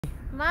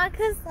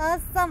Marcus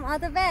or some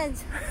other veg.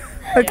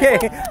 Okay,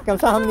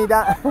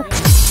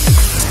 감사합니다.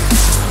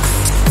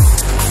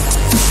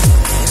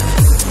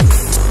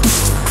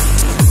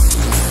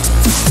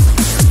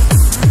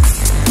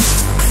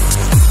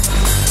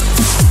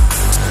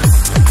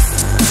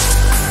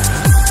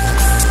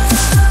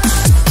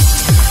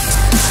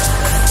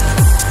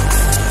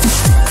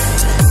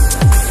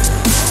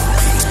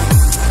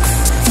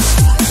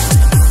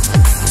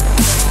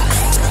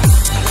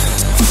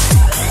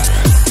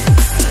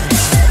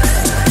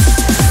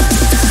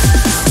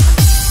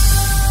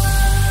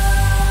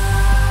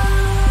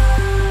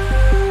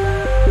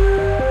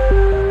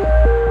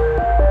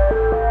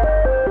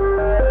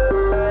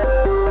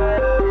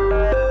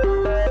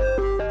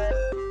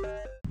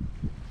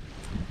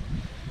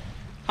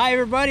 Hi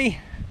everybody,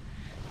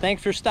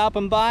 thanks for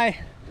stopping by.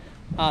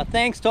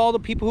 Thanks to all the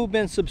people who've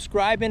been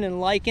subscribing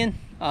and liking.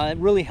 It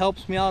really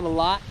helps me out a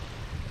lot.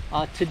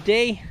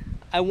 Today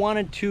I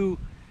wanted to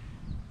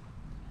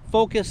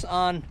focus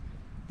on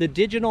the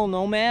digital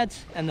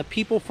nomads and the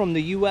people from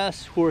the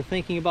US who are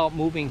thinking about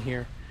moving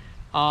here.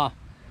 The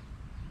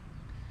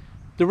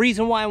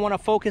reason why I want to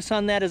focus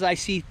on that is I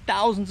see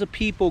thousands of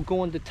people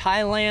going to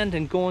Thailand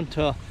and going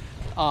to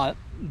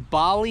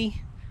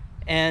Bali.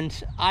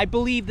 And I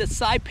believe that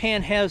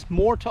Saipan has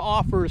more to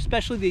offer,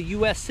 especially the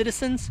US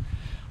citizens.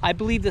 I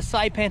believe that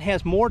Saipan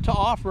has more to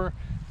offer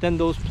than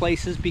those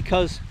places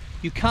because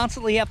you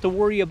constantly have to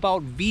worry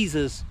about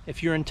visas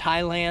if you're in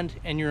Thailand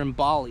and you're in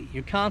Bali.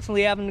 You're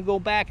constantly having to go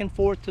back and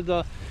forth to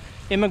the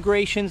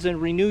immigrations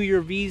and renew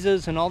your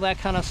visas and all that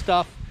kind of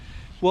stuff.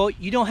 Well,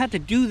 you don't have to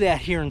do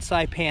that here in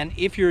Saipan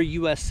if you're a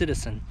US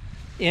citizen.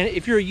 And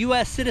if you're a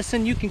US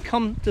citizen, you can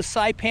come to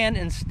Saipan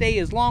and stay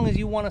as long as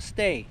you want to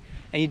stay.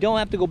 And you don't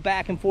have to go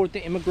back and forth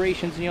to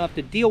immigrations, and you don't have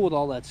to deal with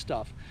all that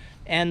stuff.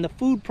 And the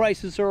food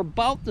prices are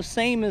about the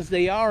same as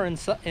they are in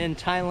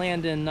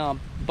Thailand and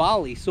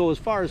Bali. So as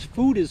far as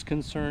food is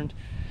concerned,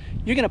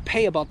 you're going to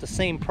pay about the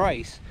same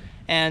price.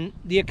 And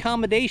the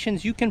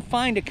accommodations, you can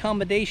find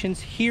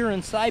accommodations here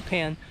in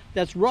Saipan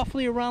that's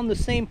roughly around the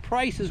same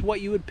price as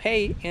what you would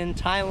pay in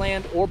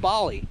Thailand or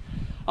Bali.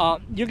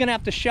 You're going to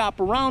have to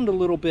shop around a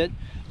little bit,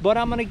 but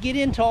I'm going to get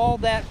into all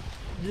that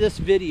this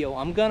video.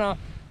 I'm going to,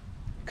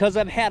 because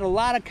I've had a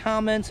lot of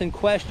comments and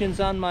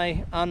questions on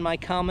my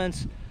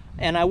comments,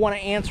 and I want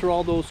to answer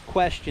all those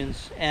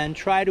questions and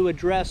try to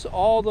address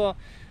all the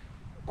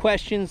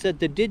questions that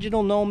the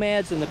digital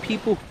nomads and the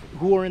people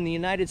who are in the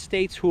United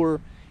States who are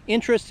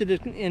interested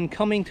in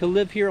coming to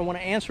live here. I want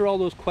to answer all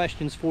those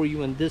questions for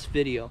you in this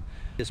video.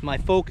 My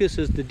focus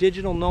is the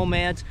digital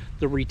nomads,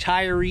 the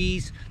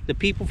retirees, the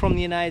people from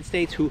the United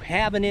States who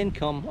have an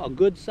income, a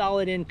good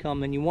solid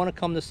income, and you want to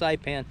come to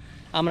Saipan.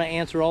 I'm going to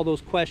answer all those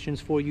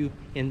questions for you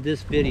in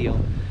this video.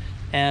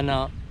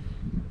 And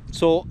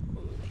so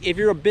if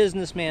you're a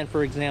businessman,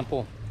 for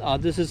example,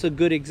 this is a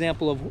good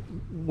example of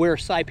where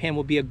Saipan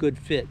will be a good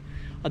fit.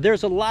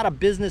 There's a lot of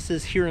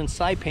businesses here in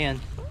Saipan,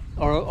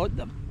 or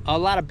a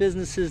lot of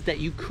businesses that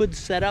you could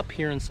set up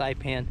here in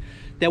Saipan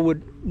that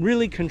would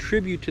really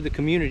contribute to the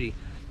community.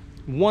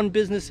 One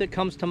business that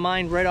comes to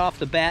mind right off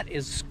the bat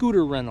is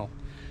scooter rental.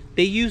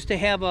 They used to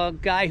have a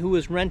guy who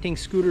was renting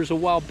scooters a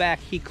while back.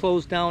 He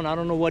closed down. I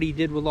don't know what he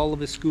did with all of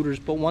his scooters,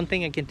 but one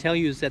thing I can tell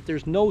you is that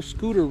there's no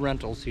scooter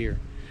rentals here.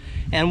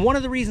 And one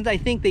of the reasons I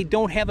think they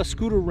don't have a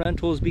scooter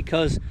rental is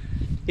because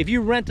if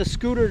you rent a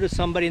scooter to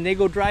somebody and they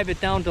go drive it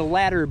down to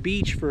Ladder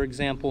Beach, for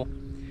example,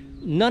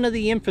 none of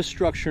the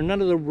infrastructure,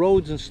 none of the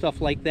roads and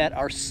stuff like that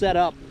are set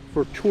up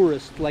for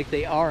tourists like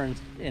they are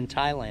in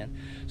Thailand.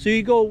 So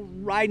you go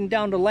riding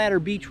down to Ladder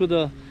Beach with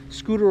a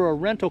scooter or a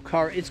rental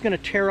car, it's going to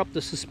tear up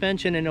the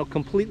suspension and it'll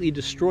completely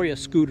destroy a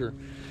scooter.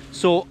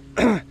 So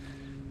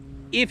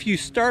if you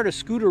start a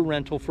scooter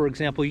rental, for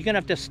example, you're going to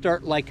have to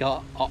start like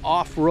a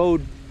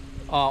off-road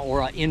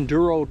or an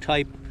enduro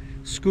type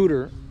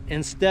scooter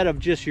instead of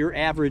just your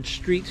average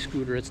street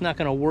scooter. It's not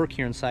going to work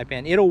here in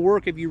Saipan. It'll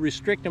work if you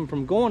restrict them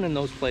from going in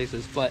those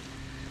places, but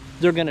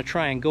they're going to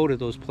try and go to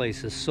those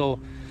places.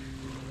 So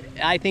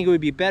I think it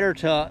would be better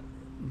to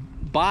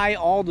buy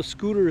all the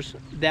scooters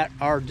that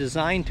are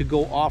designed to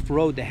go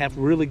off-road, to have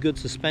really good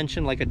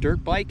suspension like a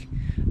dirt bike.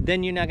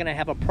 Then you're not going to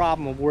have a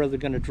problem of where they're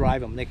going to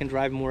drive them. They can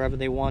drive them wherever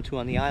they want to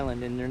on the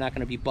island, and they're not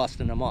going to be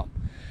busting them up.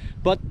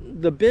 But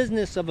the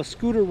business of a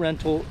scooter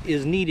rental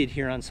is needed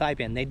here on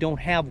Saipan. They don't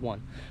have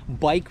one.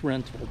 Bike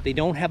rental. They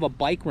don't have a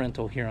bike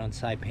rental here on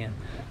Saipan.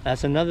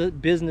 That's another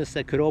business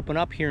that could open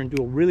up here and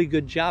do a really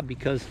good job,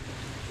 because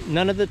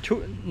none of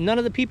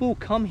the people who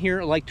come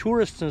here, like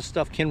tourists and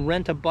stuff, can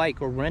rent a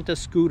bike or rent a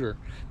scooter.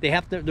 They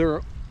have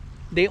to.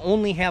 They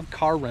only have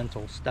car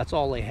rentals. That's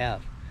all they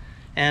have.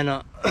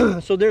 And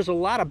so there's a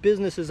lot of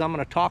businesses I'm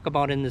going to talk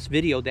about in this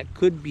video that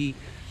could be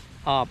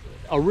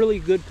a really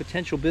good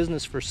potential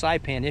business for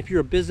Saipan. If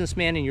you're a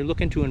businessman and you're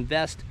looking to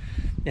invest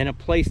in a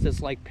place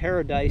that's like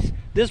paradise,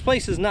 this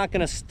place is not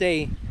going to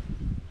stay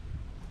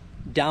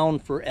down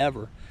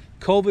forever.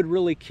 COVID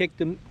really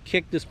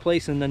kicked this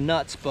place in the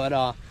nuts,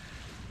 but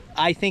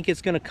I think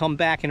it's going to come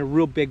back in a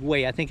real big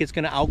way. I think it's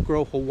going to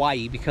outgrow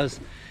Hawaii because,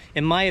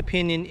 in my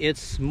opinion,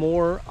 it's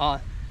more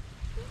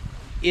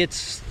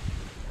it's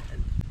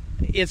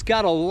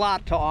got a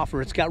lot to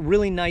offer. It's got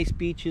really nice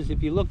beaches.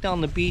 If you look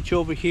down the beach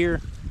over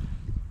here,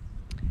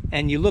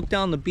 and you look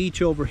down the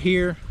beach over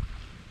here,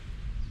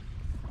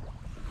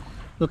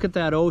 look at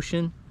that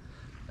ocean.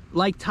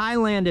 Like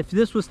Thailand, if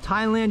this was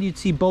Thailand, you'd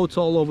see boats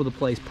all over the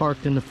place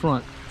parked in the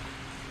front,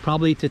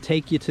 probably to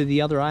take you to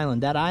the other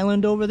island. That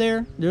island over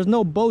there, there's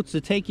no boats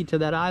to take you to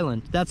that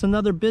island. That's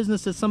another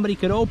business that somebody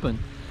could open.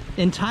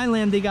 In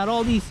Thailand, they got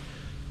all these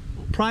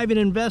private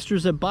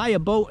investors that buy a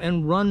boat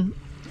and run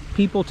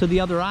people to the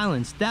other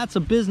islands. That's a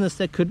business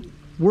that could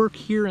work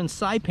here in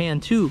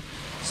Saipan too.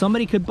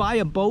 Somebody could buy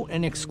a boat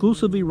and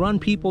exclusively run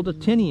people to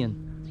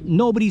Tinian.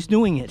 Nobody's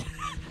doing it.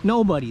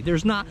 Nobody.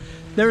 There's not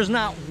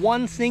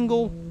one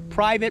single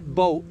private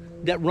boat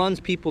that runs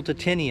people to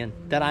Tinian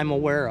that I'm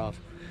aware of.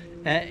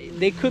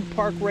 They could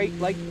park right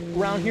like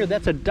around here.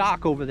 That's a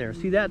dock over there.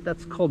 See that?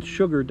 That's called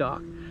Sugar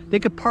Dock. They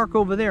could park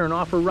over there and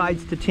offer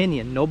rides to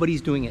Tinian.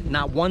 Nobody's doing it.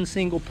 Not one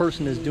single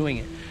person is doing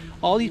it.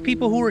 All these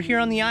people who are here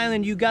on the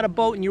island, you got a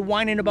boat and you're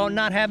whining about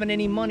not having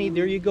any money,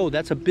 there you go.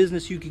 That's a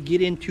business you could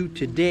get into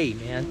today,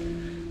 man.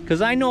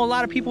 Because I know a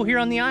lot of people here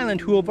on the island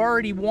who have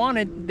already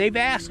wanted, they've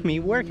asked me,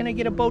 where can I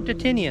get a boat to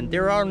Tinian?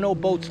 There are no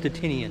boats to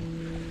Tinian.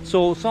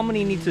 So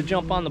somebody needs to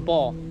jump on the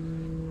ball.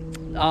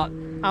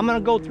 I'm going to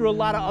go through a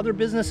lot of other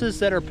businesses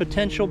that are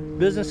potential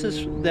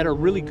businesses that are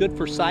really good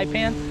for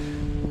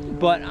Saipan.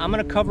 But I'm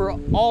going to cover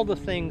all the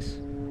things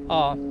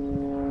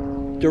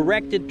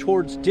directed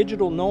towards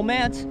digital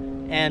nomads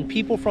and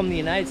people from the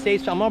United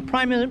States. I'm going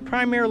to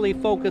primarily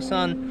focus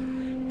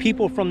on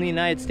people from the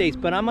United States,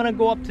 but I'm going to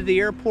go up to the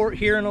airport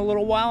here in a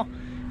little while,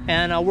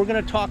 and we're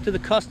going to talk to the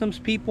customs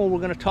people. We're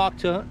going to talk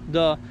to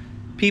the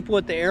people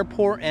at the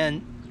airport,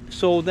 and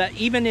so that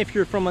even if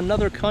you're from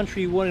another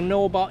country, you want to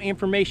know about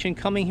information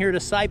coming here to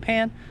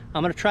Saipan,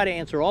 I'm going to try to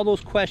answer all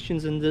those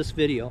questions in this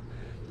video.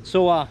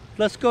 So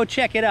let's go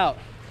check it out.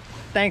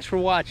 Thanks for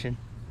watching.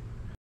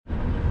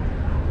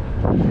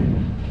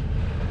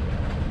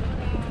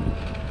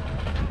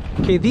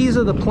 Okay, these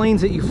are the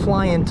planes that you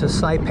fly into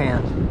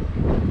Saipan.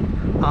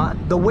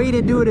 The way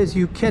to do it is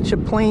you catch a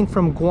plane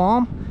from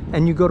Guam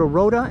and you go to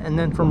Rota, and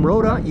then from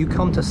Rota you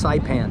come to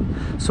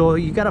Saipan. So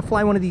you got to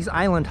fly one of these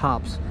island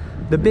hops.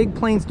 The big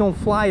planes don't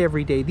fly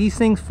every day. These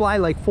things fly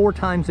like 4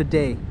 times a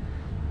day.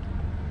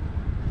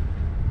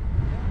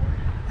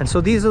 And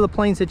so these are the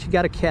planes that you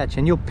got to catch,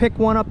 and you'll pick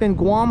one up in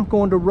Guam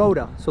going to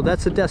Rota. So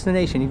that's the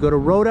destination. You go to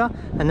Rota,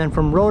 and then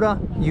from Rota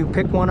you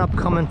pick one up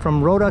coming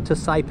from Rota to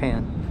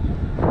Saipan.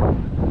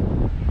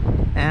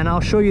 And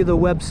I'll show you the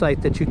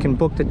website that you can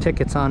book the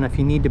tickets on if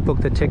you need to book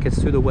the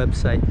tickets through the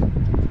website.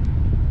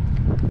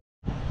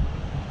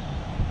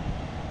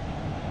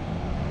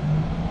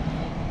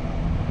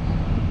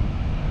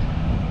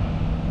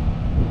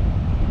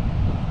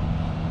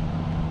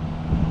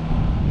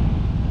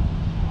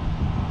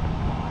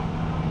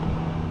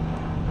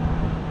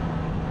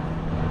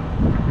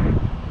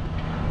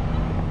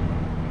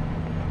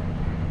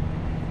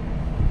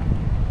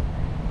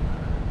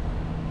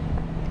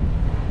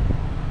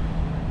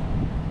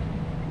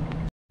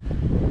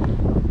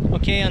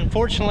 Okay,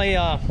 unfortunately,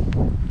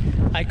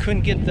 I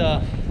couldn't get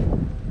the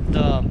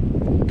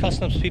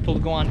customs people to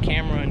go on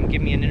camera and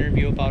give me an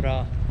interview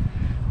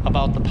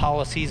about the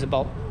policies,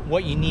 about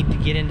what you need to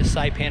get into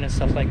Saipan and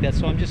stuff like that.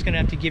 So I'm just gonna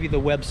have to give you the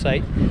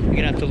website. You're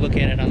gonna have to look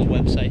at it on the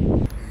website.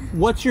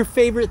 What's your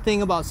favorite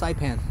thing about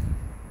Saipan?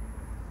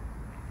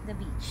 The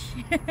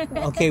beach.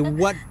 Okay,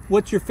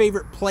 what's your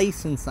favorite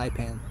place in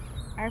Saipan?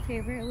 Our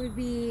favorite would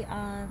be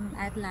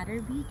at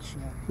Ladder Beach.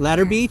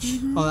 Ladder Beach?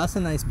 Mm-hmm. Oh, that's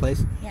a nice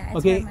place. Yeah, it's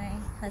okay. where my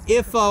husband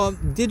If a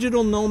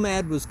digital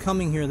nomad was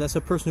coming here, that's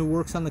a person who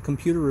works on the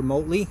computer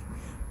remotely,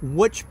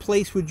 which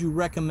place would you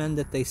recommend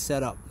that they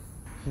set up?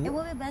 It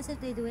would be best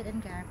if they do it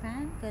in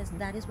Carapan, because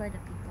that is where the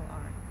people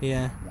are.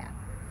 Yeah. Yeah.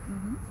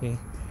 Mm-hmm. Okay.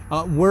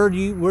 Where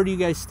do you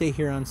guys stay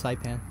here on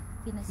Saipan?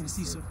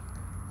 Pinasiso.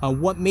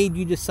 What made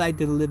you decide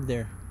to live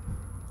there?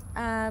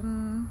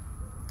 Nothing.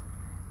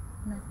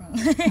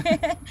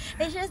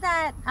 It's just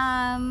that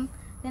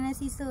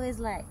Pinasiso is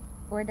like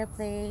we're the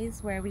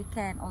place where we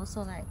can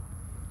also like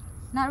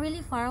not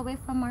really far away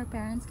from our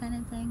parents kind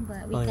of thing,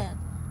 but we can.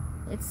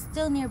 It's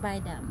still nearby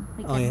them.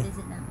 We can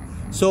visit them.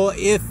 So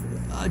if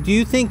do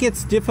you think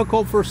it's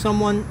difficult for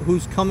someone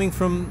who's coming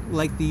from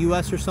like the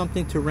U.S. or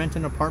something to rent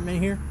an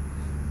apartment here?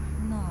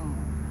 No,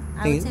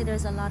 I would say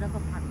there's a lot of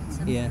apartments.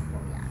 Yeah.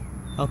 People,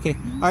 yeah. Okay.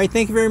 All right.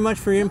 Thank you very much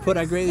for your input.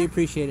 I greatly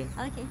appreciate it.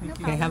 Okay. No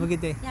problem. Okay. Have a good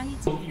day. Yeah, you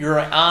too. You're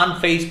on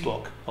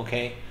Facebook.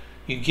 Okay.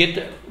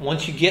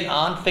 Once you get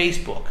on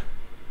Facebook,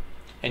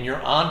 and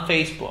you're on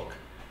Facebook,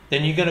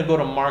 then you're gonna go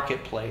to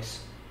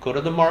Marketplace. Go to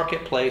the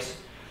Marketplace.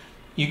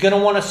 You're going to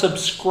want to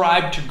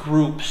subscribe to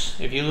groups.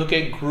 If you look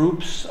at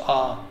groups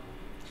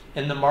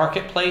in the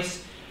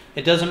Marketplace,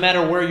 it doesn't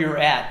matter where you're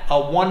at.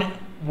 One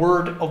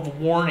word of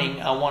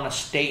warning I want to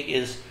state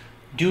is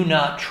do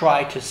not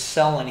try to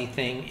sell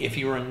anything if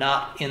you are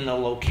not in the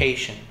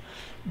location.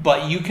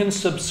 But you can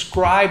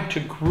subscribe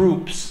to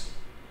groups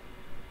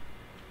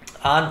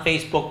on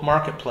Facebook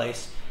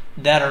Marketplace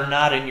that are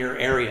not in your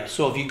area.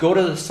 So if you go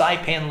to the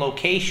Saipan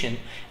location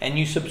and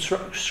you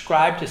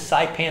subscribe to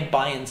Saipan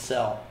Buy and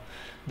Sell,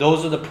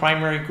 those are the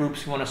primary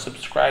groups you want to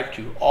subscribe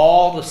to.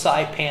 All the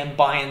Saipan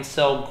Buy and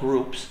Sell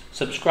groups.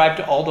 Subscribe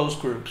to all those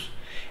groups.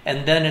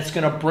 And then it's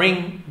going to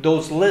bring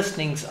those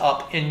listings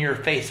up in your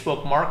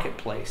Facebook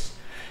Marketplace.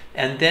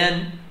 And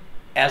then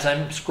as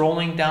I'm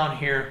scrolling down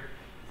here,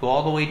 go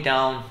all the way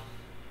down,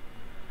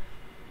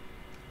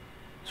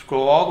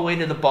 scroll all the way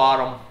to the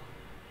bottom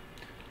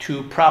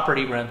to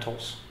property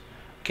rentals.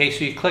 Okay,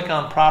 so you click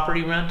on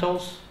property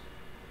rentals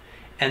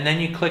and then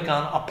you click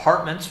on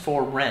apartments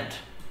for rent.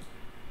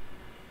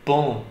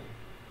 Boom.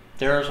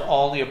 There's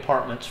all the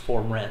apartments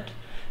for rent.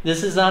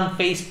 This is on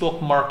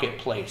Facebook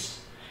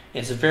Marketplace.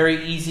 It's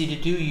very easy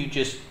to do. You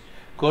just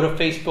go to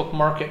Facebook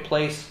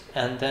Marketplace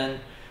and then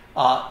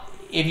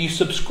if you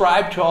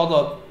subscribe to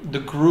all the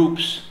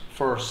groups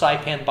for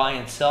Saipan Buy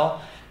and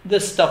Sell,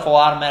 this stuff will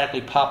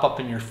automatically pop up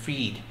in your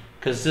feed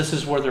because this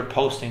is where they're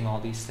posting all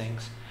these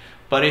things.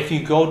 But if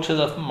you go to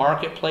the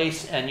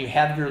marketplace and you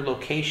have your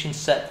location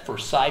set for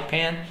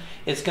Saipan,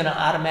 it's going to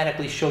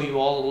automatically show you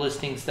all the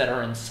listings that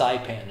are in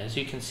Saipan. As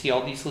you can see,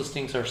 all these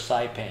listings are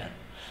Saipan.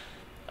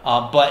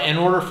 But in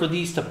order for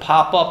these to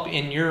pop up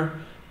in your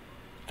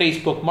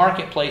Facebook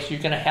Marketplace,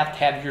 you're going to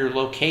have your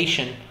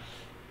location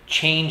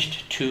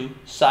changed to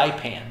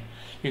Saipan.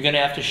 You're going to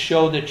have to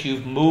show that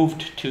you've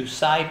moved to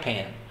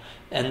Saipan.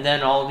 And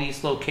then all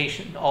these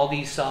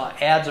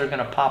ads are going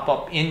to pop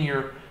up in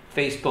your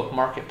Facebook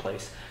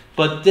Marketplace.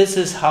 But this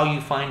is how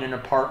you find an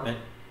apartment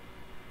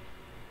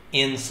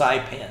in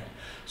Saipan.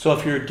 So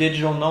if you're a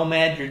digital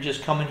nomad, you're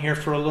just coming here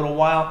for a little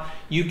while,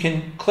 you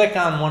can click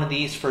on one of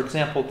these, for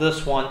example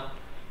this one,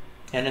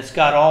 and it's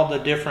got all the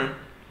different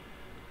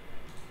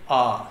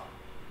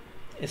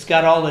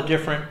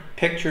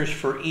pictures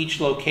for each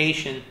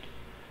location,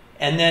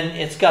 and then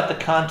it's got the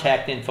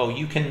contact info.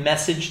 You can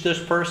message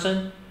this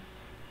person.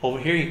 Over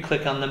here you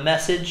click on the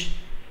message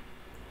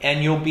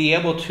and you'll be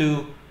able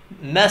to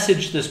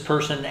message this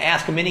person and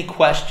ask them any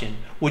question.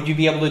 Would you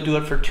be able to do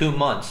it for 2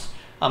 months?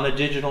 I'm a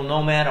digital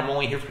nomad, I'm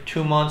only here for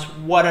 2 months.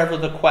 Whatever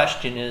the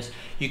question is,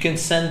 you can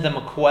send them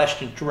a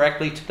question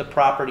directly to the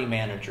property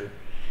manager,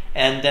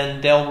 and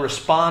then they'll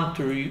respond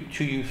to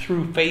you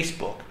through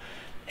Facebook.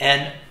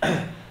 And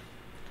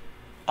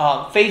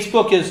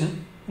Facebook is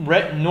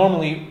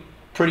normally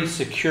pretty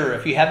secure.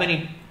 If you have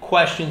any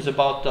questions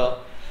about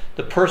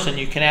the person,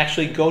 you can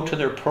actually go to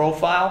their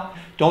profile.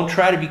 Don't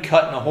try to be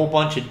cutting a whole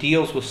bunch of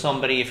deals with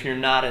somebody if you're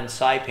not in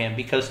Saipan,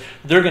 because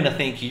they're going to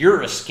think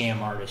you're a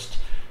scam artist.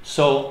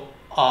 So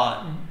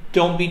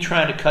don't be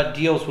trying to cut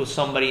deals with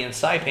somebody in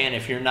Saipan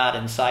if you're not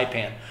in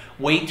Saipan.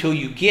 Wait till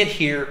you get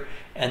here,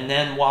 and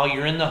then while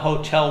you're in the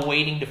hotel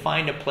waiting to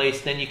find a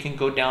place, then you can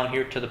go down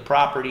here to the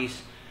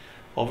properties.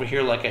 Over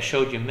here, like I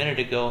showed you a minute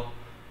ago,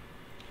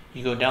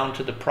 you go down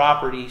to the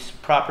properties,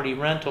 property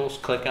rentals,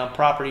 click on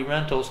property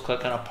rentals,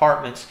 click on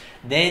apartments.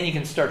 Then you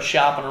can start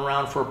shopping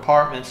around for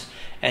apartments,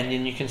 and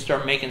then you can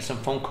start making some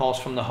phone calls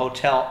from the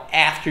hotel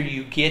after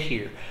you get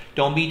here.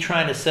 Don't be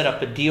trying to set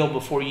up a deal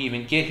before you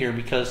even get here,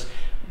 because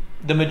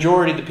the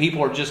majority of the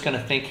people are just going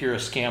to think you're a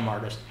scam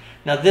artist.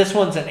 Now this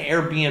one's an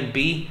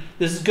Airbnb.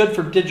 This is good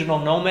for digital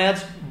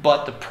nomads,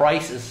 but the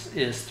price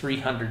is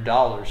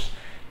 $300.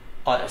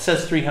 It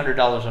says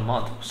 $300 a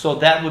month. So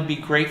that would be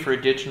great for a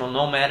digital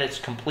nomad. It's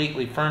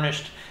completely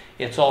furnished.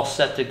 It's all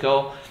set to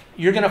go.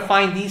 You're going to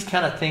find these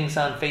kind of things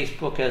on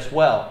Facebook as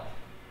well.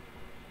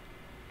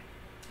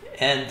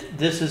 And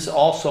this is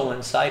also in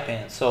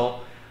Saipan. So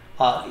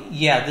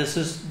yeah, this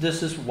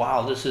is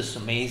wow, this is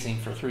amazing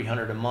for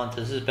 $300 a month.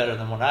 This is better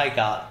than what I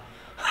got.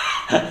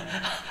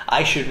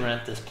 I should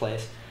rent this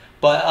place.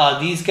 But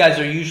these guys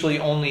are usually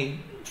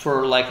only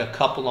for like a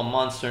couple of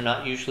months. They're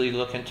not usually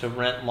looking to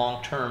rent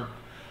long term.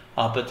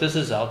 But this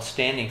is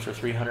outstanding for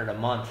 $300 a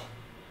month.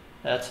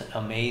 That's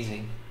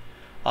amazing.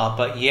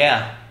 But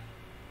yeah,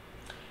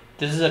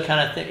 this is a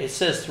kind of thing. It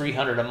says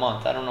 $300 a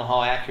month. I don't know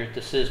how accurate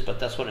this is, but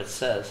that's what it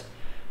says.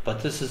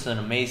 But this is an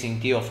amazing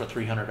deal for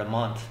 $300 a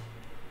month.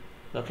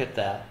 Look at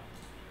that.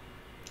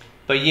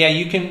 But yeah,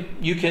 you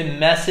can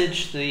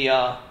message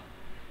the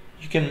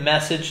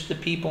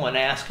people and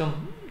ask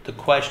them the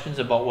questions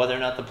about whether or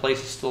not the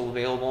place is still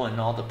available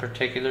and all the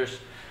particulars.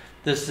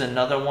 This is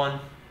another one.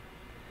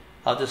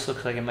 This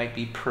looks like it might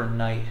be per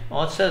night.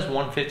 Well, it says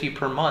 $150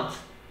 per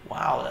month.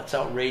 Wow, that's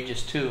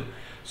outrageous too.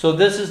 So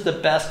this is the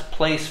best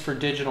place for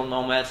digital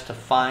nomads to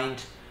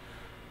find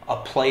a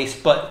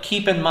place. But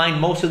keep in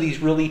mind, most of these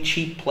really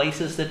cheap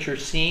places that you're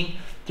seeing,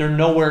 they're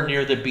nowhere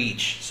near the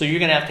beach. So you're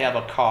going to have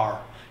a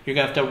car. You're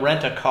going to have to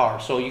rent a car.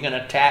 So you're going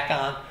to tack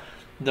on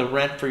the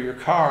rent for your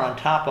car on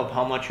top of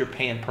how much you're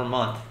paying per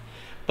month.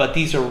 But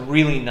these are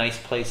really nice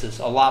places.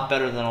 A lot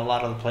better than a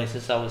lot of the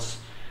places I was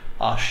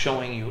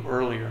showing you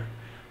earlier.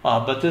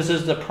 But this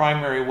is the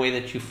primary way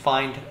that you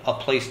find a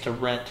place to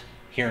rent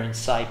here in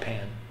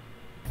Saipan.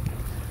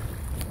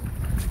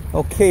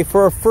 Okay,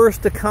 for our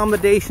first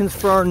accommodations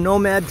for our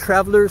nomad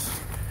travelers,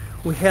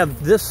 we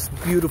have this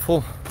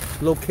beautiful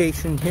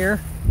location here.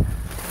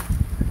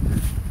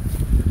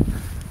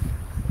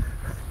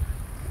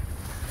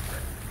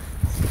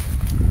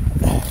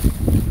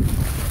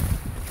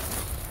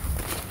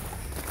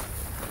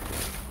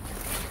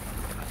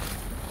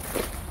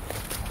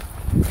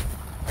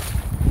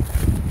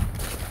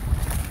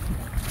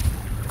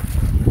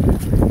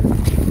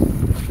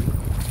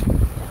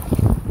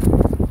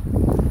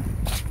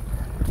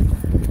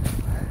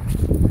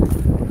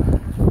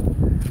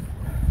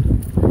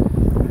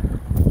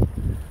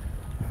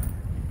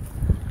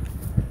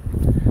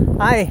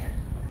 Hi.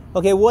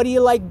 Okay, what do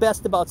you like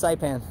best about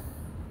Saipan?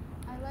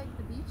 I like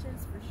the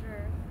beaches for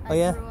sure. Oh,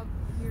 yeah? I grew up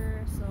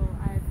here, so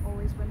I've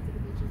always went to the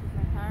beaches with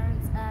my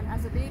parents. And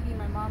as a baby,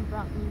 my mom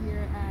brought me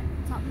here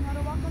and taught me how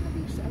to walk on the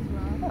beach as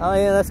well. Oh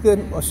yeah, that's good.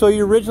 And so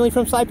you're originally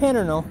from Saipan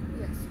or no?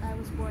 yes, I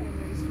was born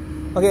and raised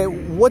here. Okay,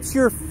 what's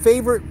your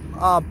favorite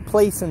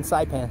place in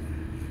Saipan?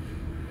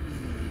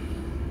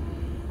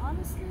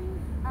 Honestly,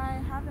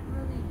 I haven't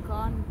really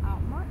gone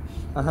out much.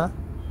 Uh-huh.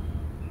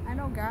 I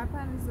know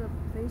Garapan is a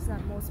place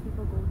that most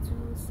people go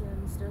to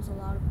since there's a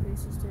lot of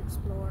places to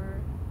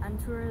explore and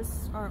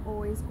tourists are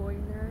always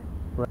going there.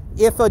 Right.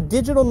 If a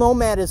digital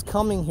nomad is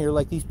coming here,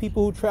 like these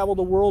people who travel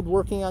the world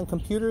working on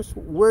computers,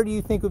 where do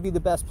you think would be the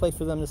best place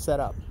for them to set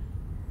up?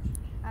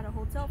 At a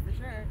hotel for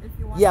sure, if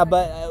you want. Yeah, like,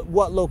 but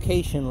what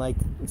location? Like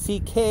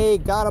CK,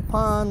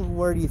 Garapan,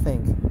 where do you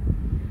think?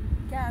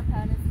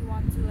 Garapan if you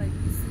want to like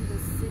see the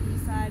city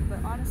side,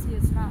 but honestly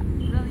it's not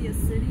really a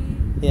city.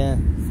 Yeah.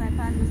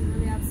 Saipan doesn't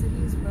really have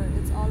cities, but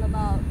it's all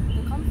about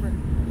the comfort.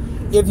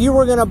 If you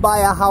were going to buy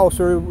a house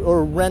or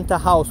rent a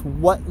house,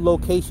 what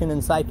location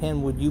in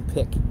Saipan would you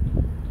pick?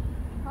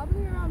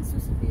 Probably around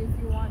Susipi if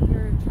you want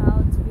your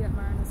child to be at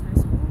Marianas High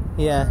School.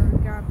 Yeah. Or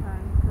Garapan,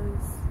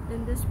 because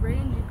in this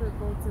range you could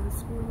go to the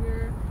school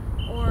here,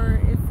 or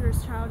if your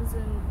child is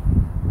in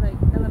like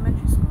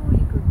elementary school,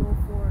 you could go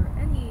for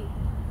any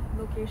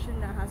location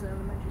that has an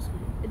elementary school.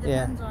 It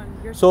depends on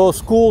your So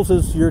situation. schools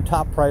is your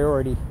top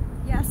priority.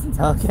 Yeah, since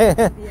Okay.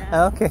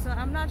 yeah. Okay. So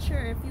I'm not sure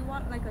if you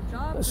want like a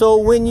job. So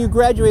when you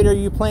graduate, are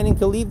you planning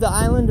to leave the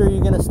island or are you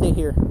going to stay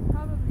here?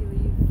 Probably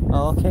leave.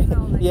 Oh, okay. You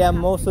know, like, Yeah, you have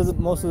most to of the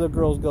explore.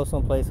 girls go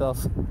someplace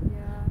else. Yeah.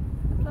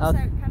 Plus, I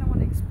kind of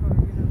want to explore, you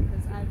know,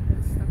 because I've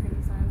been stuck in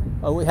this island.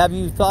 Oh, have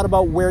you thought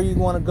about where you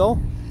want to go?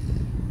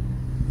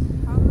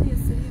 Probably a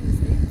city in the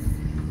States.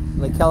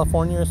 Like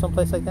California or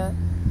someplace like that?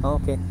 Oh,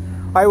 okay.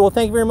 All right, well,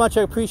 thank you very much.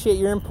 I appreciate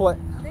your input.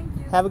 Thank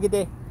you. Have a good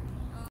day.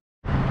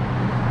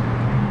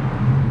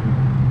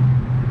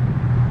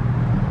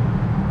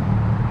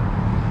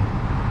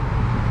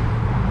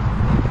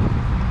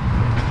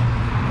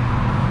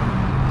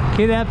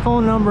 Okay, that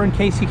phone number, in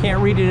case you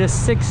can't read it, is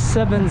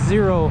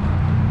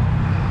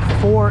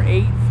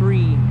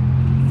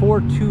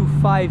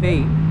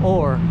 670-483-4258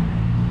 or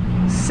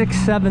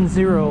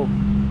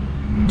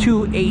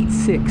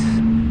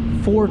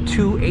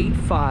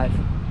 670-286-4285.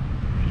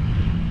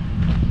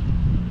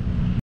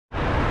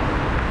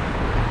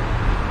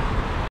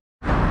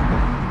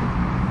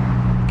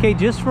 Okay,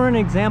 just for an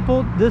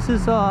example, this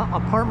is an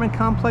apartment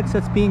complex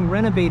that's being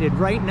renovated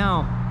right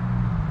now.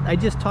 I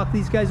just talked to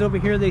these guys over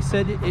here. They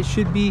said it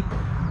should be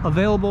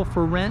available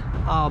for rent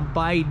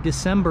by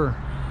December,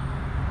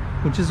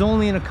 which is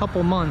only in a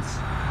couple months.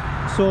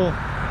 So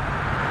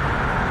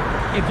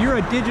if you're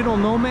a digital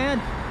nomad,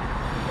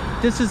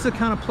 this is the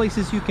kind of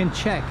places you can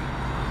check,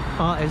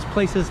 as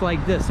places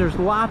like this. There's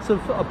lots of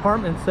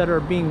apartments that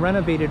are being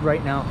renovated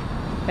right now,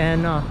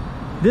 and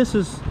this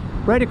is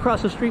right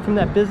across the street from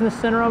that business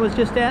center I was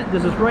just at.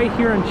 This is right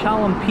here in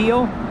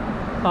Chalumpio,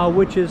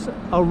 which is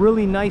a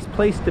really nice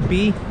place to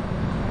be.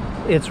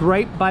 It's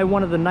right by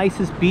one of the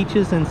nicest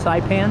beaches in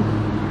Saipan,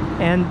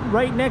 and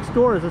right next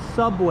door is a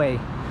Subway.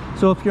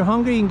 So if you're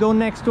hungry, you can go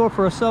next door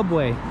for a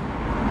Subway.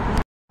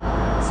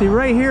 See,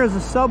 right here is a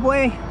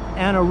Subway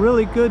and a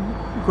really good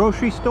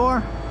grocery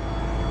store,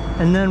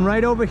 and then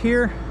right over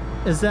here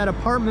is that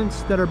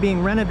apartments that are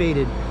being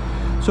renovated.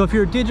 So if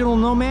you're a digital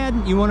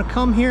nomad, you want to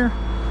come here,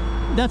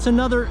 that's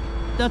another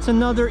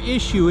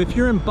issue. If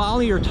you're in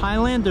Bali or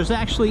Thailand, there's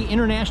actually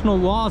international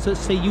laws that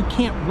say you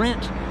can't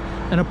rent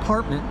an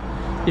apartment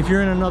if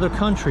you're in another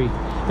country.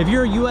 If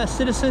you're a US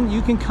citizen,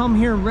 you can come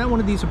here and rent one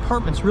of these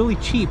apartments really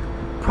cheap,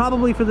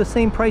 probably for the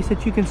same price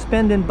that you can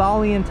spend in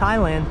Bali and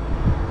Thailand.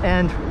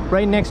 And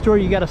right next door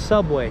you got a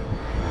Subway.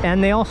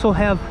 And they also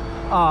have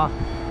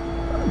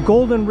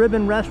Golden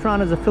Ribbon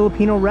Restaurant is a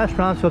Filipino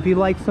restaurant, so if you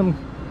like some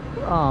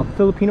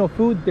Filipino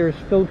food, there's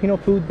Filipino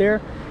food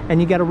there,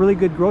 and you got a really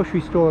good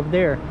grocery store over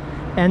there.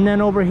 And then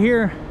over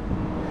here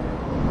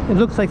it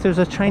looks like there's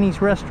a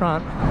Chinese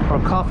restaurant or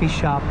a coffee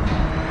shop.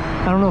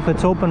 I don't know if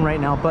it's open right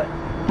now, but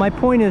my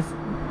point is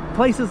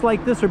places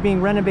like this are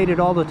being renovated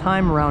all the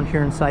time around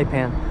here in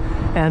Saipan,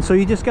 and so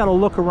you just got to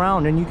look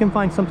around and you can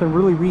find something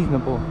really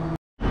reasonable.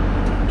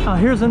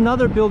 Here's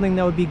another building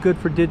that would be good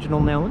for digital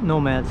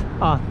nomads.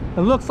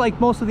 It looks like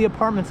most of the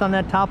apartments on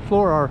that top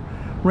floor are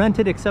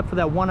rented except for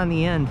that one on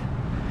the end,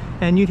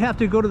 and you'd have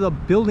to go to the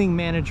building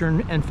manager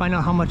and find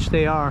out how much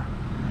they are.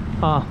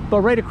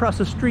 But right across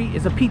the street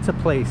is a pizza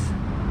place,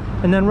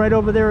 and then right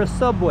over there is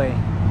Subway.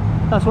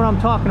 That's what I'm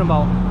talking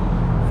about.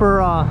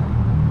 For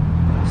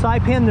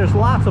Saipan, there's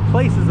lots of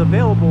places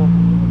available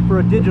for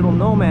a digital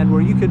nomad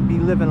where you could be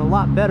living a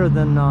lot better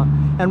than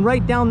and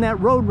right down that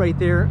road right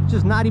there,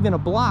 just not even a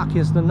block,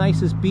 is the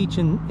nicest beach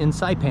in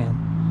Saipan.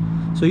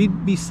 So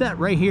you'd be set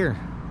right here.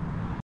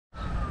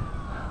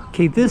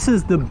 Okay, this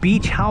is the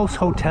Beach House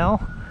Hotel,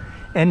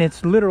 and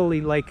it's literally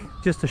like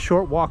just a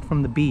short walk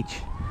from the beach.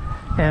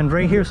 And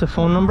right here's the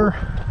phone number,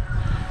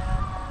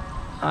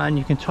 and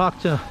you can talk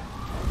to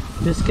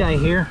this guy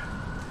here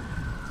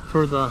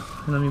for the,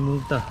 let me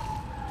move the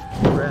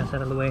grass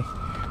out of the way.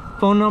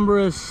 Phone number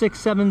is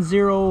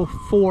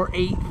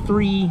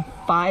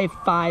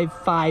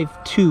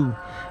 670-483-5552.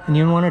 And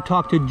you want to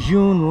talk to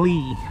June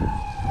Lee.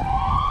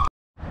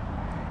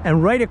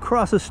 And right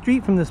across the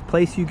street from this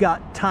place, you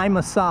got Thai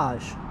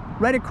massage.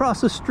 Right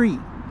across the street.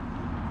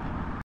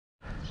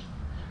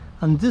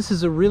 And this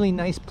is a really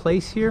nice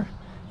place here.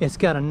 It's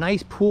got a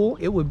nice pool.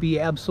 It would be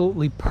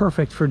absolutely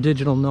perfect for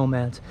digital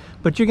nomads.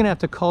 But you're gonna have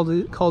to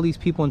call these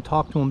people and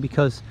talk to them,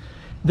 because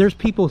there's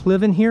people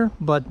living here,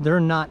 but they're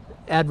not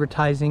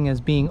advertising as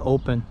being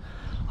open.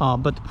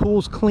 But the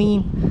pool's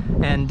clean,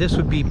 and this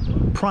would be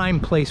prime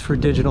place for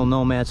digital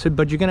nomads. So,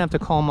 but you're gonna have to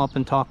call them up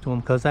and talk to them,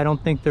 because I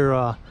don't think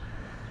they're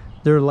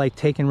like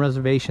taking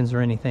reservations or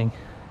anything.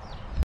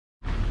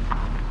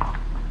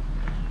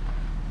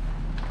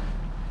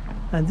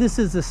 And this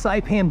is the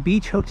Saipan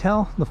Beach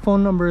Hotel. The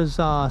phone number is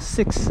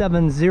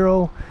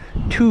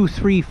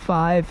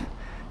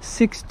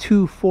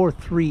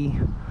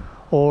 670-235-6243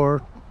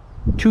 or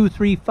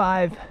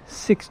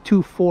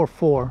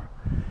 235-6244.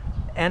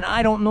 And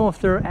I don't know if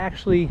they're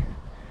actually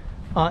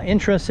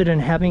interested in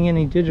having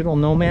any digital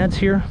nomads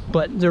here,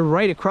 but they're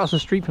right across the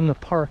street from the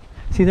park.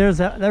 See, there's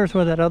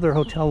where that other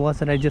hotel was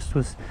that I just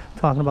was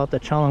talking about, the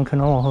Chalan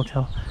Kanoa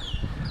Hotel.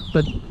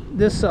 But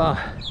this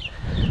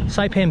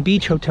Saipan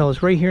Beach Hotel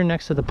is right here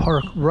next to the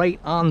park, right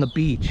on the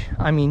beach.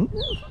 I mean,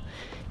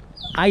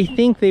 I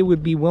think they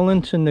would be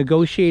willing to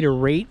negotiate a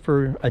rate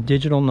for a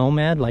digital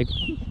nomad, like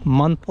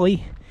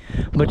monthly,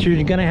 but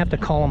you're gonna have to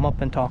call them up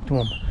and talk to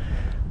them.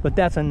 But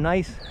that's a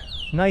nice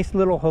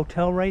little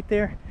hotel right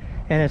there,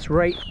 and it's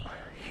right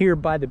here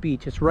by the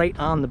beach. It's right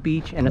on the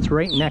beach, and it's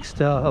right next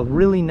to a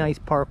really nice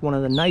park, one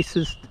of the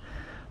nicest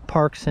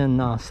parks in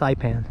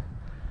Saipan.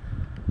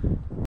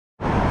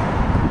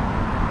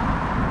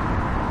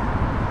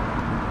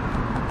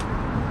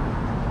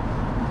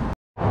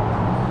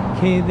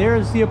 Okay,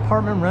 there's the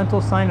apartment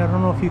rental sign. I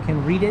don't know if you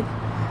can read it.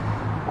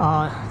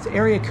 It's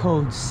area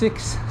code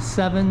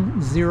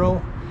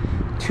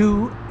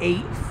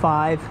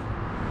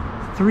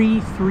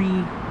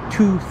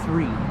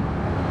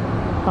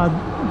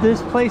 670-285-3323.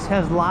 This place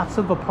has lots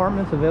of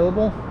apartments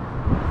available.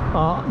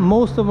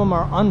 Most of them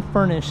are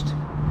unfurnished,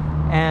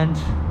 and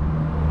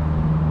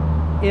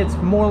it's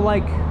more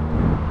like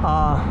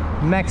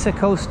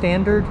Mexico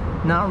standard,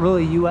 not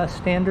really US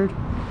standard.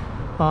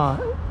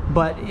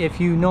 But if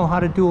you know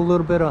how to do a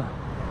little bit of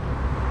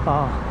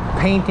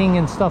painting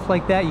and stuff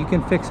like that, you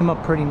can fix them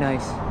up pretty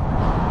nice.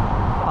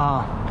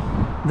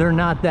 They're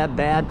not that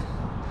bad.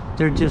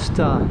 They're just,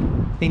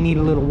 they need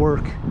a little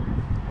work.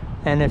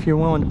 And if you're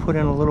willing to put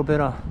in a little bit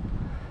of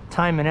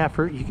time and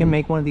effort, you can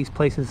make one of these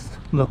places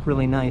look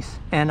really nice.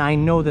 And I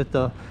know that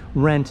the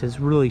rent is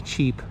really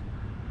cheap.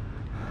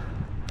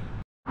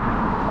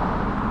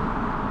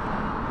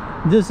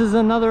 This is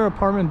another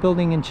apartment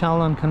building in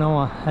Chalan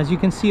Kanoa. As you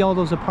can see, all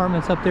those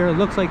apartments up there, it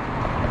looks like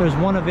there's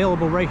one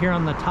available right here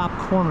on the top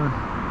corner,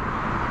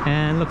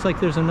 and it looks like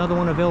there's another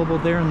one available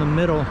there in the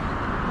middle.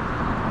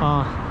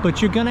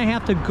 But you're gonna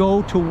have to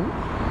go to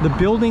the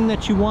building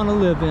that you want to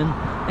live in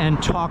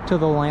and talk to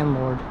the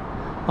landlord.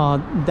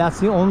 That's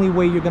the only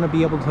way you're gonna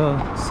be able to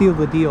seal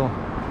the deal.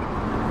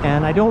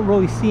 And I don't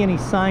really see any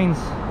signs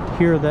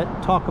here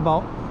that talk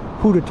about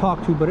who to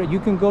talk to, but you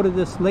can go to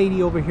this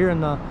lady over here in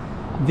the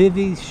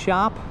Vivi's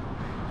shop,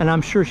 and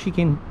I'm sure she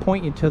can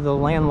point you to the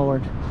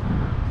landlord.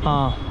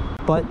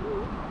 But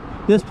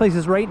this place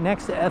is right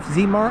next to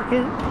FZ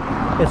Market.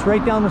 It's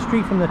right down the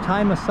street from the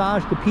Thai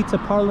massage, the pizza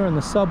parlor, and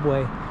the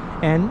subway.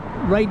 And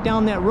right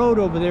down that road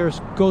over there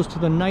goes to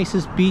the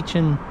nicest beach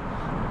in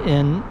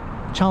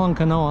Chalan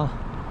Kanoa.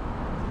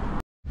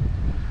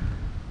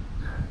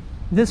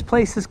 This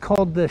place is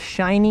called the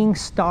Shining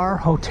Star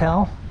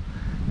Hotel,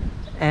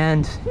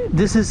 and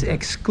this is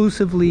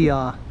exclusively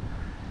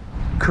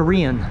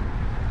Korean.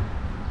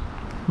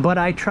 But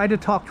I tried to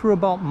talk to her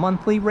about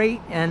monthly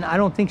rate, and I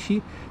don't think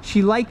she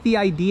liked the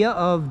idea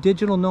of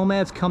digital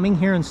nomads coming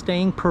here and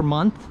staying per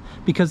month,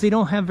 because they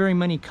don't have very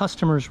many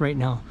customers right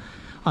now.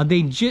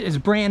 It's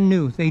brand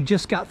new. They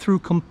just got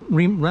through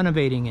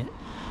renovating it.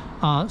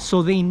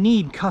 So they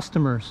need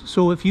customers.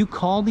 So if you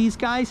call these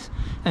guys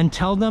and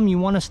tell them you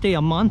want to stay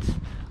a month,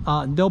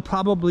 they'll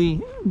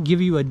probably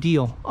give you a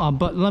deal.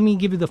 But let me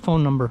give you the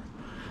phone number.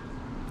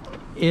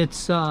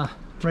 It's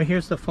right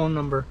here's the phone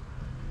number.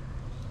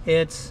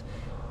 It's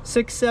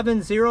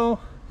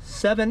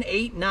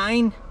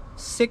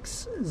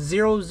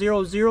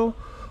 670-789-6000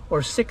 or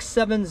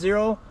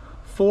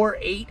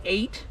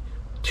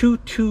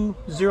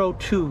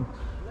 670-488-2202.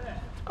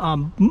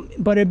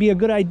 But it'd be a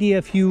good idea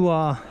if you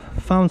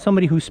found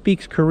somebody who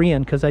speaks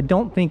Korean, because I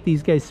don't think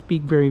these guys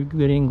speak very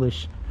good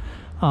English.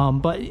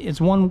 But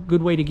it's one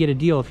good way to get a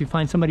deal. If you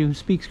find somebody who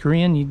speaks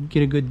Korean, you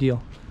get a good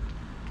deal.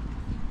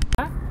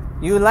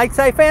 You like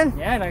Saipan?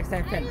 Yeah, I like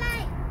Saipan.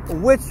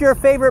 What's your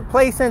favorite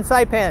place in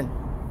Saipan?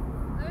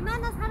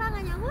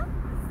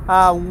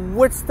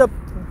 What's the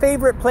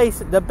favorite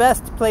place, the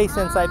best place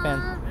in Saipan?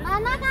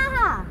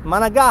 Managaha.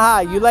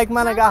 Managaha. You like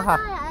Managaha?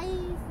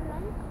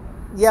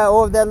 Yeah,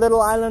 over that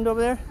little island over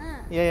there?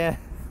 Yeah, yeah.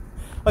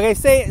 Okay,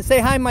 say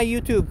hi my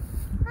YouTube.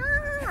 Hi.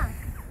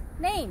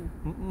 Name?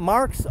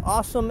 Mark's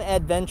Awesome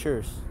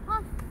Adventures.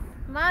 Huh.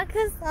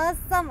 Marcus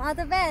Awesome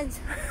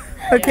Adventures.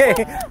 Okay,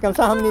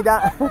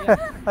 감사합니다.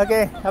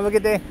 Okay, have a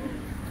good day.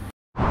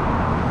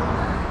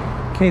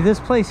 Okay, this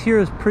place here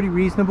is pretty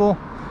reasonable.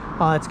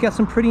 It's got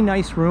some pretty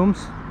nice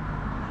rooms.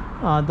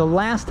 The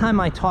last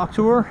time I talked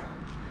to her,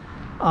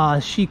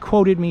 she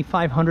quoted me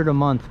 $500 a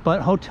month,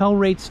 but hotel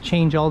rates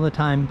change all the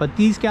time. But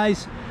these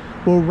guys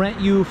will rent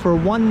you for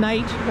one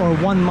night or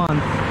 1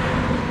 month.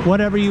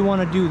 Whatever you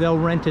want to do, they'll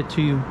rent it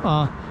to you.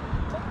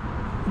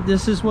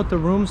 This is what the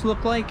rooms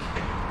look like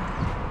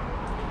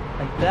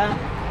that.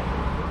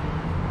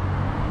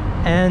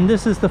 And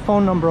this is the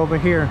phone number over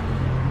here.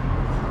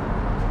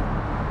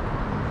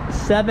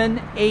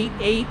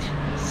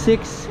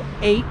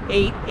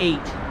 788-6888.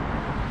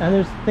 And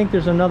I think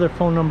there's another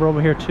phone number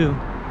over here too.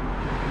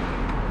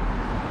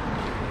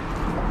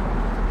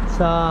 It's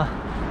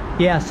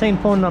yeah, same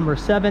phone number,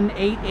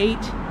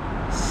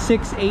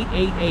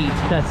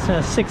 788-6888. That's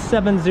a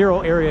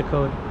 670 area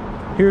code.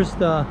 Here's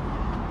the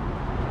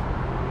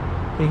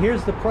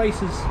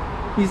prices.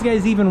 These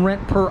guys even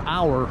rent per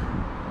hour,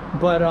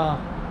 but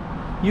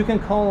you can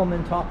call them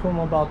and talk to them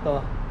about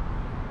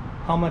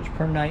how much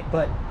per night.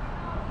 But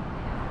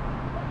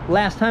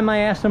last time I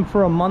asked them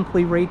for a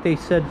monthly rate, they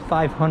said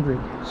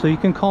 $500. So you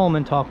can call them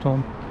and talk to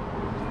them.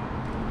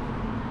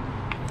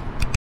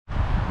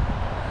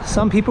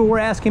 Some people were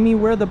asking me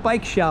where the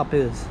bike shop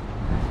is.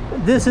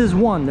 This is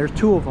one. There's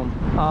 2 of them.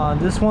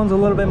 This one's a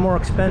little bit more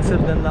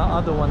expensive than the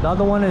other one. The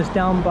other one is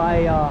down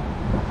by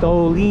the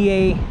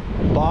Olie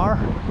bar,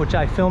 which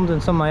I filmed in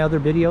some of my other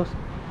videos.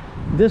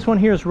 This one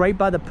here is right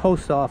by the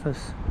post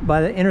office, by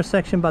the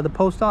intersection by the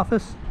post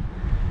office.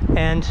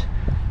 And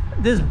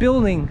this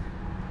building,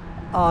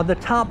 the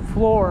top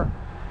floor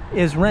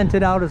is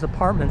rented out as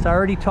apartments. I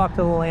already talked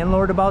to the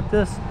landlord about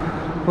this.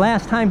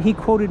 Last time he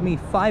quoted me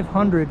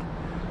 $500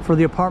 for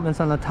the apartments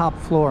on the top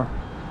floor,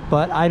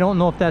 but I don't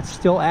know if that's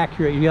still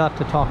accurate. You have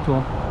to talk to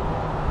him.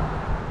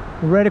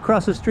 Right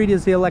across the street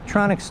is the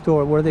electronics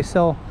store where they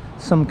sell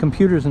some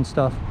computers and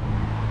stuff.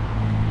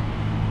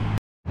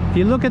 If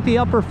you look at the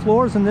upper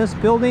floors in this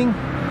building,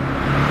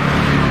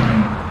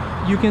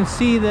 you can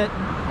see that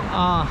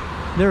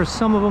there's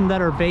some of them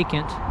that are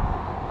vacant.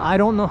 I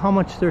don't know how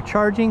much they're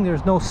charging.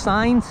 There's no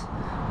signs,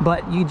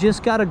 but you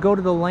just got to go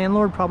to the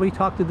landlord. Probably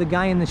talk to the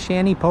guy in the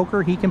shanty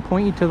poker. He can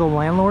point you to the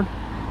landlord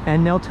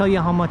and they'll tell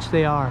you how much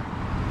they are.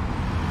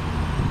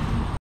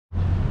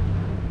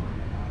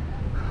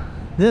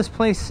 This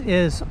place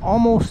is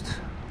almost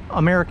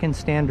American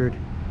standard.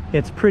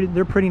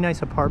 They're pretty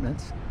nice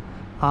apartments.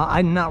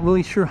 I'm not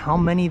really sure how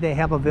many they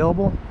have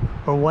available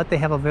or what they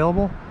have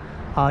available.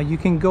 You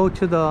can go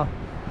to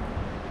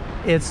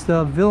it's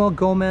the Villa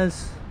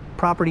Gomez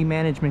Property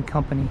Management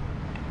Company,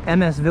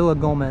 MS Villa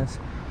Gomez.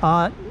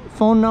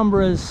 Phone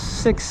number is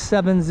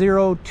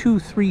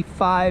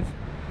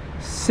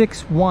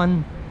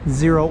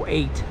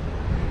 670-235-6108.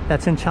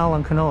 That's in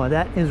Chalankanoa.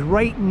 That is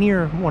right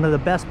near one of the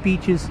best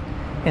beaches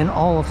in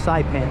all of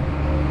Saipan.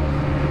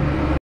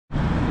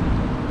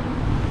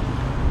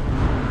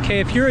 Okay,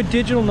 if you're a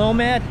digital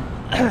nomad,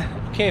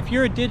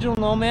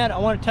 I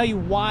want to tell you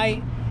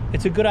why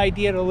it's a good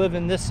idea to live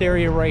in this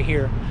area right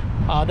here.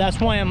 That's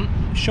why I'm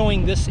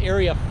showing this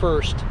area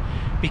first,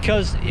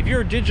 because if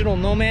you're a digital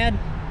nomad,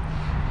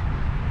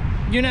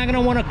 you're not going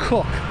to want to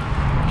cook.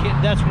 Okay,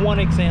 that's one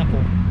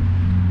example.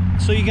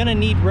 So you're going to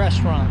need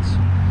restaurants.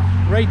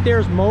 Right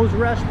there's Mo's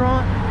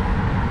restaurant.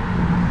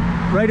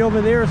 Right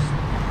over there's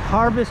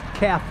Harvest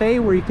Cafe,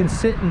 where you can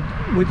sit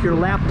with your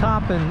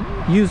laptop and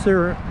use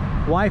their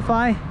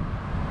Wi-Fi.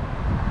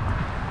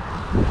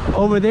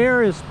 Over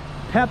there is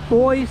Pep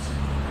Boys.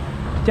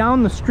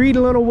 Down the street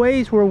a little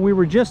ways where we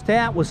were just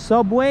at was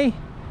Subway.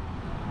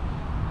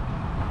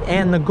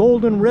 And the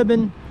Golden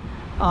Ribbon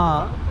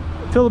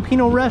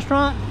Filipino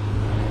restaurant.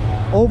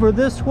 Over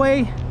this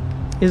way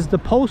is the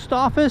post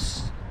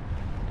office.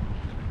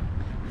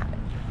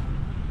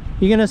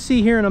 You're gonna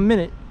see here in a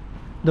minute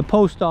the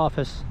post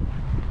office.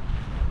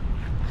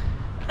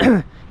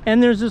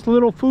 And there's this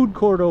little food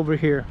court over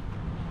here.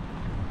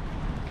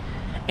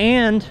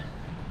 And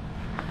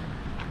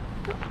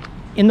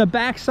in the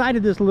back side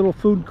of this little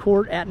food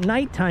court at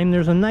nighttime,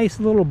 there's a nice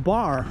little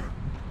bar.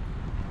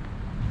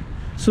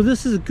 So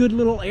this is a good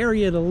little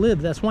area to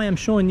live. That's why I'm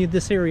showing you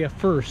this area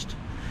first.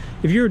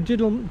 If you're a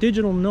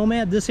digital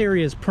nomad, this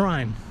area is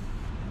prime.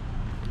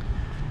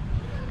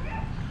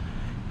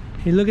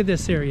 Hey, look at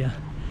this area.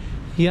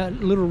 You got a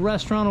little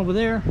restaurant over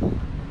there,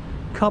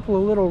 a couple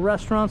of little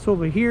restaurants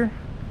over here,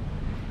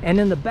 and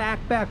in the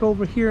back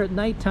over here at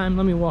nighttime,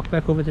 let me walk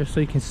back over there so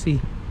you can see.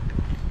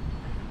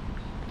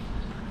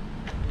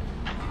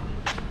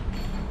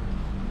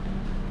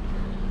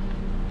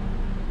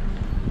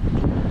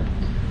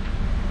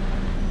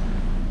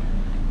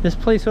 This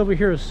place over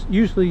here is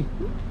usually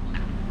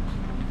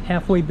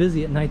halfway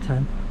busy at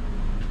nighttime.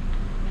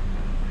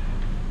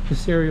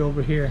 This area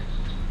over here.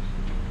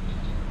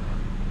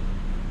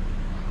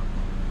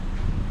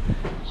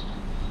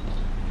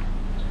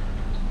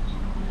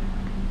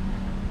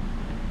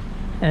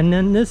 And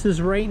then this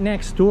is right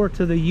next door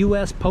to the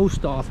US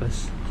Post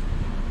Office.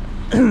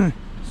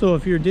 So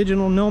if you're a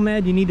digital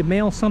nomad, you need to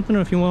mail something,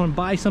 or if you want to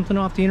buy something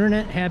off the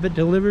internet, have it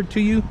delivered to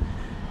you, you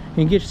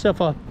can get yourself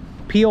a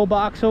P.O.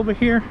 box over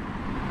here,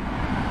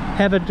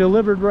 have it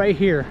delivered right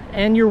here,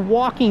 and you're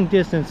walking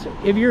distance.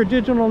 If you're a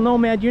digital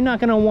nomad, you're not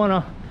going to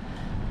want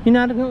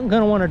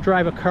to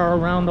drive a car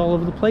around all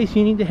over the place.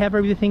 You need to have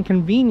everything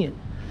convenient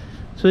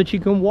so that you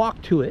can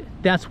walk to it.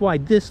 That's why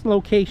this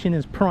location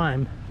is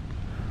prime.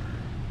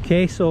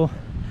 Okay, so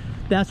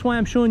that's why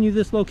I'm showing you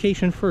this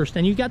location first.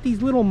 And you got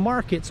these little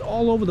markets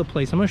all over the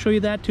place. I'm going to show you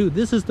that too.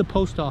 This is the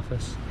post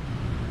office.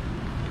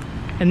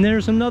 And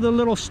there's another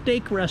little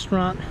steak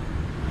restaurant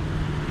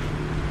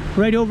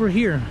right over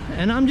here.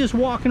 And I'm just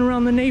walking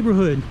around the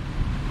neighborhood.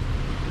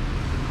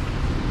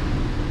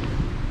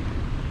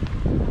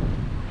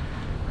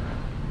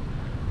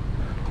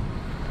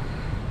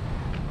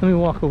 Let me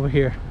walk over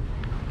here.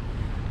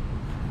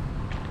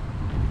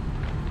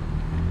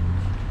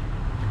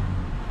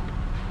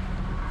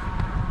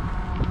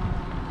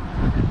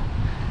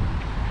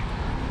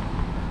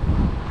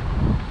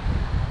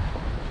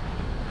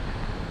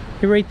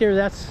 Right there,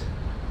 that's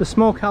the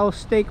Smokehouse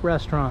Steak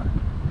Restaurant.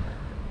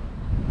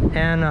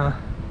 And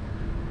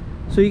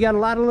so you got a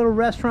lot of little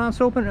restaurants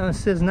open, and it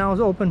says now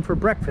it's open for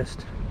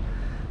breakfast.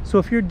 So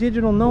if you're a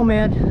digital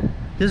nomad,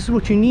 this is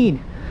what you need.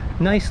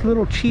 Nice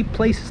little cheap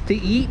places to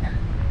eat,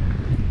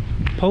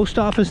 post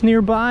office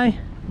nearby,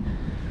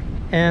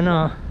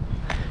 and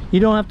you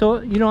don't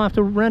have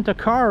to rent a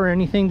car or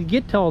anything to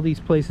get to all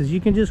these places.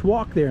 You can just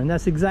walk there, and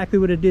that's exactly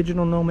what a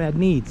digital nomad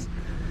needs.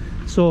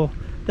 So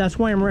that's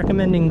why I'm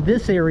recommending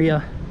this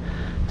area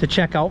to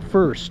check out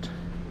first.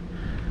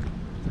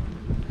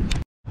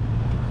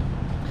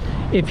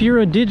 If you're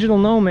a digital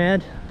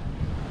nomad,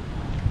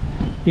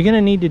 you're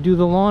gonna need to do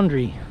the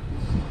laundry.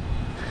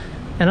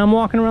 And I'm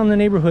walking around the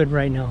neighborhood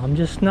right now.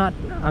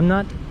 I'm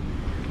not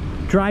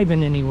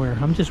driving anywhere.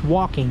 I'm just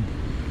walking.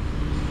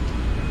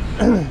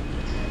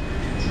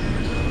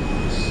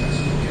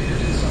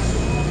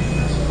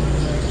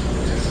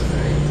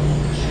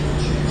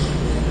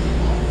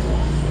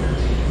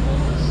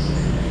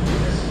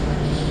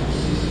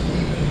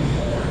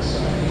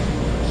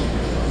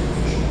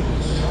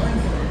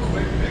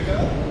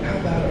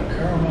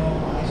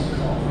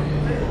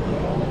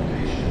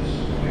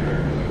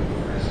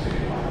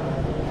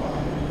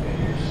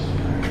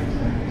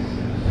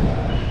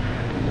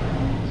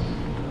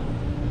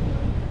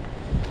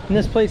 And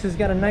this place has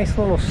got a nice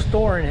little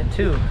store in it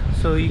too,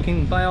 so you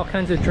can buy all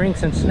kinds of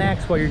drinks and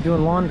snacks while you're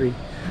doing laundry.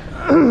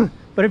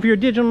 But if you're a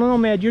digital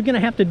nomad, you're gonna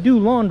have to do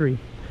laundry,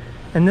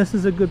 and this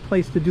is a good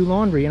place to do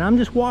laundry. And I'm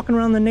just walking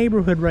around the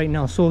neighborhood right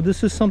now, so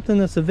this is something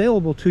that's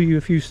available to you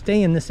if you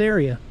stay in this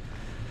area.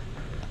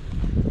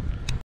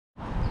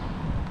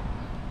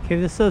 Okay,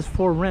 this says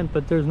for rent,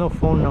 but there's no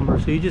phone number,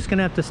 so you're just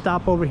gonna have to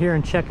stop over here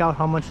and check out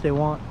how much they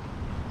want.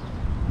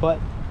 But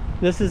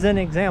this is an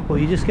example.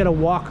 You just got to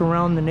walk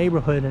around the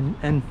neighborhood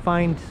and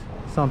find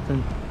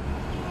something.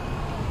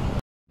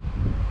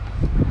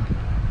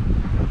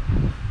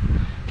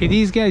 Okay,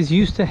 these guys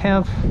used to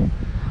have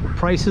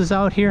prices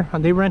out here.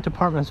 They rent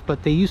apartments,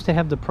 but they used to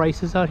have the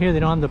prices out here. They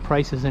don't have the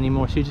prices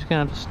anymore, so you're just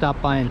gonna have to stop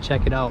by and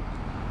check it out.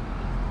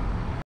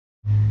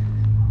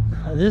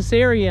 This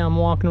area I'm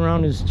walking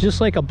around is just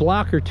like a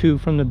block or two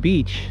from the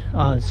beach.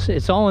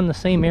 It's all in the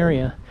same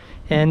area.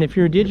 And if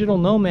you're a digital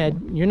nomad,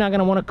 you're not going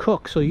to want to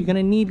cook, so you're going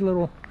to need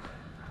little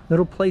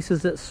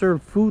places that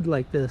serve food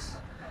like this.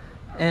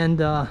 And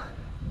the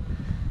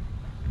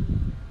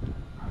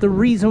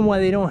reason why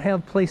they don't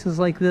have places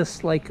like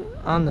this, like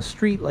on the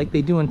street like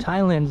they do in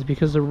Thailand, is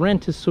because the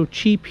rent is so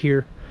cheap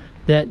here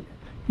that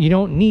you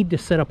don't need to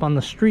set up on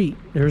the street.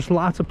 There's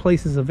lots of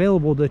places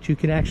available that you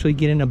can actually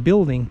get in a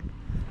building.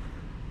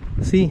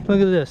 See,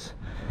 look at this.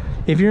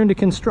 If you're into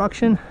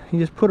construction, you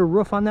just put a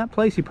roof on that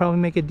place. You probably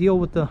make a deal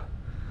with the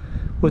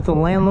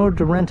landlord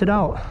to rent it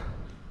out.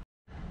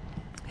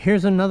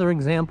 Here's another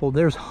example.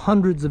 There's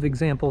hundreds of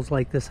examples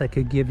like this I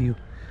could give you.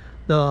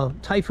 The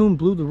typhoon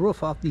blew the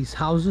roof off these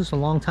houses a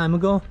long time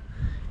ago,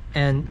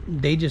 and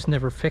they just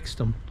never fixed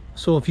them.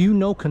 So if you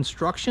know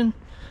construction,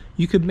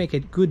 you could make a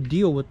good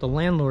deal with the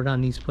landlord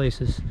on these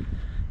places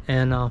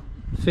and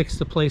fix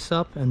the place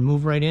up and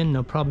move right in.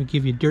 They'll probably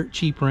give you dirt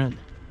cheap rent.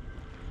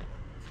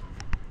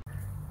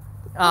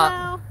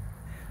 Hello.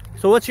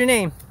 So what's your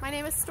name? My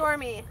name is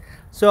Stormy.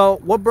 So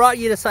what brought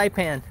you to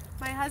Saipan?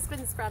 My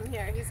husband's from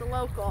here. He's a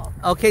local.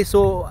 Okay,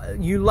 so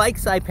you like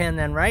Saipan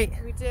then, right?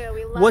 We do.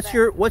 We love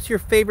it. What's your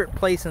favorite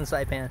place in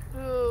Saipan?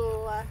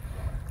 Ooh,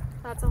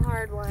 that's a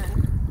hard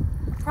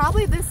one.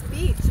 Probably this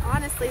beach,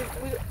 honestly.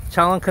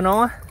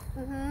 Chalankanoa?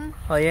 Mm-hmm.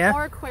 Oh yeah?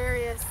 Or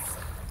Aquarius,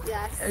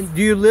 yes.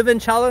 Do you live in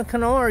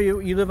Chalankanoa, or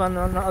you live on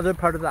the other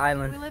part of the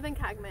island? We live in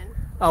Kagman.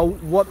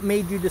 What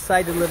made you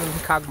decide to live in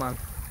Kagman?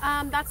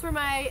 That's where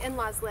my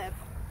in-laws live.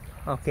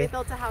 Okay. They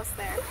built a house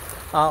there.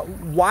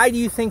 Why do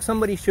you think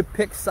somebody should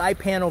pick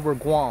Saipan over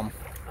Guam?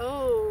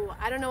 Oh,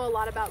 I don't know a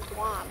lot about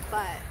Guam,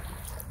 but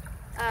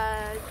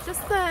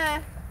just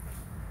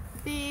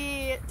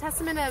the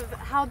testament of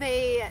how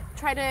they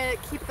try to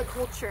keep the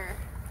culture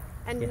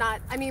and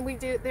not, I mean,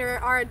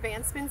 there are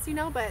advancements, you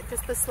know, but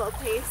just the slow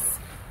pace.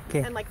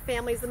 Okay. And like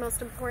family's the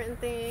most important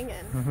thing,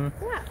 and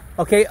yeah.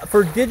 Okay,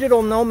 for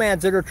digital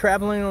nomads that are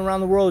traveling around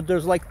the world,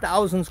 there's like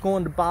thousands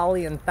going to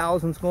Bali and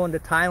thousands going to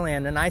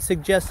Thailand, and I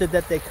suggested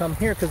that they come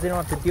here because they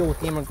don't have to deal with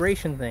the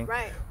immigration thing.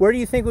 Right. Where do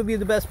you think would be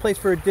the best place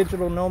for a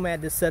digital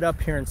nomad to set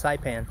up here in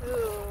Saipan?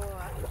 Ooh.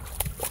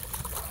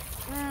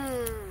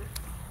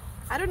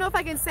 I don't know if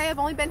I can say. I've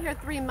only been here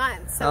 3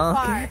 months so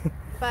far,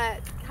 but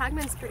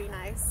Cagman's pretty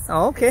nice.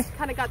 Oh, okay. It's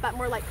kind of got that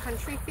more like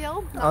country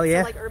feel. Oh,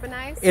 yeah. So, like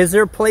urbanized. Is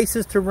there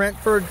places to rent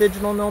for a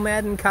digital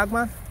nomad in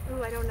Cagman?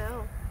 Ooh, I don't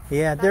know.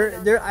 Yeah,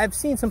 I've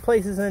seen some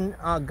places in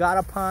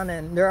Garapan,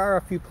 and there are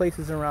a few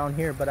places around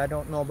here, but I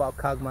don't know about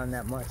Cagman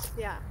that much.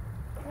 Yeah.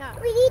 Yeah.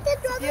 We need to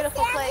throw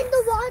beautiful the place in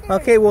the water.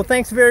 Okay, well,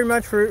 thanks very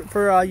much for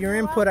your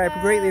input. welcome.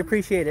 I greatly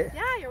appreciate it.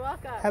 Yeah, you're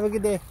welcome. Have a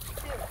good day.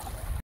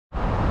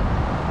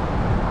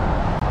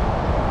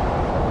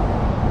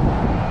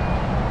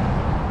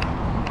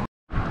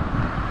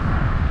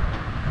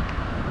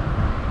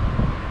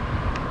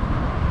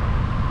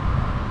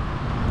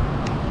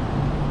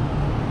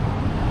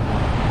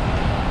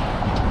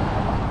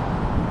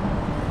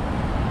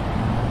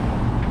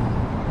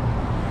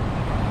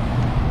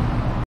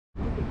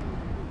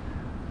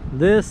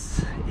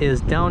 This is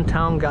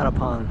downtown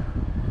Garapan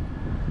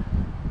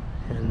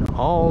in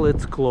all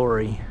its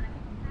glory.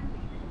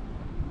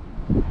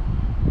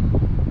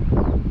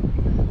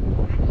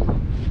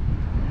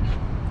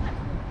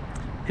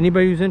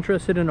 Anybody who's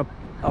interested in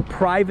a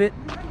private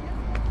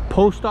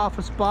post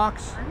office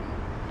box,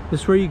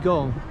 this is where you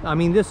go. I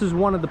mean, this is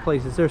one of the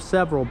places. There's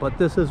several, but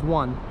this is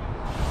one.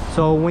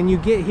 So when you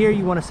get here,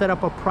 you want to set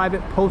up a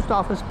private post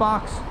office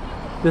box.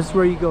 This is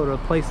where you go, to a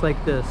place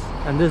like this.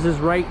 And this is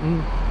right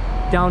in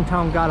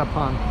downtown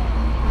Garapan.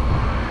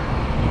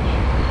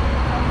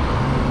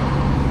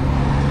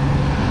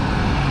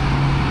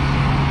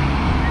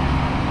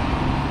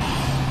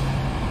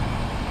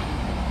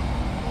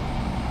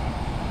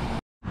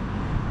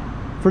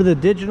 For the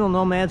digital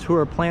nomads who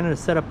are planning to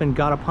set up in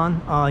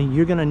Garapan,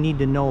 you're gonna need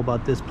to know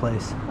about this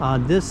place.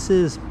 This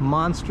is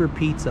Monster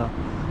Pizza,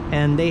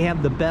 and they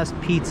have the best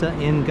pizza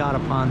in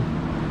Garapan.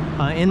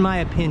 In my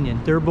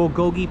opinion, their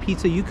bulgogi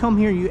pizza, you come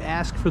here, you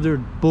ask for their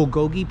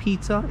bulgogi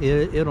pizza,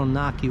 it'll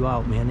knock you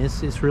out, man.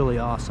 It's really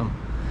awesome.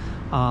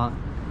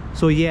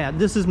 So yeah,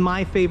 this is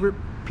my favorite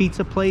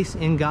pizza place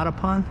in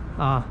Garapan,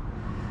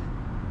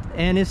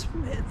 and it's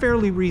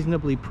fairly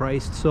reasonably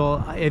priced.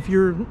 So if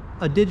you're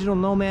a digital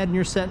nomad and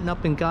you're setting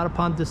up in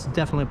Garapan, this is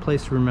definitely a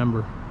place to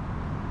remember.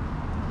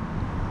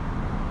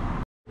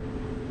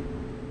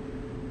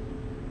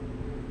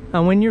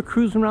 And when you're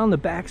cruising around the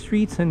back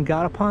streets in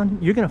Garapan,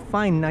 you're gonna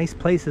find nice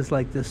places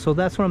like this. So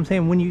that's what I'm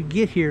saying. When you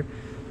get here,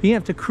 you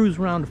have to cruise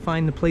around to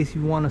find the place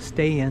you want to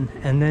stay in,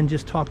 and then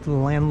just talk to the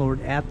landlord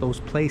at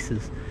those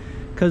places,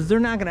 because they're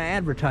not gonna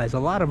advertise. A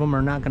lot of them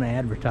are not gonna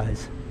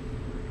advertise.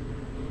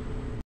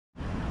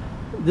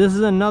 This is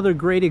another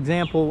great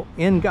example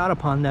in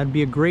Garapan that'd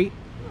be a great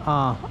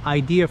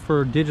idea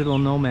for digital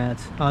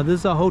nomads. This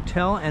is a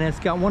hotel, and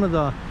it's got one of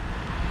the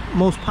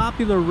most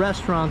popular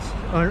restaurants,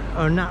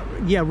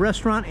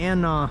 restaurant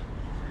and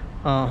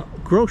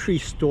grocery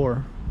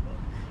store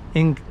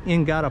in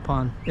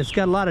Garapan. It's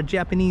got a lot of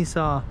Japanese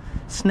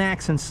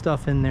snacks and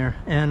stuff in there,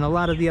 and a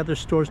lot of the other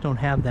stores don't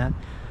have that.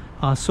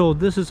 So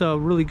this is a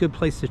really good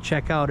place to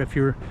check out if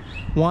you're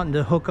wanting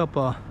to hook up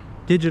a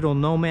digital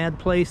nomad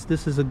place.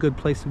 This is a good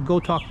place to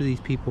go talk to these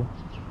people.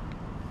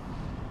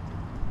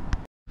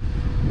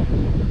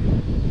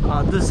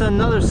 This is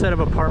another set of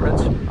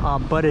apartments,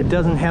 but it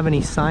doesn't have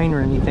any sign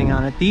or anything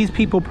on it. These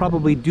people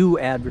probably do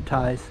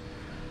advertise,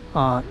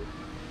 so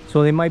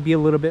they might be a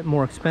little bit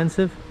more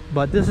expensive,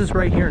 but this is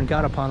right here in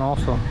Garapan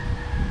also.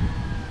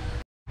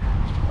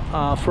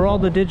 For all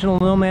the digital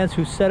nomads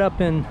who set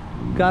up in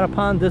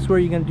Garapan, this is where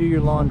you're going to do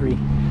your laundry.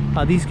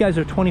 These guys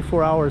are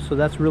 24 hours, so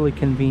that's really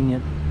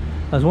convenient.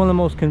 It's one of the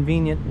most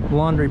convenient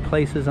laundry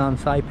places on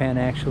Saipan,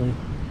 actually.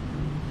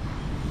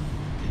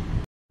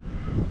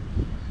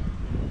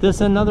 This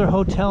is another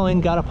hotel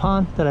in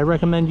Garapan that I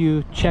recommend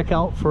you check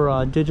out for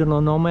a digital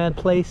nomad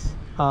place.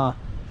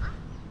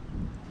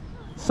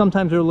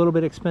 Sometimes they're a little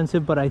bit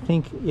expensive, but I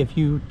think if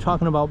you're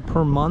talking about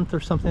per month or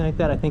something like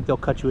that, I think they'll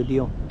cut you a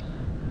deal.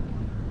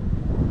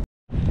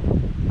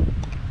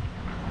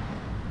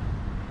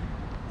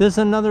 This is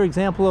another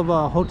example of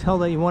a hotel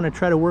that you want to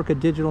try to work a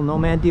digital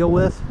nomad deal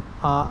with.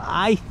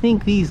 I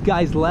think these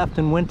guys left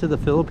and went to the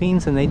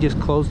Philippines, and they just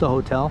closed the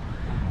hotel.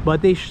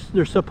 But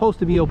they're supposed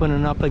to be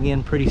opening up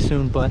again pretty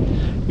soon, but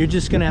you're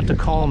just gonna have to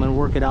call them and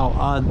work it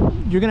out.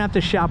 You're gonna have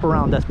to shop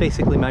around. That's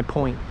basically my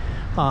point.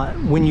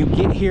 When you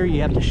get here, you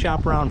have to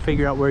shop around and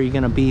figure out where you're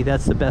gonna be.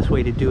 That's the best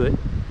way to do it.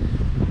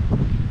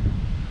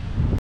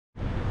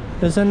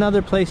 There's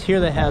another place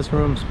here that has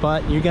rooms,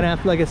 but you're gonna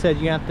have to, like I said,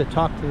 you have to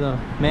talk to the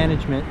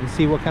management and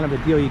see what kind of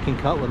a deal you can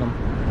cut with them.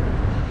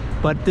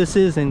 But this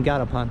is in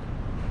Garapan.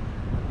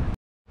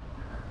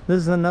 This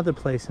is another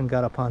place in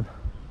Garapan.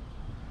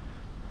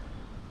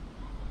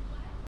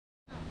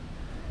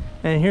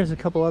 And here's a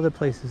couple other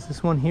places.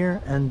 This one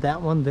here and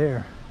that one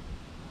there.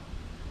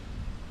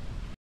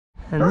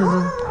 And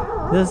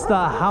this is the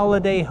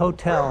Holiday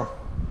Hotel.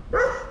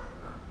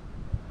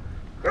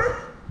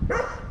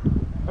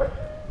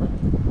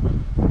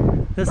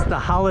 This is the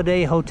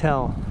Holiday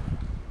Hotel.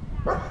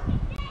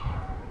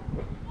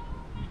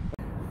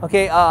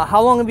 Okay,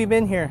 how long have you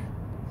been here?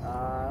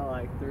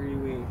 Like 3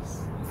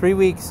 weeks. 3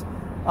 weeks.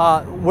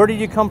 Where did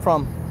you come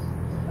from?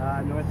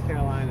 North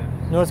Carolina.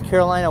 North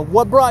Carolina.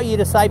 What brought you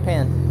to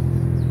Saipan?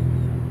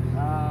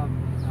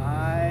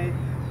 I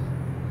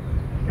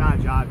got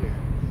a job here.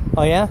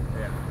 Oh yeah? Yeah.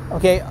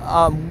 Okay,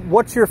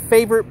 what's your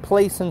favorite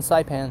place in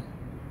Saipan?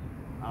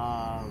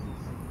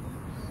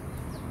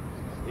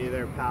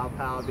 Either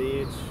Pau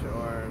Beach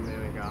or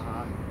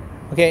Marianas.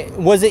 Okay,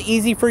 was it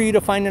easy for you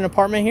to find an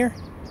apartment here?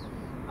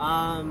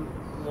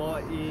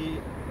 Well,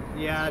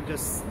 yeah,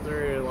 just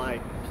through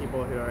like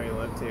people who already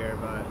lived here,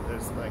 but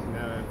there's like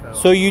no info.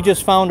 So you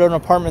just found an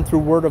apartment through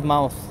word of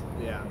mouth?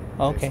 Yeah.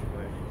 Okay.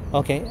 Basically.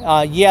 Okay.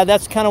 Yeah,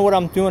 that's kind of what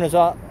I'm doing. Is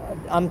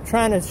I'm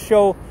trying to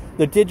show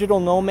the digital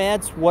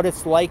nomads what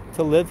it's like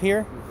to live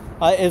here.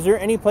 Is there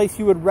any place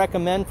you would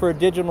recommend for a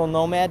digital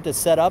nomad to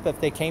set up if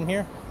they came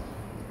here?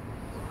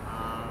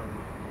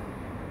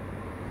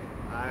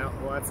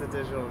 What's a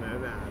digital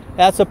nomad?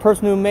 That's a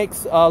person who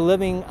makes a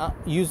living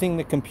using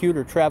the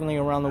computer, traveling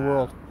around the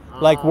world,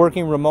 like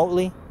working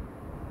remotely.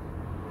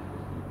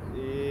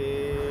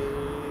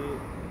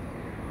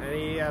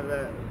 Any of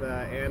the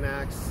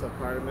annex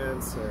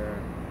apartments or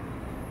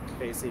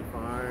Facey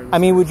Farms? I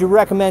mean, would you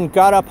recommend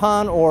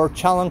Garapan or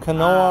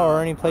Chalankanoa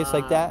or any place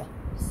like that?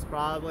 It's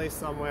probably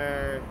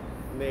somewhere,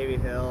 Navy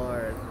Hill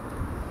or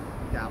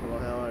Capitol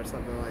Hill or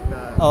something like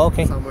that. Oh,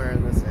 okay. Somewhere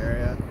in this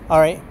area. All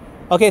right.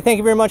 Okay, thank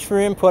you very much for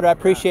your input. I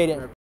appreciate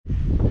it.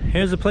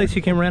 Here's a place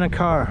you can rent a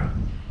car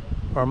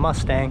or a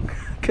Mustang,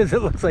 because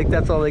it looks like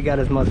that's all they got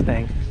is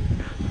Mustangs.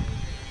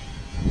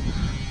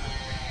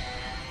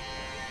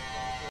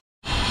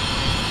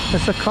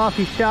 It's a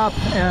coffee shop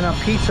and a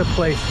pizza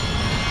place,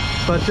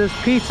 but this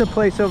pizza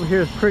place over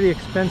here is pretty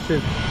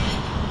expensive.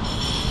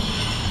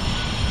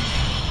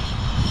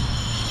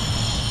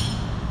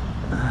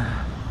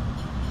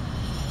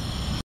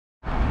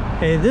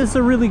 Hey, this is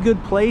a really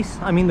good place.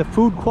 I mean, the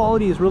food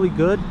quality is really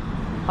good.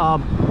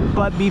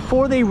 But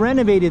before they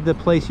renovated the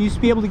place, you used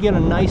to be able to get a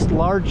nice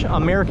large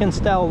American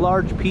style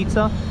large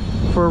pizza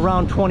for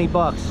around 20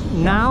 bucks.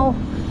 Now,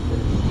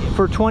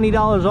 for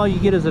 $20, all you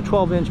get is a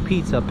 12-inch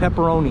pizza,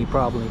 pepperoni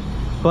probably.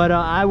 But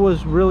I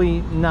was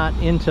really not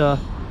into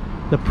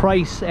the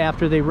price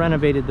after they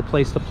renovated the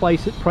place. The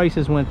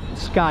prices went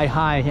sky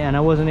high, and I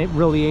wasn't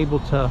really able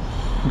to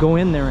go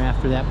in there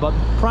after that. But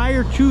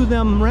prior to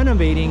them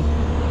renovating,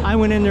 I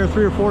went in there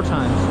 3 or 4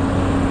 times.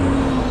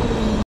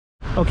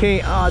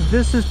 Okay,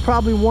 this is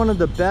probably one of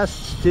the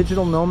best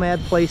digital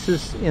nomad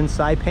places in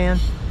Saipan.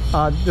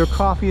 Their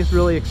coffee is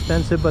really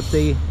expensive, but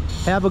they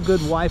have a good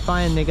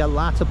Wi-Fi and they got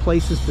lots of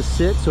places to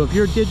sit. So if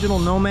you're a digital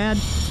nomad,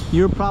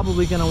 you're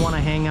probably going to want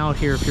to hang out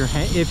here.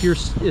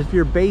 If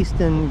you're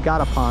based in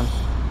Garapan,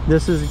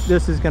 this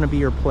is going to be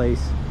your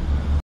place.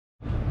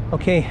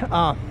 Okay,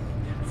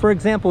 for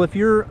example, if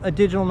you're a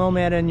digital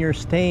nomad and you're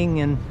staying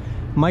in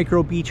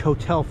Micro Beach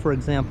Hotel, for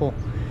example,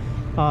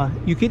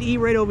 you could eat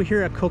right over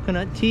here at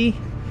Coconut Tea,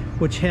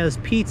 which has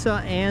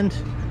pizza and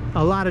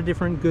a lot of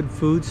different good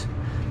foods.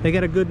 They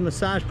got a good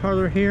massage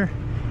parlor here,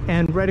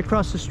 and right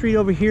across the street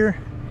over here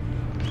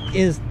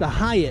is the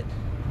Hyatt,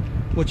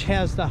 which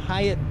has the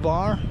Hyatt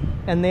bar,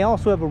 and they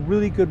also have a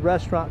really good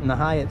restaurant in the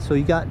Hyatt. So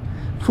you got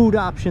food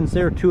options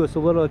there too. It's a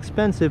little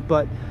expensive,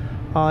 but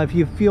if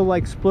you feel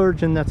like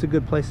splurging, that's a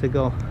good place to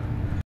go.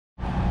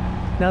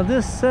 Now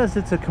this says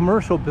it's a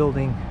commercial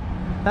building.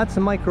 That's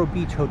a Micro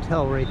Beach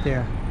Hotel right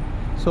there.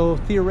 So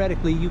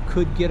theoretically you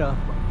could get a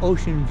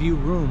ocean view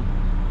room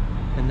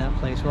in that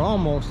place, or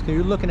almost, because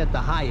you're looking at the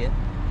Hyatt,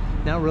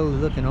 not really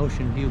looking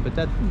ocean view, but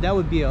that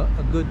would be a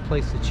good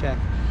place to check.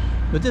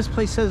 But this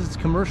place says it's a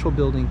commercial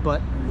building,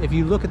 but if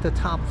you look at the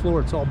top floor,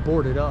 it's all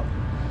boarded up.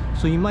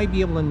 So you might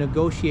be able to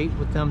negotiate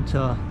with them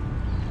to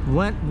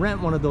rent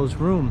one of those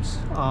rooms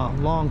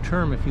long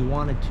term if you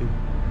wanted to.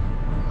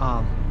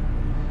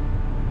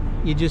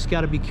 You just got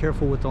to be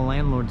careful with the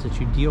landlords that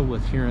you deal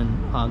with here in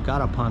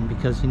Garapan,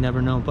 because you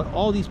never know. But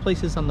all these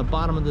places on the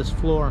bottom of this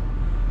floor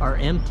are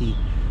empty.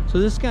 So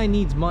this guy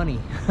needs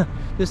money.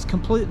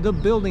 The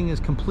building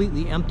is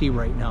completely empty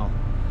right now.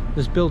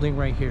 This building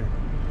right here.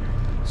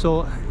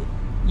 So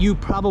you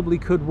probably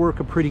could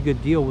work a pretty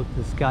good deal with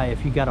this guy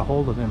if you got a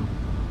hold of him.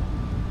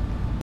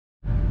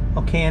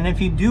 Okay, and if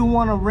you do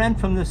want to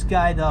rent from this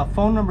guy, the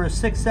phone number is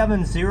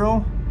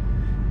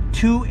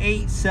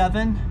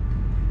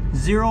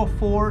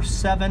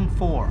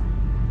 670-287-0474.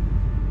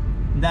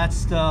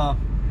 That's the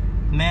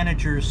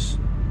manager's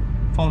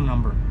phone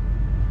number.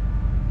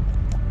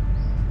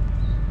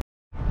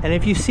 And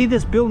if you see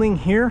this building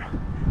here,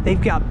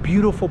 they've got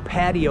beautiful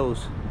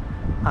patios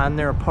on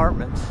their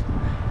apartments,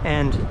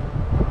 and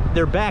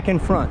they're back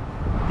and front.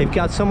 They've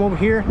got some over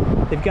here,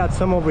 they've got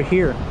some over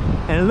here,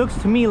 and it looks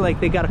to me like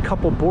they got a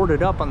couple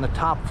boarded up on the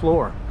top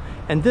floor.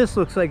 And this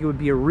looks like it would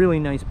be a really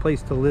nice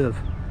place to live.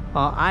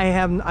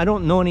 I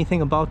don't know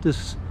anything about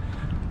this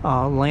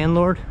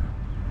landlord,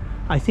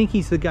 I think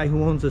he's the guy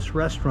who owns this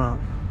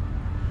restaurant.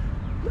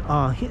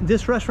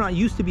 This restaurant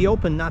used to be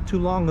open not too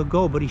long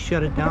ago, but he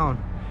shut it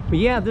down. But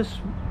yeah, the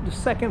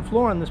second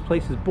floor on this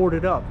place is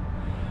boarded up.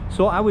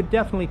 So I would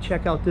definitely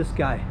check out this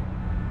guy.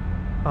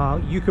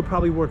 You could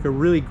probably work a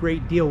really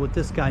great deal with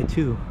this guy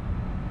too.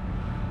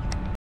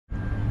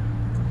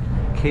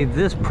 Okay,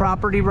 this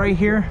property right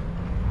here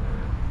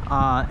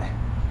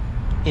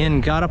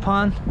in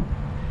Gatapan,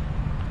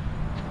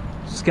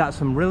 it's got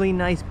some really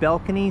nice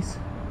balconies.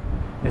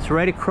 It's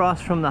right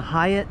across from the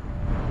Hyatt,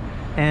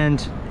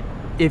 and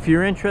if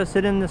you're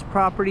interested in this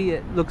property,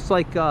 it looks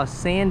like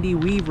Sandy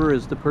Weaver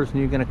is the person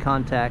you're going to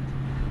contact.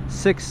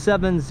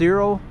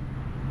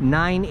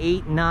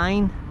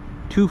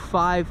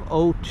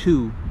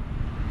 670-989-2502,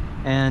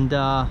 and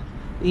the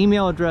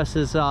email address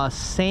is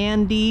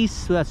Sandy's,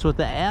 so that's with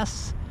the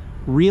S,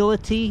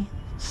 Realty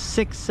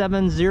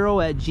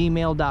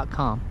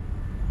 670@gmail.com.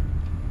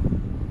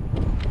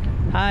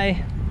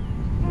 Hi.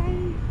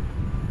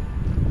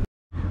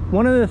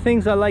 One of the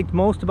things I liked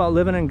most about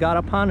living in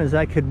Gatapan is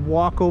I could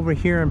walk over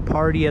here and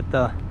party at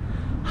the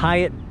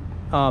Hyatt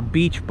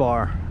Beach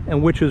Bar,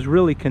 and which was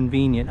really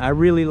convenient. I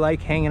really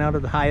like hanging out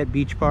at the Hyatt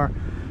Beach Bar.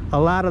 A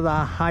lot of the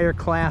higher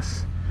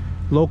class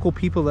local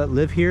people that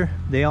live here,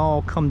 they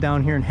all come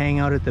down here and hang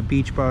out at the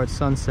beach bar at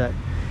sunset.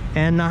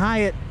 And the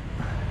Hyatt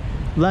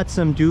lets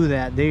them do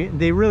that.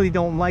 They really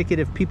don't like it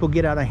if people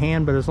get out of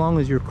hand, but as long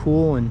as you're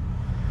cool and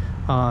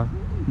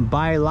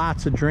buy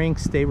lots of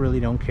drinks, they really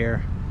don't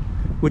care.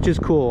 Which is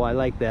cool. I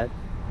like that.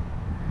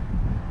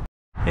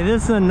 Hey,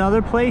 this is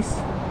another place.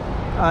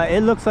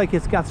 It looks like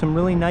it's got some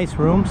really nice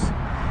rooms,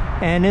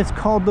 and it's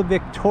called the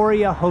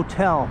Victoria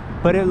Hotel,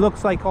 but it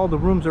looks like all the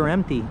rooms are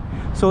empty.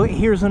 So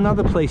here's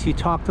another place. You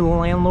talk to the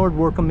landlord,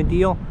 work them a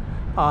deal.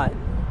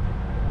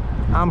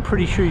 I'm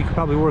pretty sure you could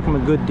probably work them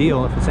a good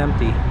deal if it's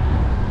empty.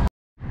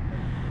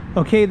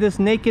 Okay, this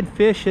Naked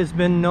Fish has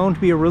been known to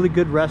be a really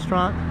good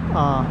restaurant,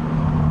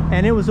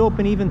 and it was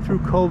open even through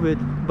COVID,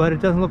 but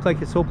it doesn't look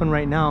like it's open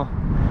right now.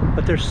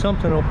 But there's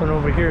something open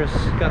over here. It's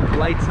got the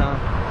lights on.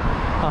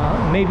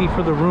 Maybe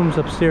for the rooms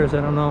upstairs,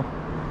 I don't know.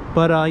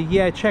 But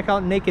yeah, check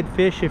out Naked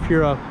Fish if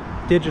you're a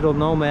digital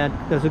nomad.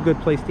 That's a good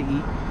place to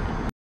eat.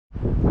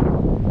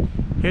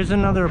 Here's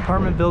another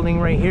apartment building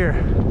right here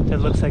that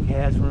looks like it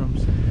has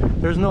rooms.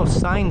 There's no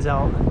signs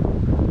out,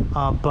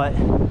 but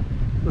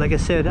like I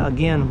said,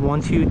 again,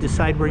 once you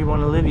decide where you want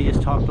to live, you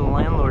just talk to the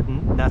landlord,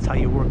 and that's how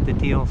you work the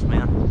deals,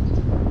 man.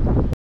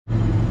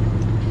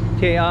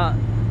 Okay,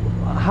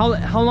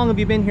 how long have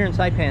you been here in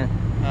Saipan?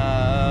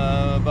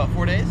 About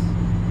 4 days.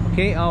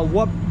 Okay,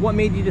 what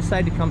made you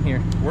decide to come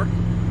here? Work.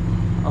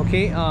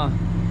 Okay,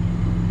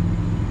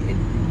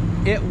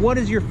 what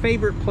is your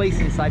favorite place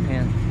in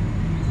Saipan?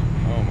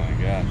 Oh my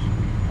gosh,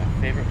 my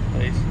favorite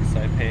place in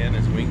Saipan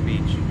is Wing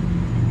Beach.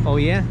 Oh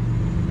yeah?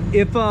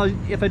 If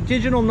a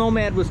digital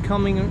nomad was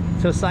coming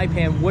to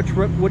Saipan,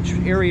 which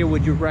area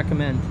would you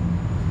recommend?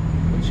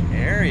 Which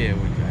area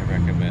would I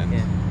recommend?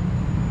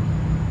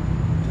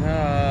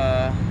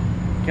 Yeah.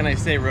 Can I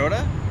say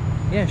Rota?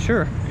 Yeah,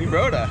 sure.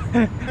 Rota.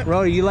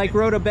 Rota, you like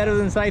Rota better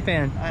than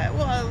Saipan?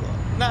 Well,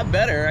 not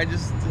better. I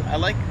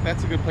like,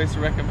 that's a good place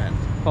to recommend.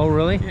 Oh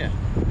really? Yeah.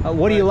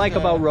 What do you like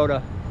about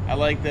Rota? I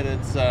like that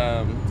it's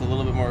a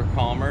little bit more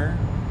calmer.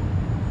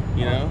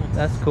 You know.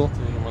 That's cool.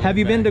 Have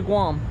you been to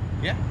Guam?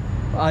 Yeah.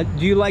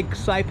 Do you like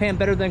Saipan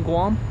better than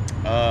Guam?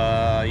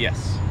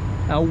 Yes.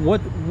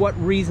 What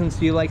reasons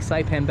do you like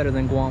Saipan better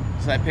than Guam?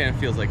 Saipan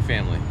feels like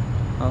family.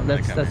 Oh,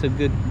 that's a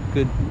good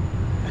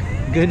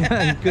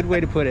way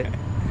to put it.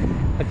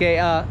 Okay,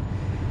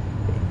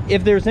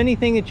 if there's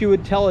anything that you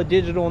would tell a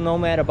digital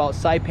nomad about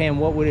Saipan,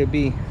 what would it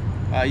be?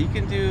 You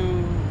can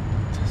do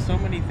so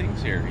many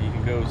things here. You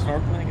can go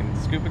snorkeling and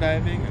scuba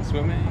diving and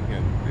swimming,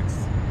 and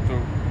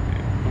the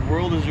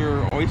world is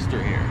your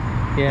oyster here.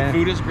 Yeah. The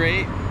food is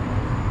great.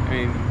 I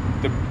mean,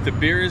 the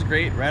beer is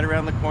great right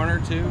around the corner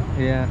too.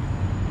 Yeah.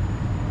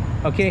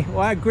 Okay,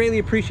 well, I greatly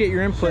appreciate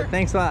your input. Sure.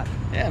 Thanks a lot.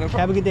 Yeah, no problem.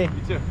 Have a good day.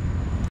 You too.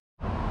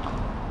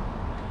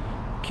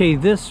 Okay,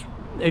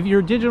 if you're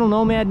a digital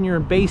nomad and you're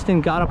based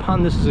in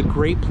Gatapan, this is a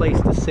great place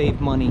to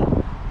save money.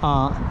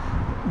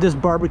 This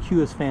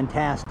barbecue is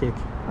fantastic.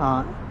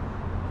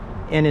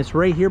 And it's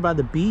right here by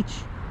the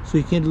beach, so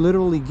you can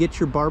literally get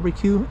your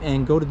barbecue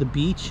and go to the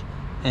beach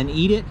and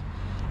eat it.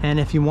 And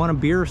if you want a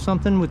beer or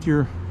something with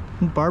your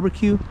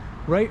barbecue,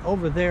 right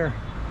over there,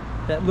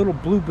 that little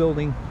blue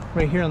building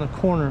right here on the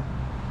corner,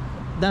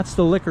 that's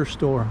the liquor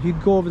store. You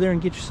can go over there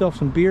and get yourself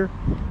some beer,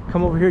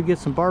 come over here, get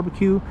some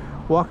barbecue,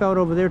 walk out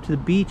over there to the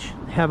beach,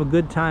 have a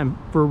good time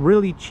for a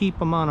really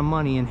cheap amount of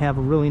money, and have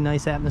a really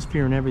nice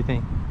atmosphere and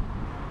everything.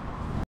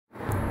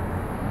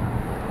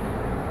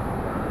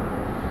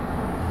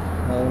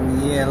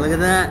 Oh yeah, look at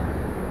that.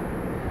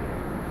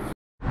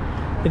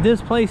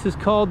 This place is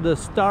called the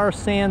Star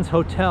Sands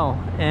Hotel,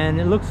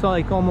 and it looks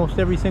like almost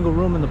every single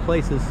room in the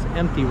place is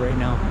empty right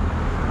now.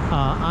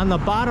 On the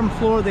bottom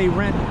floor they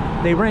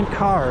rent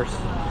cars,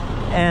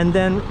 and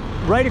then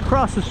right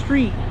across the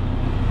street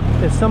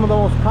is some of the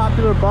most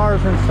popular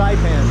bars in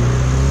Saipan.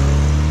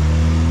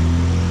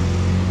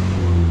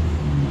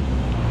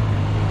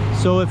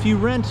 So if you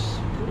rent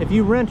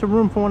a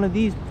room for one of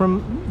these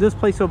from this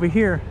place over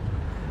here,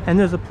 and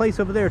there's a place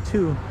over there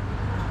too,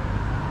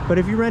 but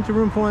if you rent a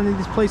room for one of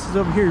these places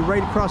over here, you're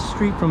right across the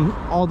street from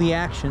all the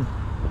action.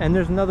 And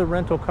there's another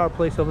rental car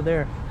place over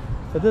there.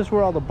 But this is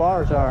where all the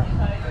bars are.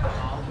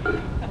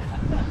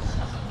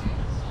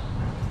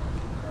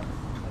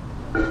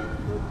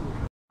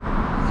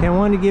 Okay, I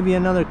wanted to give you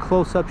another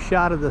close-up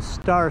shot of the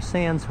Star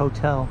Sands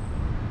Hotel.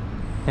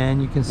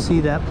 And you can see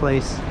that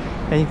place.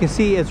 And you can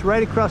see it's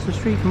right across the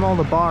street from all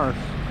the bars.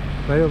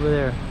 Right over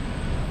there.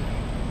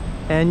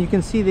 And you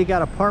can see they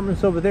got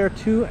apartments over there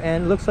too,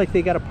 and it looks like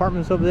they got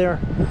apartments over there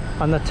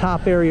on the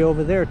top area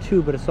over there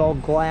too, but it's all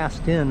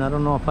glassed in. I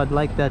don't know if I'd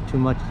like that too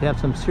much, to have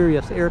some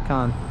serious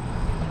aircon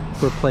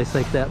for a place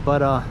like that.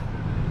 But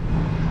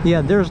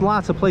yeah, there's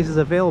lots of places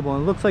available,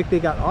 and it looks like they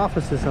got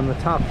offices on the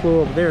top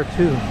floor over there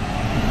too.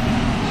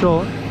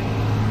 So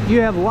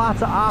you have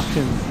lots of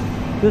options.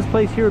 This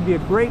place here would be a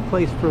great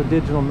place for a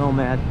digital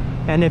nomad.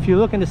 And if you're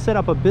looking to set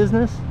up a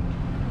business,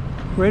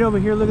 right over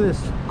here, look at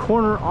this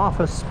corner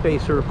office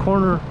space or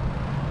corner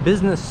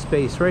business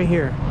space right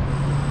here,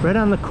 right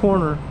on the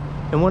corner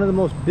in one of the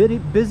most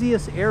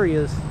busiest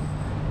areas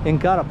in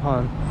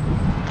Garapan.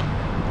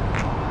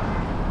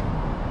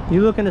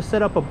 You looking to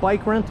set up a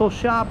bike rental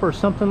shop or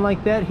something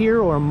like that here,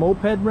 or a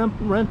moped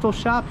rental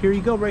shop? Here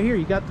you go, right here.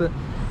 You got the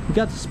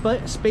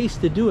space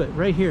to do it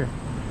right here.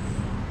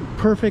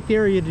 Perfect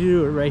area to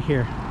do it right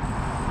here.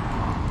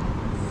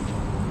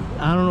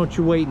 I don't know what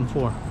you're waiting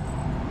for.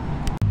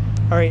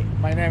 All right.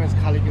 My name is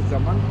Khalid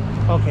Zaman.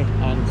 Okay.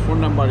 And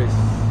phone number is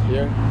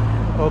here.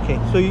 Okay.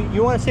 So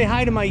you want to say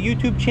hi to my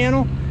YouTube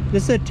channel?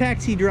 This is a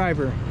taxi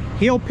driver.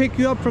 He'll pick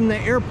you up from the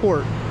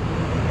airport.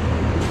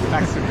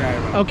 Taxi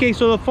driver. Okay.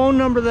 So the phone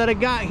number that I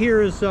got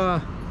here is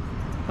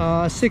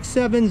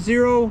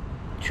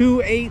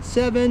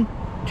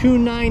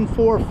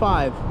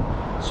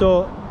 670-287-2945.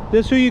 So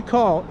this is who you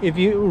call. If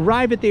you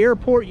arrive at the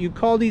airport, you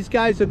call these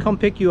guys to come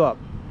pick you up.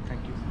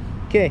 Thank you.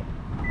 Okay.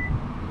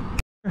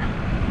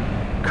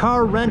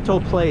 Car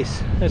rental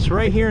place. It's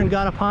right here in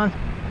Garapan,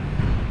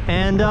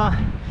 and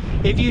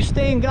if you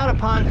stay in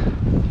Garapan,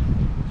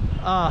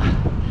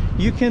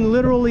 you can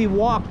literally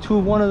walk to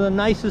one of the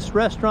nicest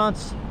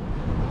restaurants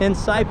in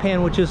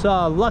Saipan, which is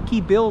Lucky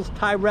Bill's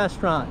Thai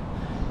Restaurant.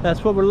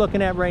 That's what we're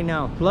looking at right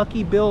now,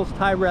 Lucky Bill's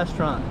Thai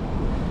Restaurant.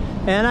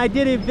 And I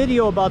did a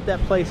video about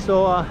that place,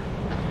 so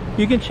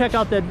you can check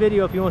out that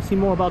video if you want to see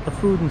more about the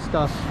food and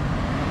stuff.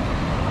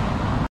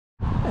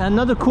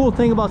 Another cool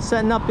thing about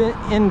setting up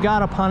in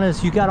Garapan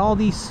is you got all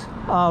these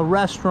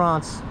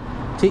restaurants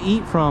to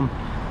eat from.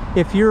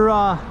 If you're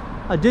a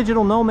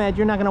digital nomad,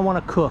 you're not going to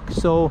want to cook.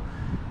 So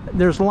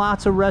there's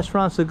lots of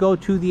restaurants to go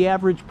to. The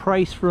average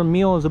price for a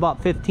meal is about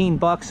 15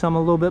 bucks. Some a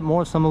little bit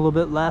more, some a little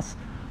bit less.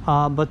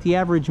 But the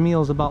average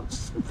meal is about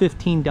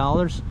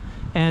 $15.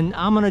 And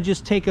I'm going to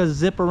just take a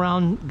zip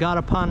around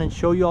Garapan and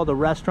show you all the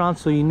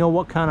restaurants so you know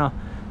what kind of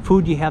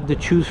food you have to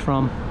choose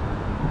from.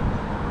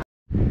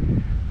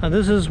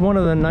 This is one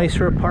of the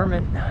nicer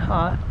apartment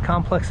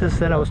complexes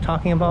that I was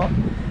talking about.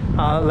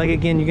 Like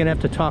again, you're gonna have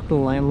to talk to the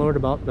landlord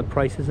about the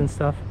prices and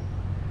stuff.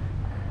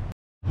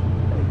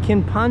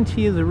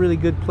 Kinpanchi is a really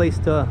good place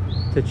to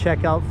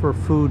check out for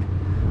food.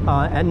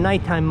 At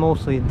nighttime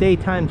mostly.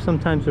 Daytime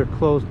sometimes they're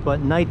closed, but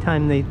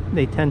nighttime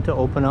they tend to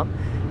open up.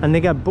 And they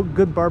got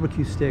good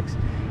barbecue sticks.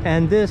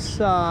 And this,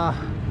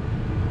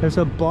 there's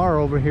a bar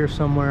over here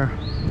somewhere.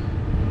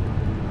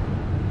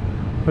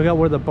 Forgot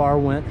where the bar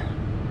went.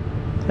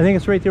 I think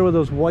it's right there where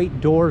those white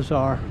doors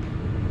are.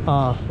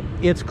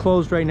 It's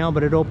closed right now,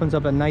 but it opens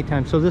up at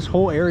nighttime. So this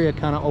whole area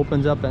kind of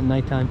opens up at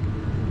nighttime.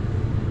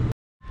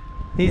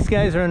 These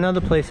guys are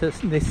another place that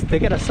they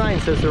got a sign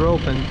that says they're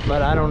open,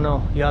 but I don't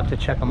know. You have to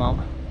check them out.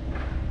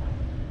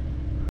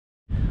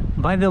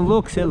 By the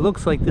looks, it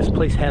looks like this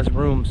place has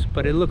rooms,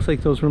 but it looks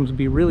like those rooms would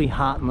be really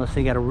hot unless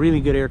they got a really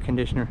good air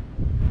conditioner.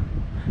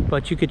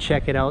 But you could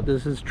check it out.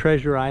 This is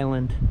Treasure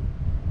Island.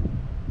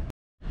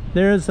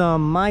 There's a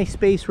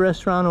MySpace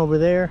restaurant over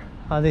there.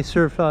 They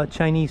serve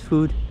Chinese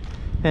food.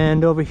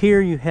 And over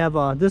here you have,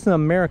 this is an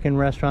American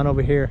restaurant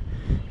over here.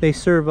 They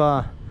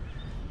serve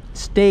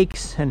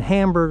steaks and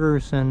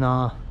hamburgers and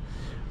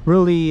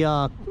really,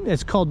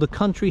 it's called the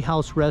Country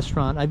House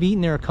Restaurant. I've eaten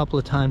there a couple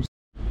of times.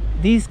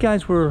 These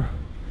guys were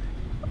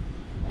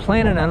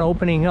planning on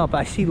opening up.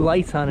 I see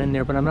lights on in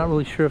there, but I'm not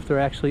really sure if they're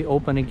actually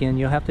open again.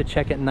 You'll have to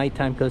check at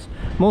nighttime because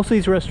most of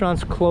these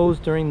restaurants close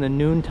during the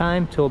noon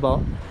time till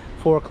about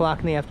 4 o'clock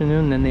in the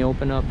afternoon, and then they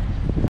open up.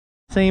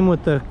 Same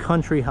with the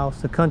Country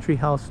House. The Country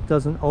House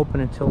doesn't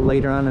open until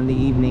later on in the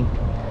evening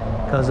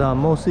because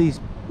most of these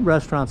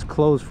restaurants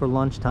close for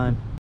lunchtime.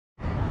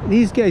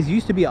 These guys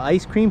used to be an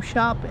ice cream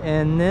shop,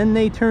 and then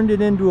they turned it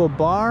into a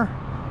bar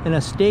and a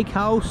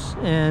steakhouse,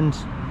 and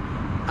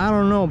I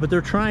don't know, but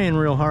they're trying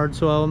real hard,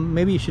 so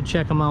maybe you should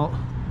check them out.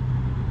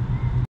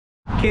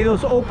 Okay,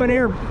 those open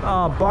air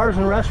bars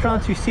and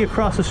restaurants you see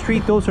across the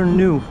street, those are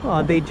new.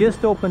 They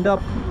just opened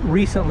up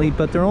recently,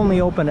 but they're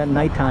only open at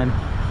nighttime.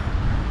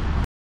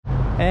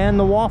 And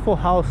the Waffle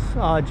House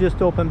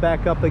just opened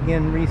back up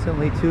again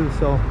recently too.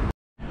 So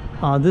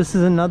This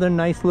is another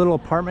nice little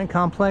apartment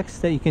complex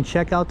that you can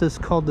check out. This is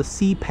called the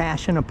Sea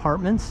Passion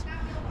Apartments.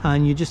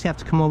 And you just have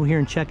to come over here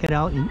and check it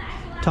out and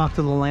talk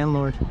to the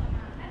landlord.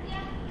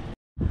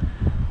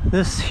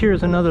 This here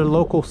is another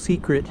local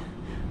secret.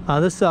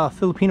 This is a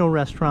Filipino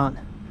restaurant.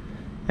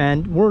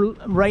 And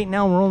right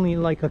now we're only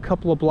like a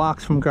couple of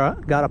blocks from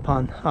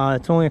Garapan.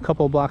 It's only a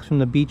couple of blocks from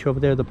the beach over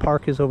there. The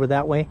park is over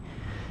that way.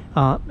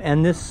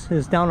 And this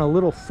is down a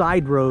little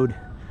side road.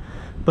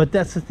 But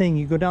that's the thing,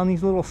 you go down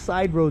these little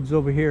side roads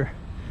over here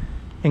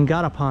in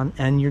Garapan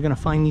and you're gonna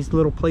find these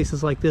little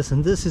places like this,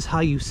 and this is how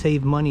you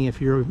save money if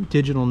you're a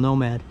digital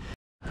nomad.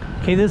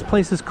 Okay, this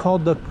place is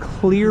called the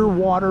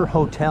Clearwater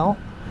Hotel,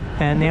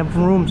 and they have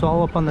rooms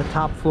all up on the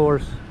top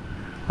floors.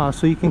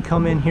 So you can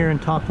come in here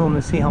and talk to them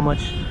and see how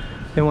much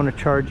they want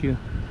to charge you.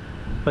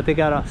 But they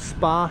got a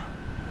spa,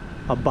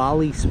 a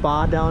Bali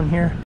spa down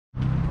here.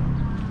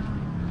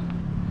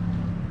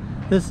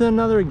 This is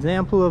another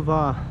example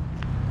of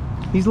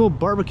these little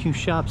barbecue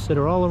shops that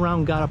are all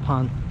around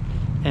Garapan,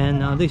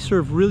 and they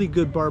serve really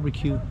good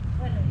barbecue.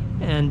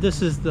 And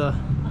this is the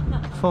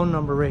phone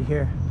number right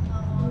here.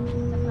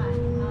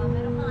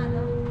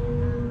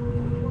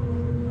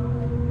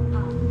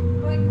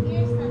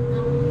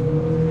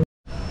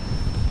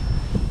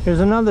 There's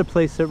another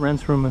place that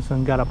rents rooms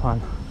in Garapan.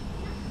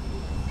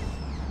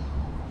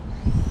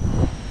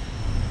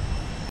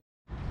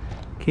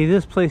 Okay,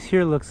 this place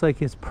here looks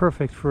like it's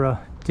perfect for a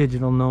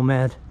digital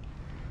nomad.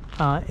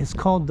 It's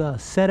called the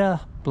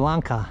Seta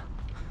Blanca,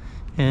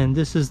 and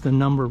this is the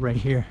number right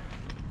here.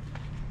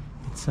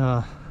 It's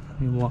let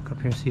me walk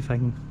up here, see if I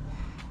can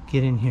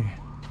get in here.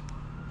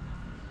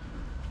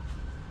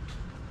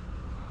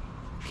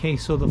 Okay,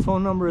 so the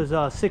phone number is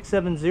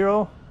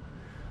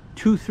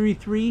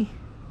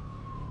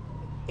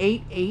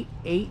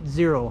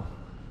 670-233-8880.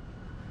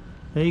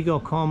 There you go,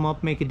 call them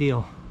up, make a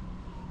deal.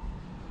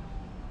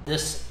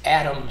 This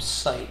Adams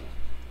site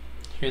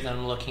here that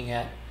I'm looking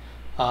at,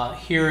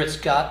 here it's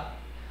got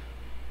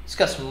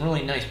some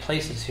really nice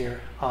places here.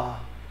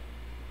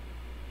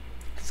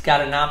 It's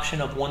got an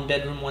option of 1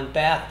 bedroom, 1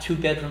 bath, 2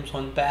 bedrooms,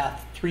 1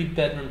 bath, 3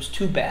 bedrooms,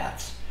 2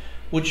 baths,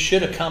 which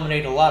should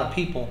accommodate a lot of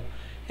people.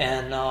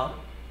 And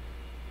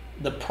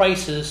the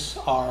prices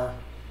are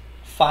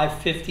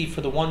 $550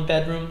 for the 1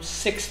 bedroom,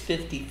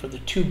 $650 for the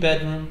 2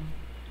 bedroom,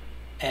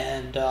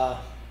 and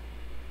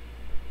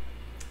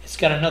it's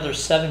got another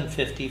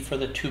 $750 for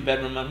the 2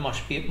 bedroom.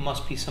 It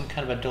must be some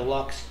kind of a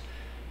deluxe.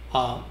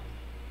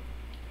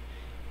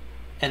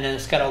 And then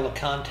it's got all the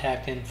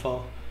contact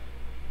info.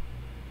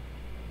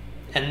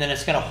 And then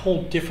it's got a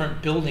whole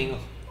different building.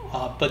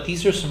 But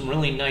these are some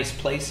really nice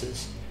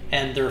places,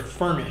 and they're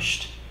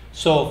furnished.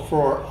 So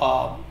for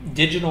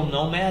digital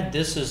nomad,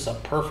 this is a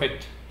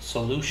perfect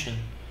solution.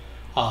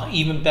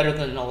 Even better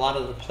than a lot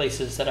of the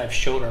places that I've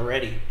showed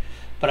already.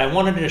 But I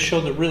wanted to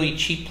show the really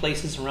cheap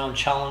places around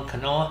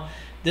Chalon-Canoa.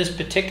 This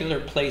particular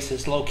place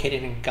is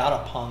located in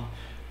Garapan,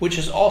 which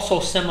is also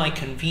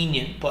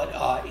semi-convenient, but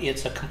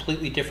it's a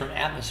completely different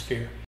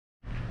atmosphere.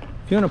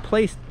 If you want a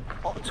place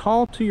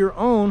all to your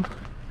own,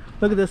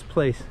 look at this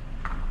place.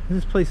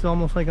 This place is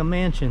almost like a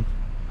mansion.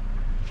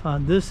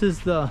 This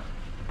is the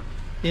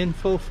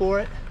info for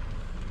it.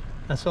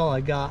 That's all I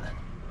got.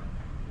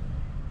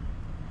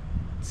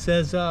 It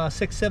says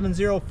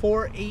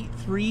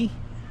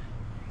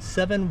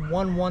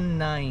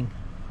 670-483-7119,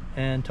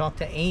 and talk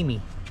to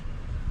Amy.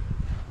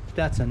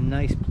 That's a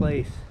nice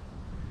place.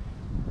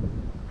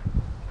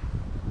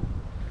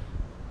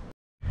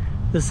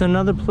 This is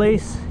another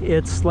place.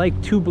 It's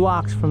like 2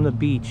 blocks from the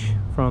beach,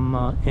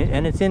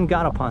 and it's in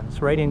Garapan.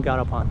 It's right in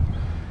Garapan.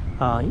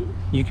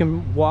 You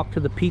can walk to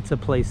the pizza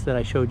place that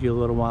I showed you a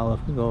little while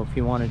ago if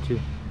you wanted to.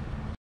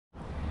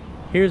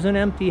 Here's an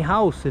empty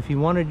house if you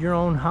wanted your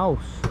own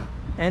house,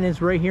 and it's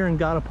right here in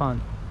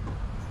Garapan.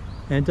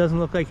 And it doesn't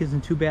look like it's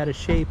in too bad a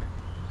shape.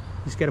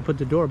 Just got to put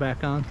the door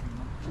back on.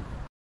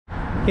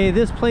 Okay,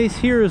 this place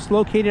here is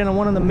located on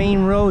one of the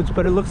main roads,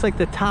 but it looks like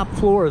the top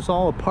floor is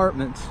all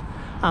apartments.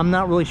 I'm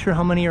not really sure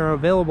how many are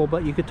available,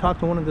 but you could talk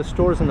to one of the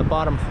stores on the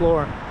bottom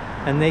floor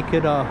and they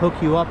could hook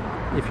you up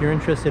if you're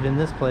interested in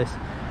this place.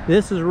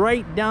 This is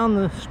right down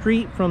the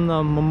street from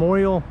the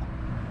Memorial,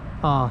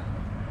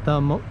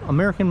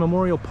 American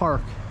Memorial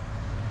Park,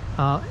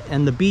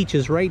 and the beach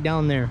is right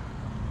down there.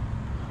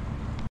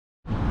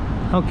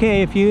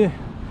 Okay, if you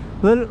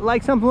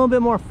like something a little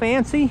bit more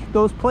fancy,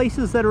 those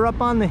places that are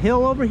up on the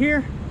hill over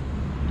here,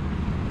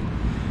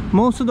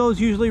 most of those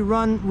usually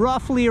run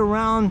roughly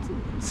around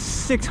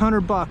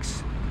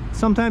 $600.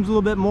 Sometimes a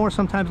little bit more,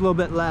 sometimes a little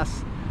bit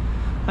less.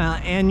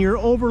 And you're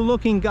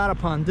overlooking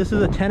Garapan. This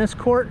is a tennis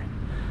court,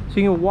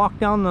 so you can walk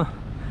down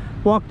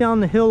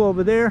the hill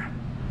over there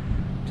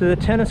to the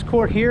tennis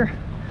court here.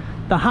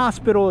 The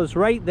hospital is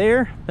right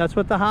there. That's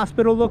what the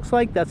hospital looks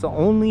like. That's the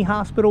only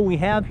hospital we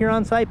have here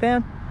on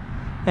Saipan.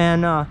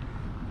 And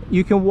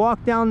you can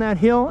walk down that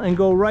hill and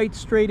go right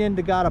straight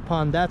into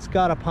Garapan. That's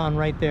Garapan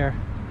right there.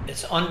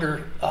 It's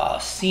under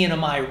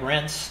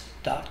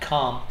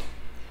CNMIrents.com,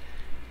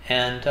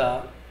 and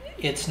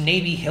it's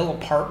Navy Hill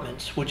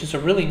Apartments, which is a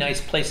really nice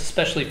place,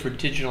 especially for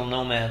digital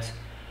nomads.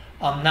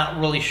 I'm not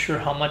really sure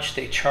how much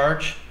they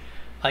charge.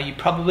 You're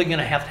probably going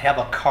to have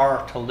a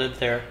car to live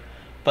there.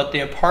 But the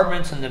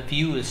apartments and the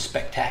view is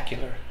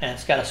spectacular. And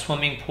it's got a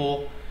swimming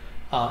pool.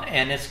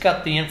 And it's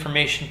got the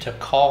information to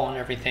call and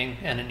everything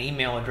and an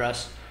email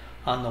address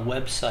on the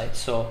website.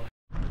 So,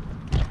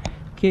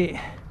 okay,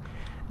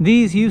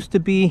 these used to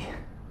be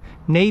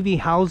Navy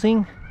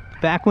housing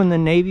back when the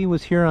Navy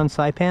was here on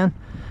Saipan,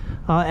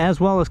 as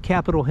well as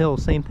Capitol Hill,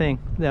 same thing.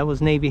 That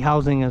was Navy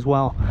housing as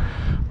well.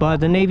 But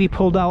the Navy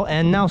pulled out,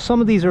 and now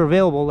some of these are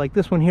available. Like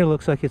this one here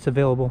looks like it's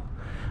available.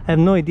 I have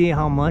no idea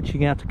how much. You're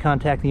gonna have to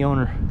contact the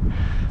owner.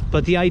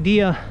 But the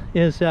idea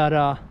is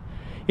that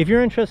if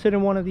you're interested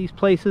in one of these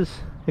places,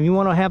 if you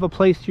want to have a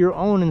place to your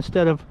own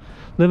instead of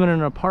living in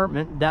an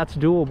apartment, that's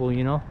doable,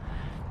 you know.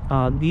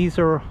 These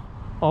are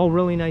all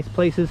really nice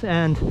places,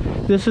 and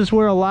this is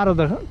where a lot of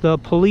the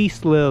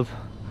police live.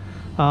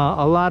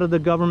 A lot of the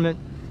government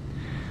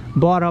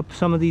bought up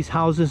some of these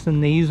houses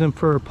and they use them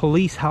for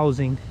police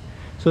housing.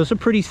 So it's a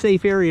pretty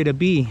safe area to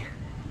be.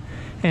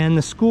 And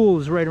the school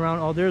is right around.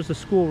 Oh, there's the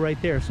school right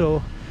there. So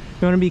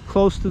you want to be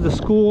close to the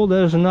school.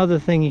 There's another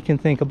thing you can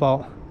think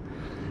about.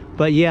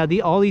 But yeah,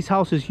 all these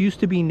houses used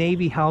to be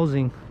Navy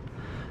housing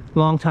a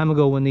long time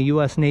ago when the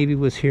US Navy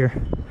was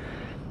here.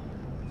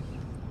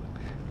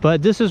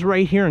 But this is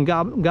right here in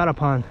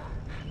Gadapan.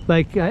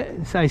 Like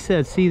I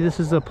said, see, this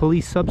is a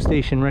police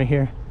substation right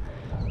here.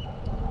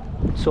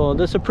 So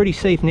this is a pretty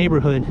safe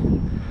neighborhood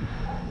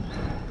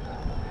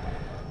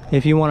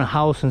if you want a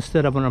house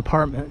instead of an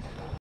apartment.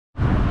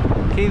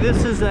 Okay,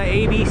 this is the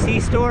ABC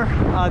store.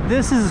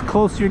 This is as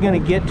close you're going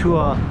to get to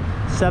a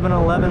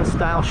 7-Eleven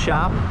style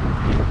shop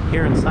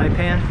here in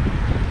Saipan.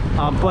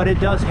 But it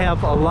does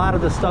have a lot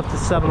of the stuff that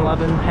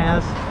 7-Eleven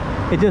has.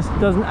 It just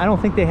doesn't, I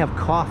don't think they have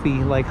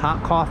coffee, like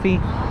hot coffee,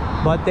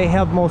 but they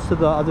have most of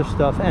the other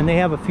stuff, and they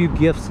have a few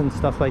gifts and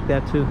stuff like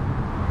that too.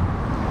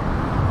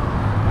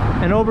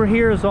 And over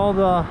here is all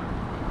the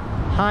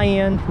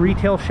high-end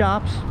retail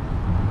shops.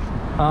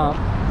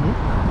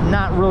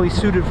 Not really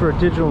suited for a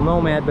digital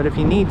nomad, but if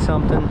you need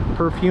something,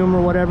 perfume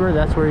or whatever,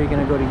 that's where you're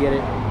gonna go to get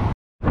it.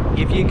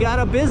 If you got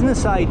a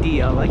business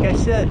idea, like I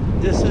said,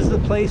 this is the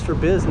place for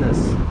business.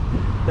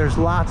 There's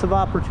lots of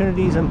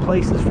opportunities and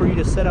places for you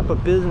to set up a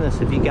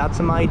business if you got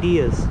some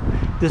ideas.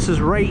 This is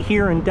right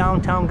here in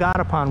downtown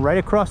Gadapan, right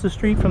across the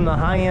street from the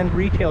high-end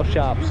retail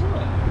shops.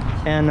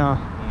 And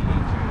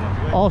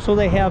also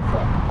they have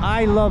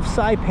I Love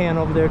Saipan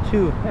over there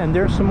too, and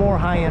there's some more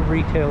high-end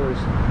retailers.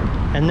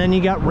 And then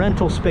you got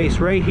rental space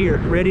right here,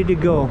 ready to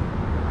go,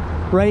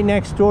 right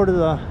next door to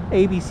the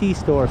ABC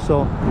store.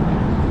 So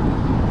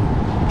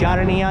got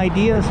any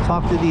ideas?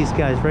 Talk to these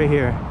guys right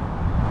here.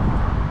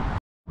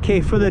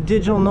 Okay, for the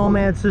digital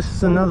nomads, this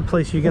is another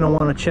place you're going to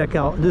want to check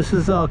out. This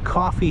is a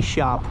coffee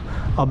shop,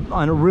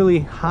 a really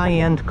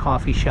high-end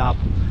coffee shop.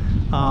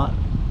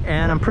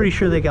 And I'm pretty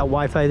sure they got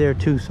Wi-Fi there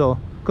too, so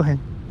go ahead.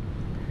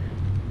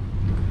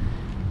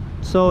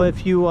 So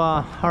if you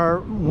are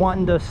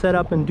wanting to set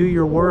up and do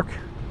your work,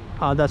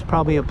 that's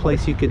probably a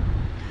place you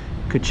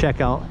could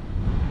check out.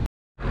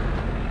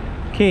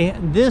 Okay,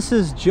 this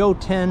is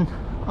Joten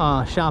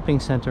Shopping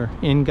Center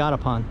in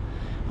Gadapan.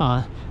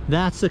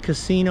 That's the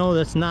casino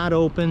that's not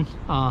open.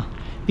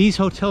 These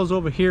hotels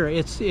over here,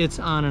 it's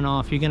on and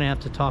off. You're gonna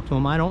have to talk to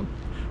them. I don't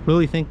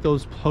really think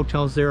those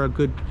hotels there are a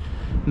good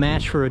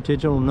match for a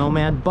digital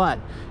nomad, but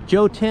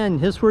Joten,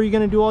 this is where you're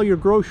gonna do all your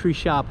grocery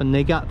shopping.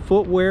 They got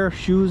footwear,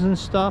 shoes and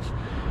stuff.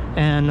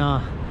 And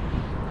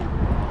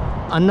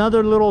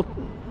another little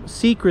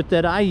secret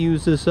that I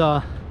use is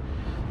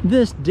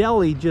this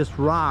deli just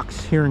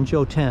rocks here in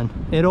Joten.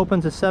 It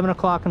opens at 7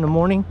 o'clock in the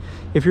morning.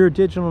 If you're a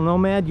digital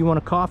nomad, you want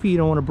a coffee, you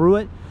don't want to brew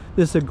it,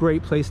 this is a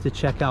great place to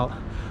check out.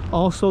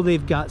 Also,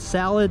 they've got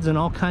salads and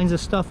all kinds of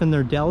stuff in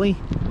their deli,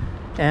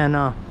 and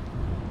I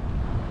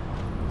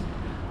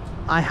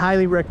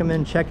highly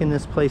recommend checking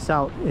this place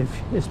out,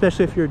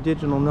 especially if you're a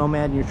digital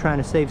nomad and you're trying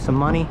to save some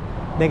money.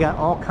 They got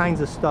all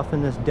kinds of stuff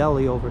in this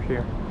deli over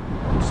here.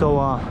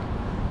 So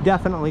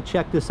definitely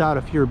check this out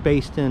if you're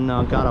based in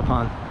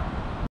Gadapan.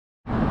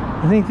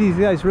 I think these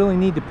guys really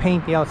need to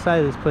paint the outside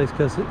of this place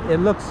because it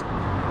looks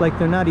like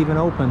they're not even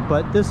open.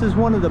 But this is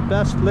one of the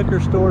best liquor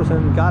stores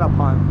in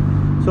Gadapan.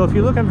 So if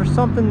you're looking for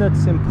something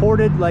that's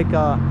imported, like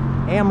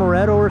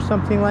amaretto or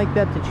something like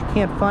that you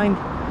can't find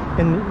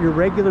in your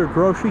regular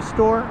grocery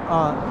store,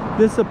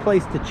 this is a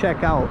place to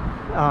check out.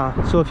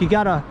 So if you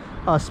got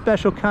a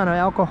special kind of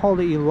alcohol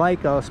that you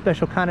like, a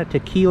special kind of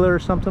tequila or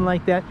something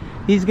like that,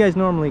 these guys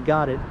normally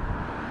got it.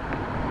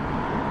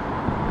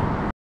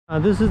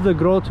 This is the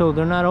grotto.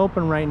 They're not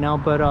open right now,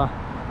 but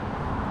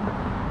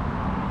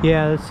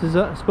yeah, this is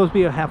supposed to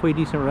be a halfway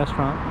decent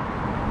restaurant.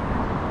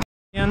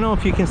 Yeah, I don't know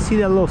if you can see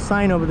that little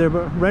sign over there,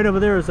 but right over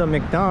there is a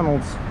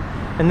McDonald's.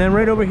 And then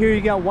right over here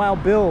you got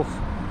Wild Bill's,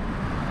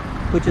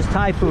 which is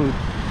Thai food.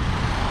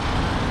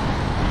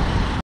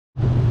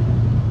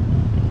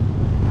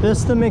 This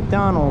is the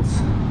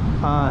McDonald's.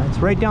 It's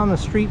right down the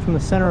street from the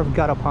center of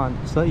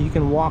Gadapan, so you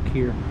can walk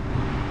here.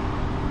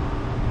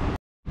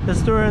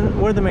 This is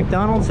where the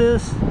McDonald's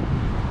is,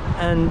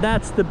 and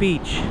that's the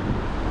beach.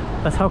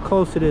 That's how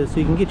close it is. So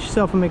you can get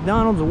yourself a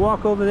McDonald's and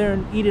walk over there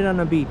and eat it on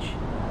the beach.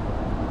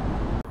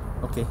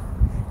 Okay.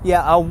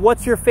 Yeah,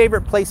 what's your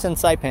favorite place in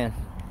Saipan?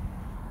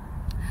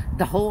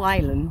 The whole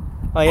island.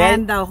 Oh, yeah?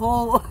 And the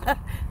whole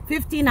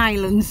 15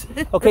 islands.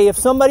 Okay, if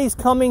somebody's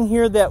coming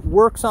here that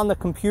works on the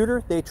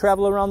computer, they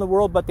travel around the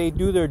world, but they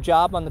do their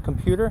job on the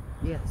computer.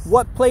 Yes.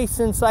 What place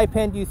in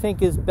Saipan do you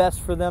think is best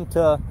for them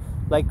to,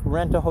 like,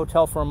 rent a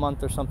hotel for a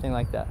month or something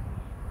like that?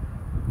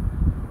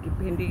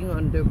 Depending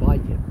on their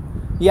budget.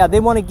 Yeah,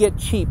 they want to get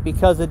cheap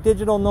because a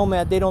digital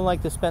nomad, they don't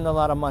like to spend a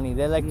lot of money.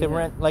 They like to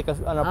rent like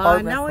an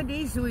apartment.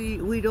 Nowadays,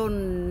 we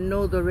don't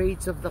know the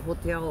rates of the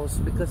hotels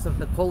because of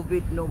the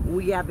COVID. No,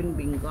 we haven't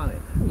been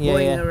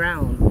going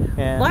around.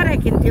 Yeah. But I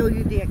can tell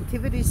you the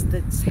activities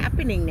that's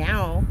happening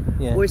now.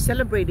 Yeah. We're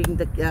celebrating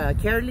the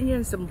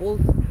Carolinians and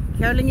both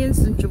Carolinians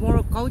and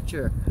Chamorro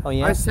culture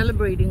are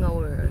celebrating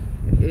our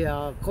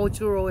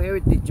cultural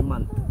heritage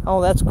month.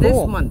 Oh, that's cool.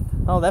 This month.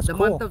 Oh, that's the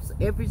cool. month of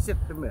every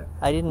September.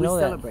 I didn't know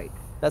that. We celebrate.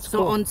 That's so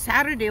cool. on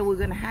Saturday we're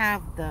gonna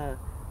have the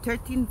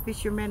 13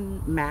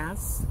 Fishermen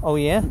Mass. Oh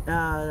yeah.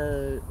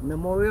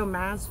 Memorial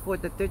Mass for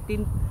the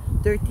 13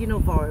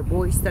 of our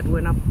boys that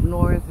went up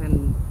north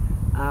and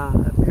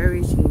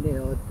perished in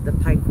the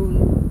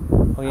typhoon.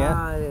 Oh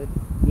yeah.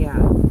 Yeah,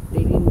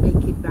 they didn't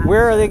make it back.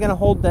 Where are they gonna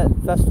hold that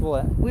festival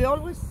at? We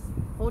always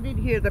hold it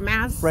here, the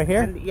Mass. Right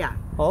here? And, yeah.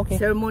 Oh, okay.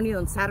 Ceremony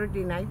on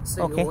Saturday night,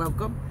 so you're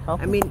welcome.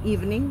 Okay. I mean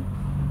evening.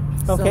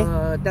 Okay.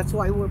 So that's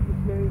why we're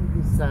preparing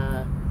this.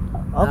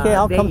 Okay,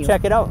 I'll come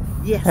check it out.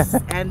 Yes,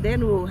 and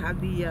then we'll have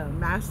the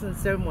mass and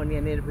ceremony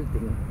and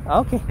everything.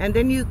 Okay. And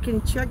then you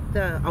can check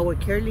our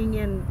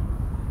Carolinian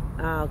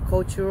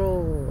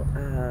cultural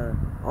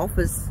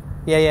office.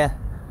 Yeah.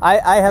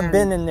 I have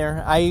been in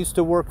there. I used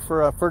to work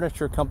for a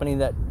furniture company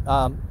that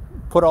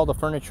put all the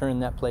furniture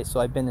in that place, so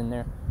I've been in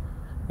there.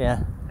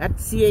 Yeah. At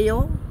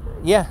CAO?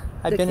 Yeah,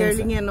 I've been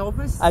Carolinian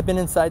office? I've been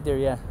inside there,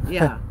 yeah.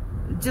 Yeah.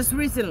 Just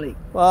recently?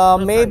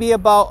 Maybe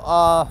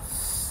about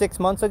 6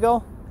 months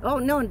ago. Oh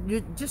no,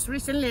 just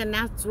recently, and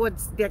that's what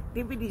the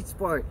activities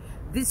for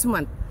this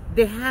month.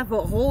 They have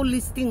a whole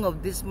listing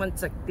of this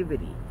month's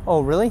activity. Oh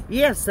really?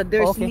 Yes, so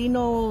there's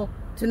Lino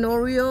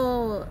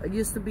Tenorio,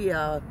 used to be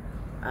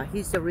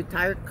he's a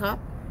retired cop.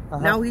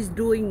 Now he's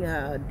doing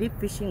deep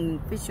fishing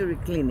fishery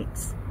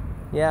clinics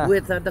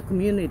with the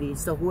community.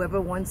 So whoever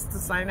wants to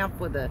sign up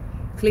for the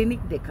clinic,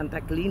 they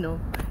contact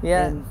Lino.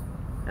 Yeah. And,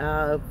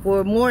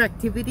 for more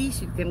activities,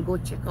 you can go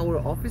check our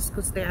office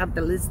because they have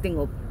the listing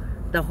of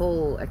the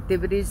whole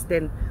activities.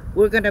 Then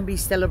we're gonna be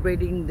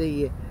celebrating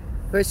the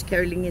first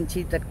Carolinian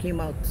chief that came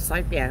out to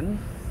Saipan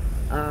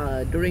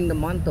during the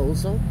month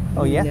also.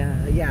 Oh yeah?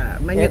 Yeah,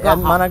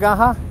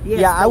 Managaha?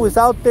 Yes, yeah, I was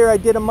out there. I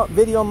did a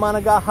video on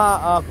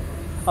Managaha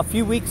a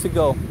few weeks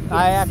ago. Yes.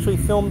 I actually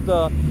filmed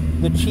the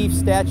chief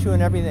statue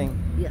and everything.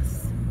 Yes.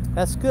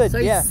 That's good. So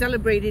it's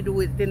celebrated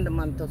within the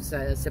month of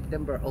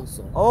September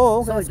also. Oh,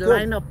 okay. So it's a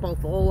lineup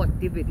of all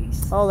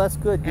activities. Oh, that's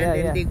good. And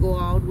then they go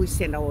out. We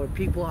send our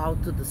people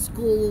out to the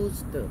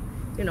schools, to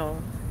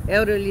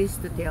elderlies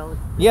to tell.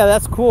 Yeah,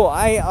 that's cool.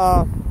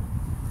 I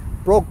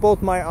broke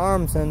both my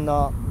arms, and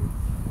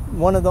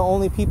one of the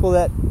only people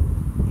that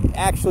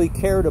actually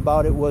cared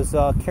about it was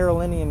a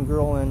Carolinian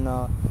girl in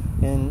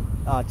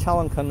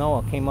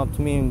Chalankanoa came up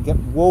to me and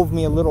wove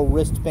me a little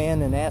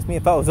wristband and asked me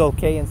if I was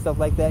okay and stuff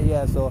like that.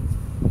 Yeah, so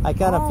I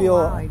kind of feel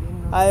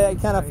I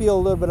kind of feel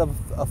a little bit of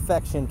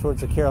affection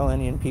towards the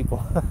Carolinian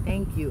people.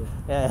 Thank you.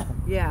 Yeah.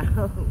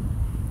 Yeah.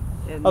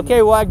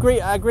 Okay, well, I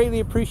greatly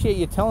appreciate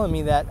you telling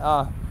me that,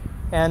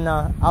 and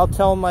I'll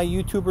tell my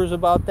YouTubers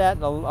about that.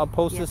 I'll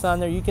post this on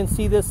there. You can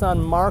see this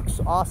on Mark's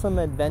Awesome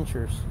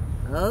Adventures.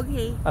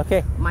 Okay.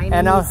 Okay. My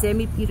name is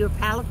Sammy Peter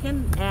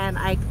Pelican, and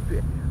I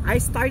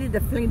started the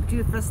Flame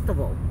Tree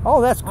Festival.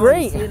 Oh, that's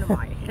great.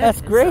 CNMI.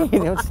 That's great.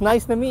 It's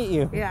nice to meet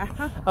you. Yeah.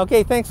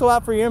 Okay, thanks a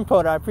lot for your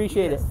input. I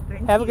appreciate it.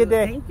 Have a good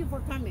day. Thank you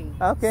for coming.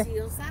 Okay. See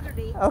you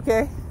Saturday.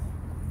 Okay.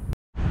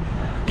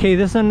 Okay,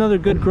 this is another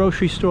good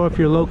grocery store if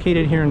you're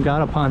located here in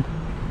Gadapan.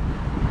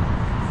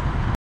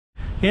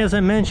 As I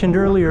mentioned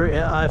earlier,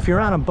 if you're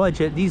on a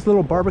budget, these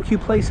little barbecue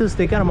places,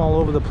 they got them all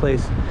over the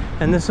place.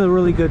 And this is a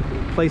really good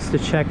place to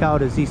check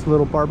out, is these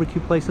little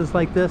barbecue places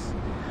like this.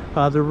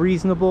 They're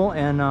reasonable,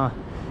 and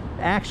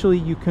actually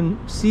you can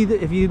see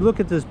that if you look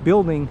at this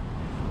building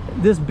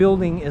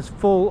is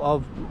full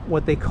of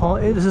what they call,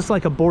 it's just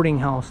like a boarding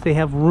house. They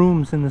have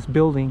rooms in this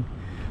building.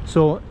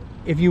 So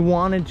if you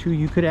wanted to,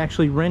 you could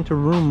actually rent a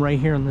room right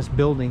here in this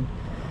building.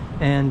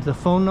 And the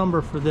phone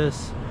number for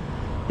this,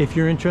 if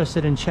you're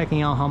interested in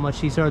checking out how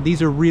much these are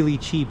really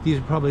cheap. These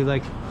are probably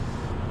like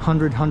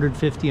 100,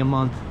 150 a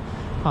month.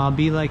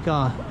 Be like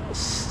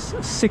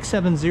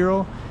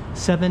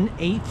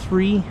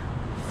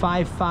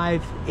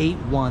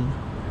 670-783-5581.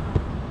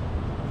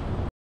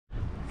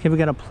 Okay, we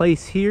got a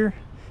place here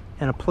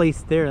and a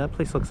place there. That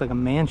place looks like a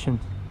mansion.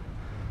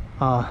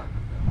 Look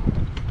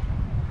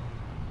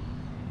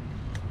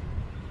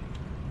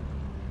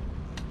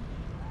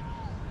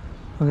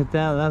at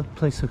that. That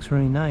place looks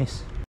really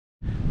nice.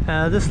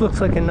 This looks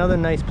like another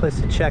nice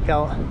place to check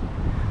out.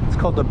 It's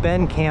called the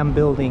Ben Cam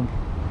building.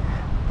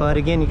 But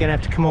again, you're gonna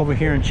have to come over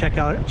here and check it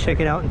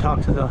out and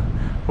talk to the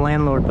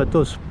landlord. But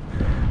those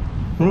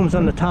rooms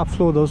on the top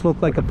floor, those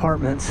look like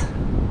apartments.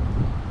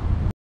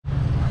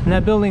 And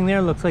that building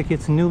there looks like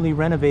it's newly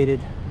renovated.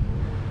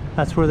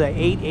 That's where the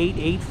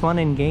 888 Fun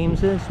and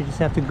Games is. You just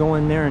have to go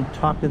in there and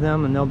talk to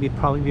them, and they'll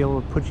probably be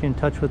able to put you in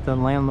touch with the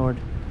landlord.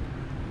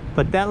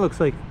 But that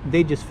looks like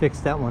they just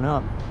fixed that one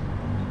up.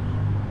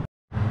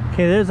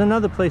 Okay, there's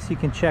another place you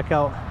can check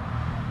out,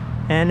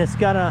 and it's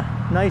got a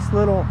nice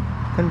little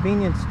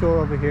convenience store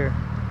over here.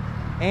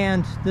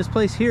 And this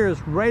place here is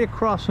right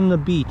across from the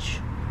beach,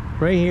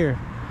 right here.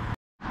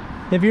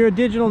 If you're a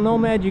digital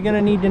nomad, you're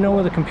gonna need to know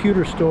where the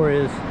computer store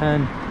is,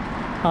 and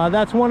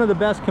that's one of the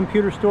best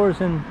computer stores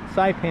in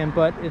Saipan,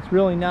 but it's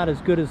really not as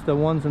good as the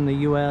ones in the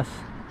US.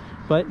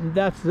 But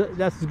that's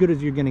as good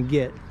as you're gonna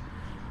get.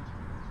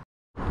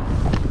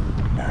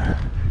 And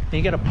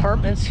you got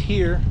apartments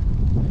here.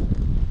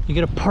 You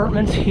get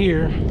apartments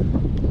here.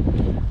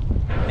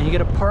 And you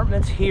get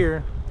apartments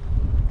here.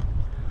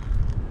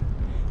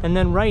 And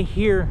then right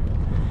here,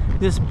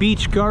 this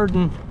beach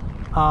garden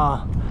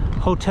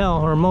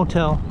hotel or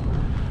motel.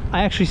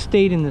 I actually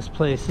stayed in this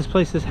place. This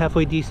place is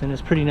halfway decent.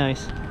 It's pretty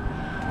nice.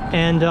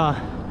 And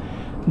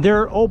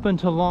they're open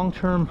to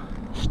long-term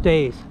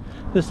stays.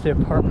 This is the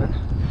apartment.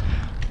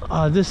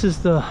 This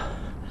is the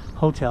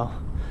hotel.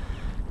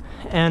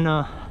 And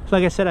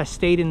like I said, I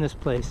stayed in this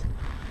place.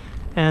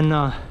 And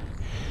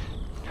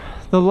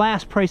the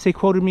last price they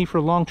quoted me for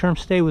a long-term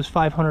stay was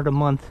 $500 a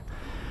month.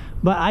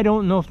 But I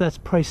don't know if that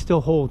price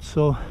still holds,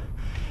 so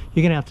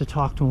you're gonna have to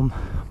talk to them.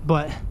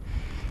 But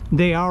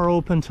they are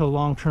open to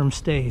long-term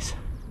stays.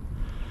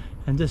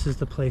 And this is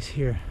the place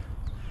here,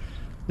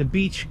 the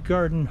Beach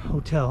Garden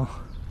Hotel.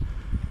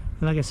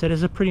 And like I said,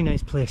 it's a pretty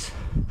nice place.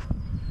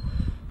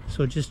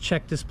 So just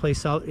check this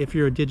place out if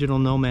you're a digital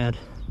nomad.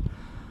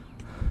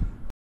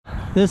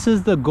 This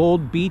is the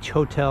Gold Beach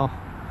Hotel.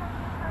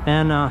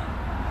 And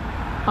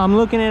I'm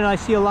looking at it, I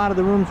see a lot of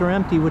the rooms are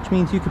empty, which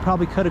means you could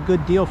probably cut a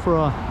good deal for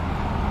a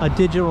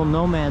digital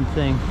nomad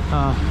thing.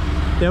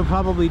 They'll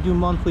probably do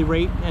monthly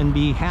rate and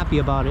be happy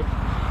about it.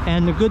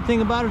 And the good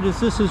thing about it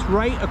is this is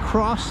right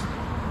across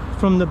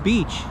from the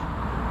beach.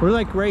 We're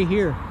like right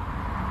here.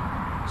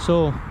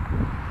 So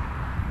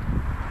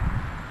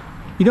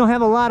you don't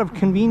have a lot of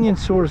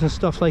convenience stores and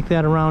stuff like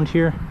that around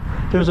here.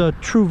 There's a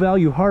True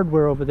Value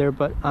Hardware over there,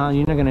 but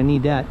you're not gonna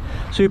need that.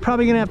 So you're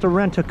probably gonna have to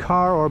rent a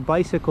car or a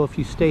bicycle if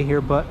you stay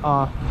here, but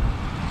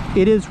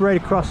it is right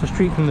across the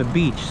street from the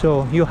beach.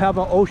 So you'll have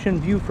an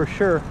ocean view for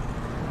sure,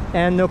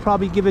 and they'll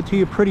probably give it to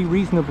you pretty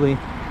reasonably.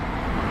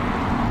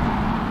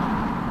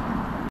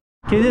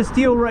 Okay, this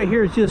deal right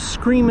here is just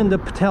screaming the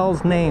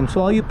Patel's name.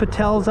 So all you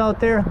Patels out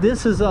there,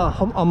 this is a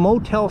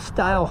motel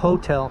style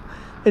hotel.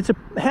 It's a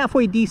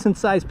halfway decent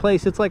sized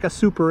place. It's like a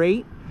Super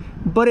 8,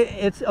 but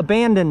it's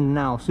abandoned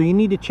now. So you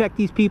need to check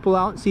these people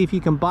out and see if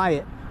you can buy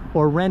it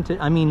or rent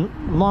it. I mean,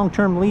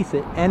 long-term lease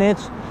it. And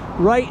it's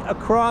right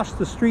across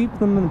the street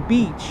from the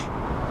beach.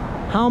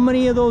 How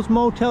many of those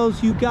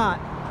motels you got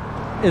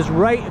is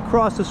right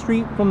across the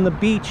street from the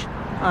beach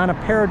on a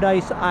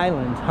paradise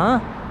island,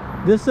 huh?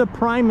 This is a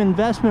prime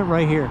investment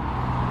right here.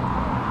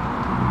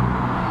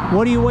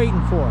 What are you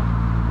waiting for?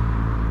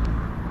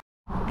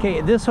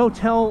 Okay, this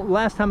hotel,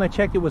 last time I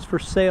checked, it was for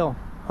sale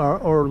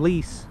or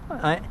lease.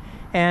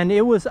 And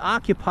it was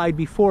occupied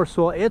before,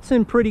 so it's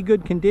in pretty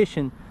good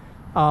condition.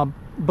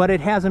 But I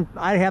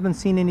haven't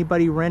seen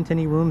anybody rent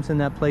any rooms in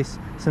that place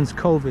since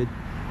COVID.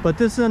 But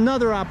this is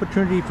another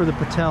opportunity for the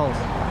Patels.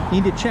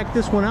 You need to check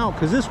this one out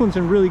because this one's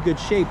in really good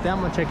shape, that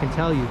much I can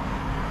tell you.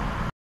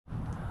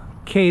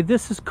 Okay,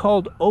 this is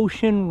called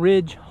Ocean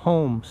Ridge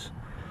Homes.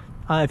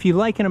 If you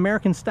like an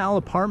American style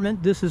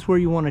apartment, this is where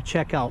you want to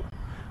check out.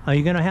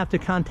 You're gonna have to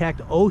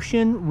contact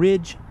Ocean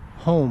Ridge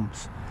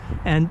Homes.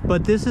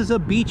 But this is a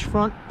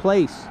beachfront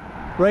place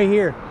right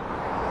here.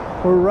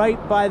 We're right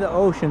by the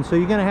ocean, so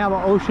you're gonna have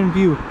an ocean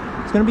view.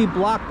 It's gonna be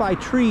blocked by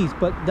trees,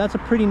 but that's a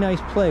pretty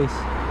nice place.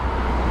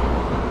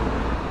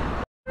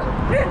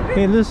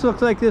 Okay, this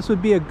looks like this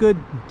would be a good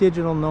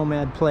digital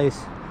nomad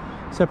place,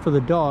 except for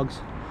the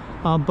dogs.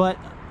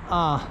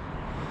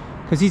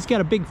 Because he's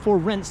got a big for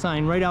rent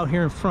sign right out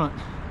here in front,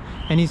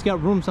 and he's got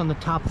rooms on the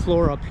top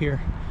floor up here,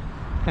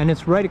 and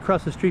it's right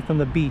across the street from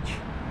the beach.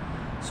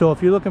 So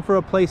if you're looking for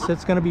a place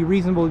that's going to be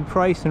reasonably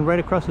priced and right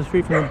across the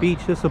street from the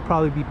beach, this will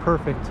probably be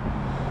perfect.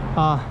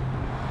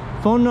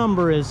 Phone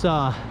number is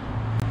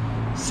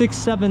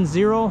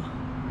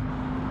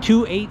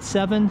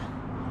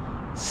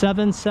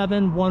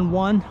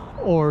 670-287-7711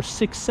 or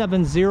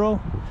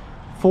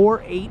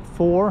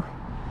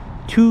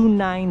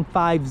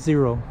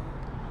 670-484-2950.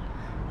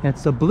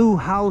 It's the Blue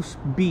House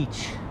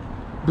Beach.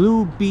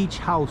 Blue Beach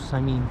House,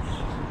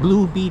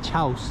 Blue Beach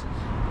House.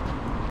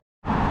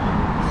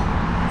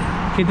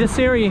 Okay, this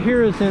area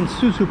here is in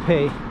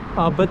Susupe,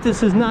 but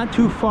this is not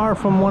too far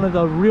from one of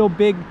the real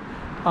big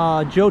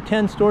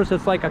Joten stores.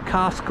 It's like a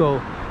Costco.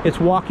 It's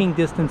walking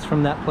distance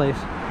from that place.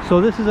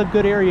 So this is a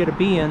good area to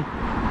be in.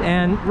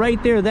 And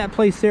right there, that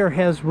place there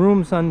has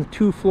rooms on the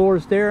 2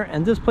 floors there,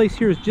 and this place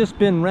here has just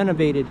been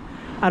renovated.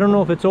 I don't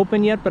know if it's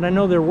open yet, but I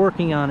know they're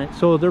working on it.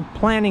 So they're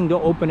planning to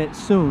open it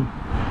soon.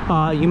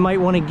 You might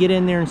want to get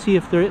in there and see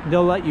if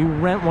they'll let you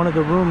rent one of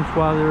the rooms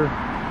while they're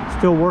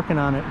still working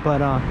on it.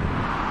 But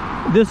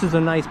this is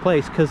a nice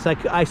place because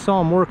I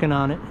saw them working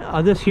on it.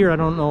 This here I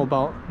don't know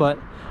about, but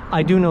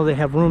I do know they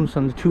have rooms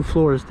on the 2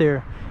 floors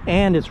there.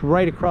 And it's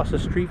right across the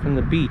street from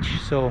the beach,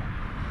 so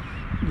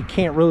you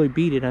can't really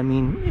beat it. I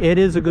mean, it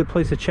is a good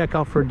place to check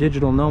out for a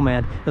digital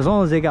nomad. As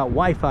long as they got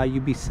Wi-Fi,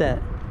 you'd be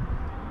set.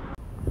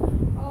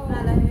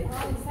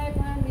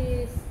 Saipan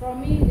is, for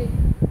me,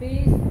 the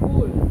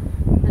peaceful.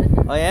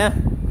 Oh yeah?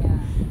 Yeah.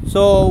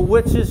 So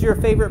which is your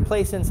favorite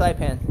place in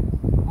Saipan?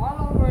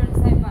 All over in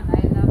Saipan.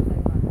 I love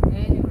Saipan.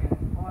 Anywhere.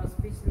 Or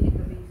especially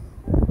the beach.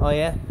 Oh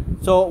yeah?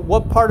 So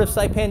what part of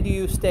Saipan do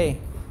you stay?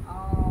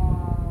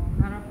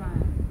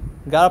 Harapan.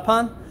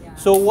 Garapan? Yeah.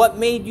 So what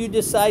made you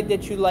decide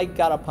that you like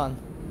Garapan?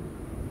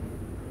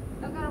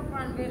 The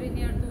Harapan very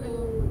near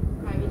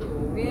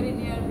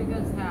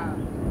because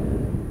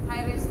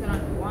Thai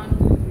restaurant 1,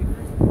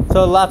 2, 3.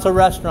 So lots of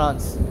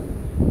restaurants.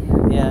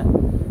 Yeah. Yeah.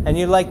 And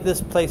you like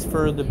this place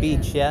for the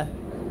beach, yeah?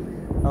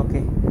 Okay.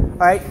 All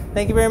right.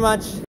 Thank you very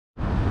much.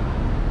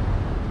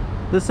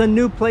 This is a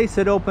new place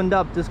that opened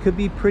up. This could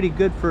be pretty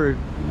good for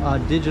a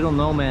digital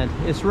nomad.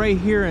 It's right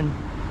here in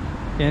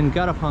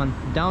Garapan,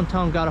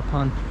 downtown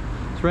Garapan.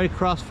 It's right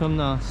across from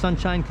the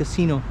Sunshine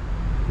Casino.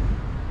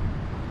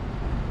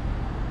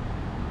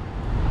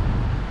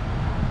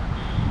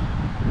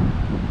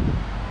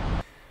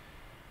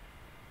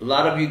 A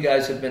lot of you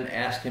guys have been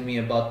asking me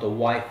about the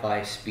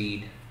Wi-Fi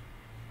speed.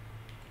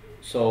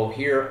 So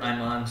here I'm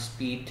on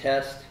speed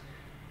test.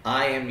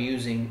 I am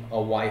using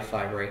a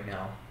Wi-Fi right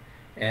now.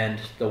 And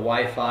the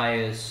Wi-Fi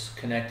is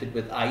connected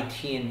with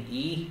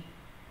IT&E,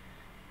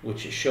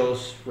 which it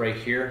shows right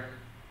here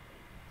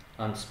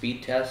on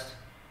speed test.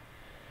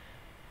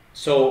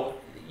 So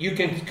you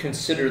can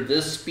consider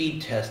this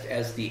speed test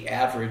as the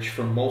average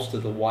for most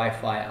of the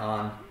Wi-Fi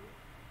on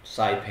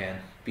Saipan,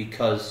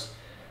 because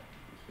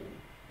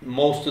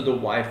most of the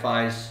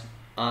Wi-Fis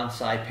on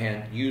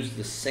Saipan use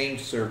the same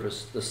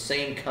service, the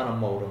same kind of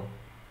modem.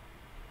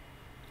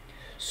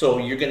 So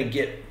you're going to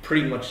get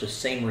pretty much the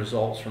same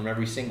results from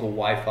every single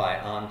Wi-Fi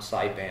on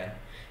Saipan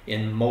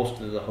in most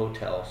of the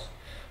hotels.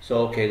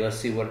 So okay, let's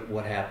see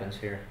what happens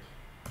here.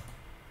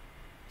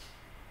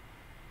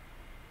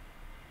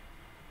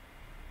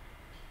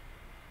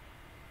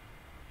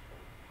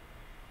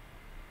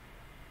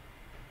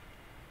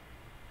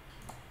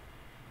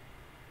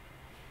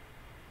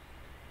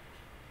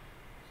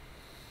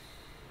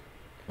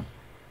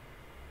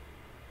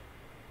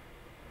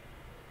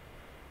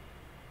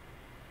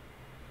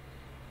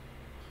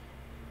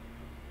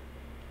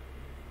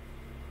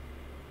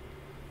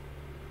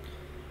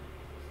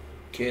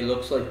 Okay, it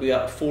looks like we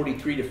got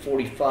 43 to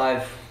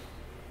 45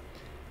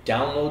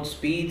 download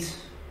speeds.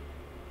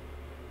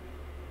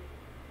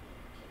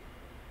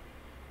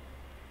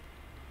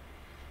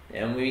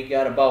 And we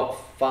got about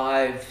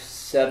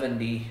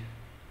 570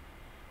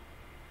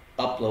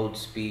 upload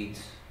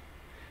speeds,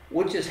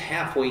 which is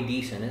halfway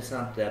decent. It's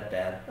not that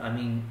bad. I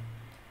mean,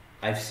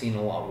 I've seen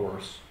a lot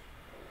worse.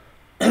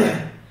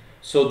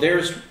 So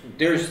there's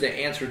the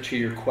answer to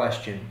your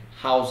question.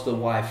 How's the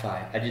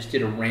Wi-Fi? I just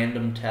did a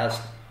random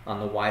test on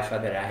the Wi-Fi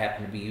that I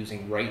happen to be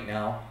using right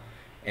now,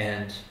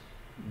 and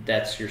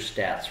that's your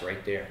stats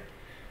right there.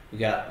 We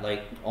got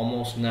like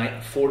almost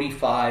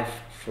 45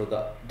 for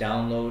the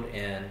download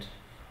and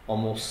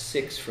almost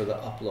 6 for the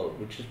upload,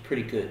 which is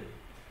pretty good.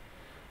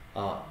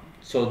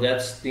 So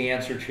that's the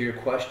answer to your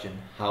question.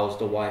 How's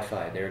the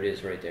Wi-Fi? There it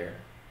is right there.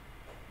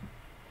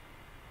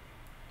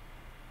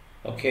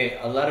 Okay,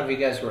 a lot of you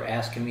guys were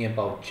asking me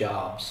about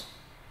jobs.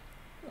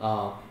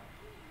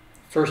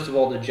 First of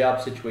all, the job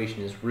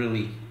situation is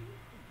really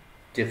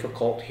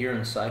difficult here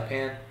in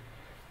Saipan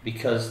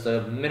because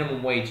the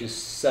minimum wage is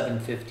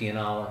 $7.50 an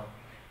hour,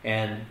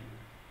 and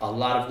a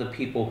lot of the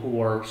people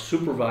who are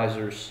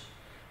supervisors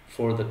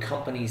for the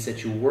companies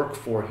that you work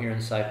for here in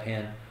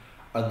Saipan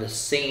are the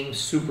same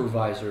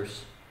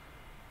supervisors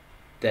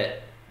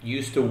that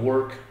used to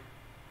work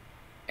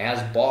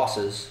as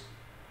bosses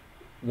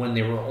when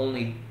they were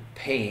only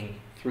paying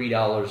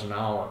 $3 an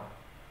hour.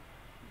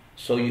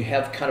 So you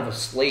have kind of a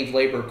slave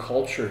labor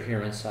culture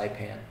here in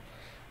Saipan,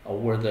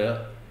 where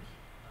the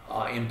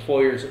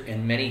employers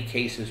in many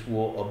cases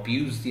will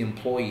abuse the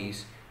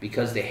employees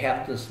because they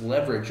have this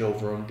leverage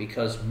over them,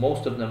 because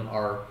most of them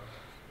are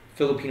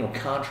Filipino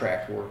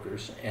contract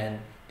workers, and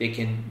they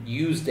can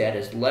use that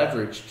as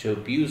leverage to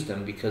abuse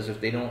them, because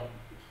if they don't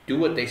do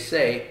what they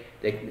say,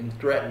 they can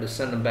threaten to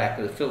send them back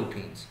to the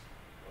Philippines.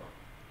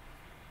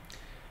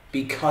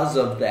 Because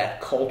of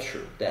that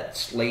culture, that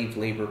slave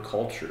labor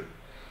culture,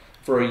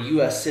 for a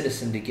U.S.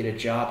 citizen to get a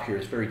job here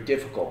is very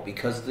difficult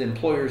because the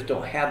employers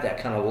don't have that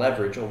kind of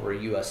leverage over a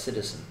U.S.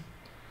 citizen.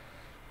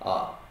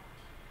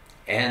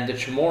 And the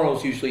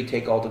Chamorros usually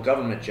take all the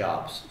government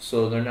jobs,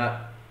 so they're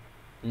not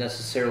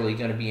necessarily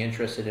going to be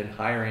interested in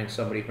hiring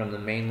somebody from the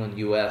mainland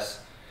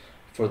U.S.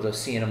 for the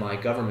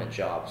CNMI government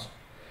jobs.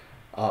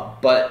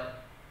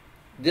 But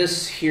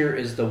this here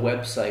is the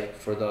website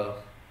for the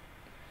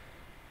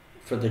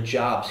for the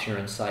jobs here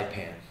in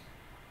Saipan.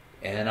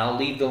 And I'll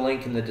leave the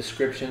link in the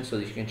description so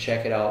that you can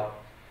check it out.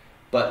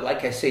 But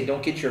like I say,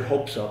 don't get your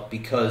hopes up,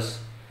 because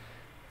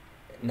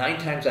 9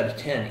 times out of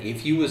 10,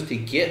 if you was to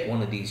get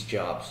one of these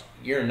jobs,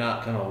 you're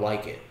not going to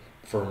like it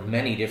for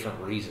many different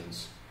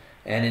reasons.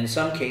 And in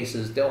some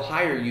cases, they'll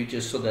hire you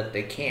just so that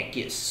they can't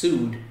get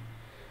sued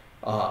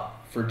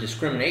for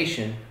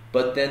discrimination,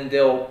 but then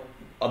they'll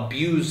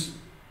abuse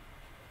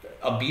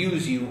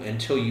you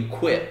until you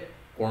quit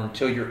or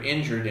until you're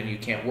injured and you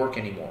can't work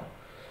anymore.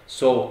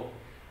 So,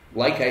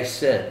 like I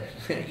said,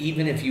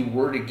 even if you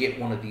were to get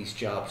one of these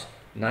jobs,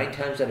 9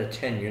 times out of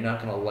 10, you're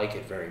not going to like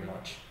it very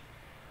much.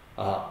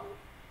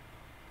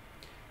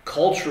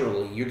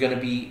 Culturally, you're going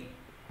to be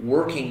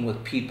working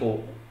with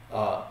people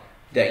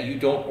that you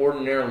don't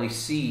ordinarily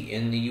see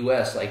in the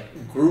U.S.,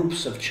 like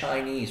groups of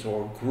Chinese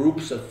or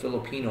groups of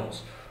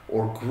Filipinos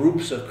or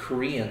groups of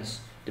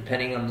Koreans,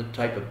 depending on the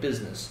type of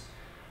business.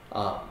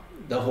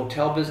 The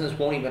hotel business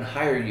won't even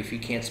hire you if you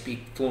can't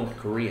speak fluent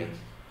Korean.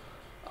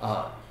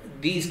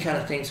 These kind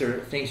of things are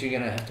things you're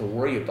going to have to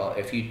worry about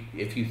if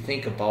you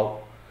think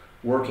about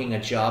working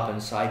a job in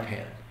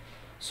Saipan.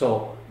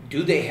 So,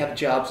 do they have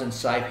jobs in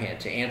Saipan?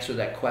 To answer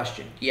that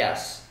question,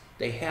 yes,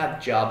 they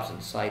have jobs in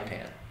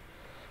Saipan.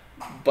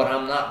 But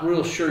I'm not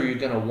real sure you're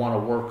going to want to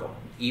work them.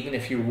 Even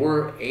if you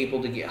were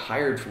able to get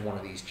hired for one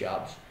of these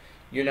jobs,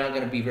 you're not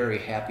going to be very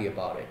happy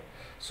about it.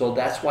 So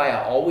that's why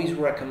I always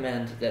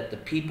recommend that the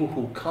people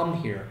who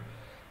come here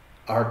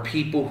are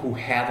people who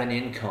have an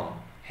income,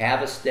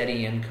 have a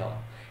steady income,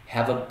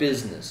 have a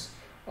business,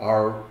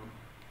 are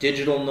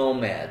digital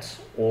nomads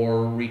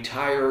or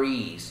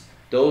retirees,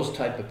 those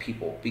type of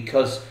people,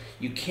 because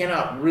you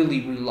cannot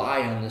really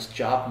rely on this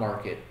job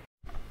market.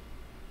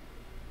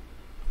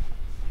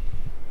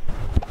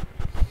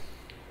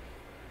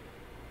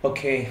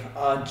 Okay,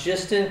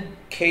 just in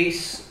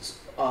case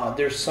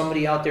there's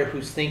somebody out there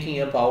who's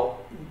thinking about,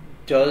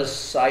 does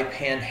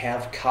Saipan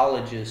have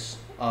colleges?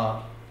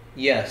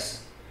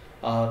 Yes,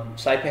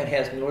 Saipan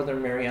has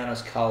Northern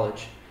Marianas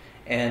College,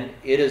 and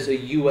it is a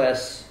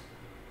U.S.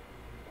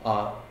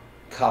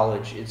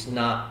 college. It's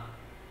not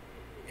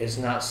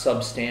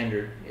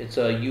substandard. It's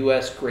a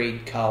U.S.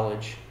 grade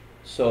college,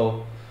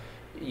 so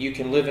you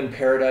can live in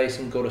paradise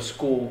and go to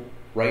school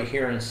right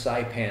here in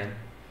Saipan,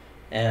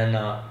 and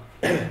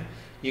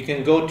you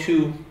can go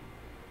to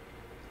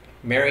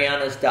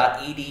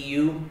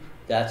marianas.edu.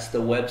 That's the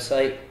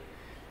website,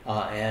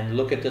 and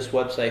look at this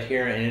website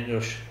here, and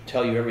it'll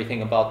tell you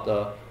everything about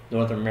the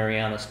Northern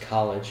Marianas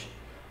College.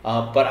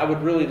 But I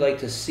would really like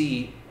to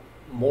see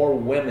more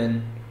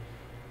women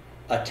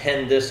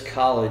attend this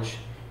college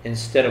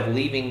instead of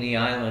leaving the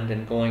island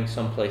and going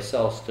someplace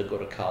else to go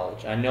to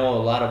college. I know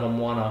a lot of them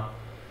want to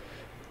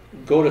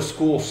go to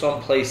school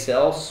someplace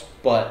else,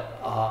 but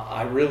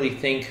I really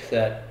think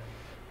that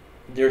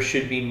there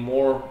should be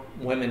more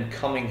women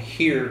coming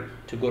here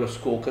to go to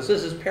school, because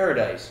this is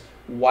paradise.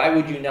 Why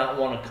would you not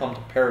want to come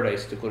to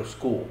paradise to go to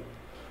school?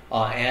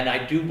 And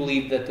I do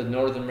believe that the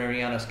Northern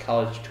Marianas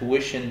College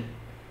tuition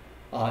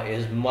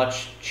is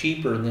much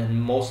cheaper than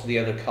most of the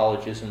other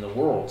colleges in the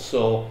world.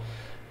 So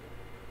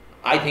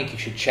I think you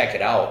should check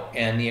it out,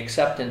 and the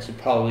acceptance would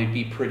probably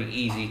be pretty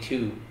easy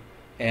too.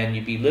 And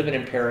you'd be living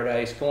in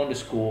paradise, going to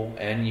school,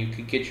 and you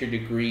could get your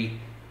degree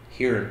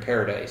here in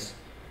paradise.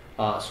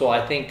 So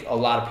I think a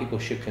lot of people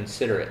should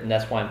consider it, and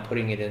that's why I'm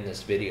putting it in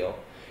this video.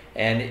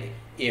 And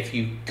if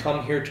you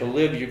come here to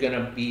live, you're going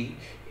to be,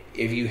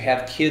 if you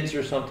have kids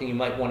or something, you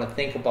might want to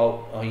think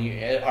about, are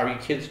your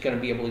kids going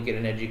to be able to get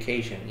an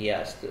education?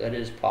 Yes, that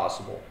is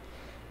possible.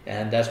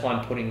 And that's why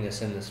I'm putting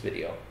this in this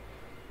video.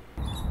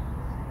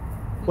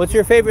 What's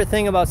your favorite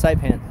thing about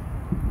Saipan?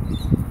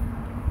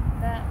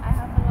 That I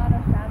have a lot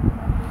of family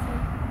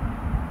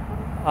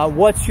members here.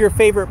 What's your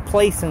favorite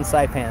place in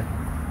Saipan?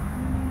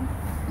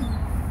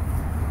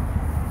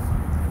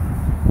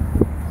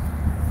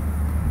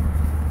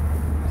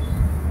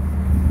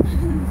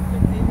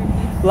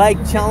 Like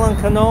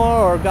Chalankanoa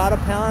or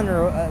Gadapan,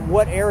 or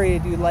what area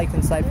do you like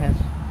in Saipan?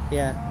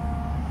 Yeah.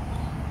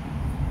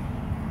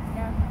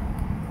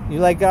 You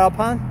like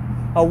Gadapan?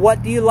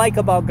 What do you like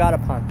about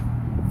Gadapan?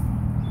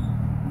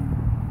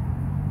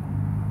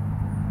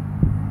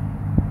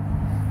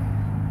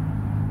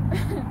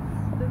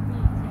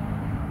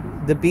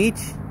 The beach?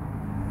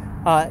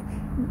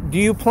 Do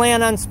you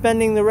plan on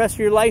spending the rest of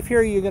your life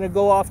here? Are you going to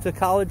go off to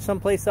college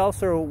someplace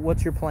else, or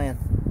what's your plan?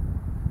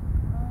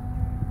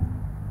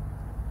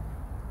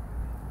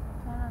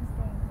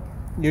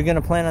 You're going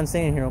to plan on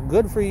staying here.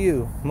 Good for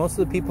you. Most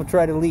of the people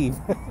try to leave.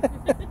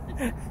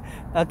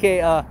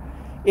 Okay,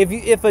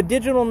 if a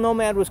digital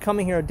nomad was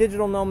coming here, a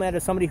digital nomad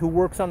is somebody who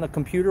works on the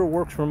computer,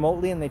 works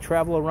remotely, and they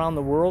travel around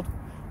the world.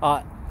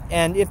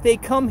 And if they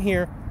come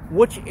here,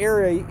 which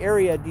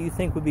area do you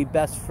think would be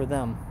best for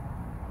them?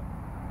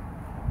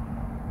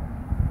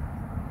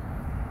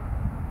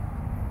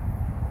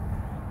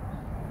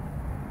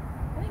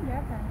 I think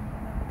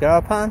Garapan.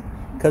 Garapan?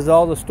 Because of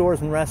all the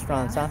stores and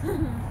restaurants, huh?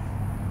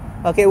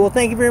 Okay, well,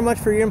 thank you very much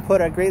for your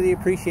input. I greatly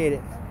appreciate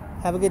it.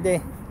 Have a good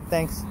day.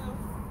 Thanks.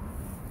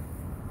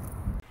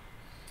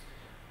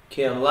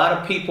 Okay, a lot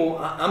of people,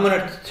 I'm going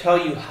to tell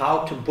you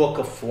how to book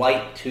a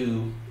flight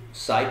to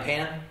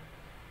Saipan.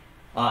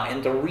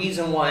 And the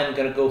reason why I'm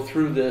going to go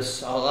through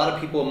this, a lot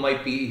of people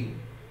might be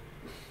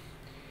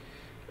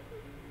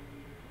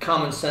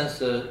common sense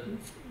to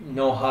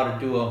know how to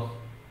do a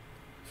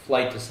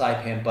flight to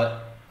Saipan,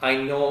 but I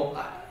know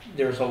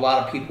there's a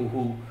lot of people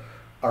who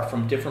are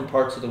from different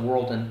parts of the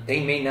world and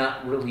they may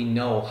not really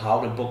know how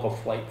to book a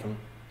flight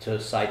to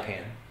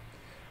Saipan.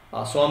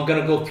 So I'm going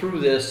to go through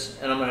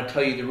this and I'm going to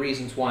tell you the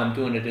reasons why I'm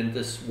doing it in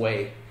this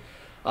way.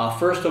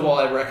 First of all,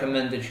 I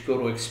recommend that you go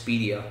to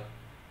Expedia.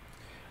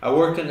 I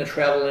worked in the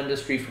travel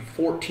industry for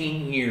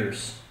 14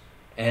 years,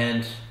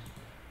 and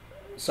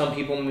some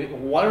people,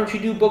 why don't you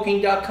do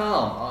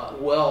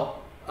Booking.com?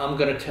 Well, I'm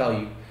going to tell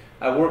you.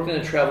 I worked in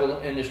the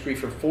travel industry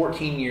for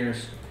 14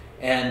 years,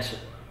 and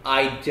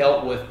I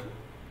dealt with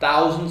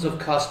thousands of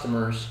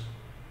customers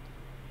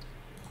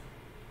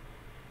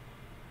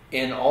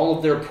in all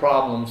of their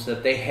problems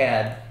that they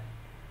had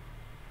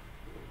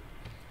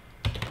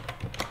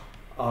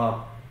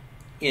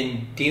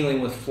in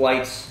dealing with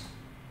flights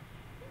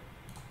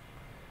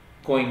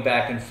going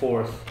back and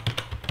forth.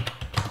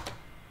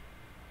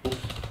 Oops.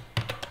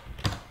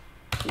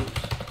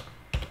 Oops.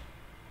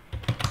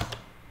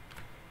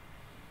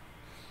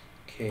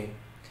 Okay.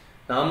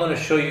 Now I'm going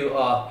to show you.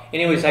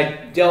 Anyways,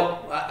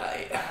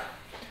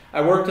 I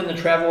worked in the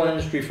travel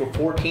industry for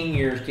 14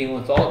 years, dealing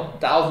with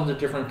thousands of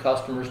different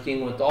customers,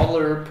 dealing with all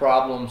their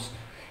problems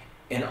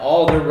and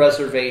all their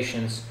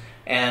reservations.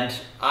 And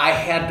I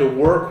had to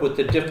work with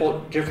the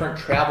different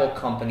travel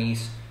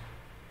companies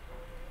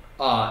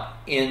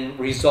in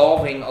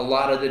resolving a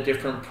lot of the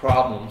different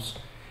problems.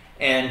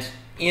 And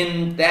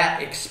in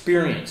that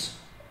experience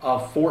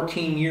of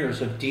 14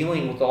 years of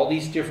dealing with all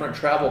these different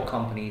travel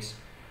companies,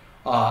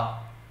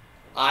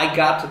 I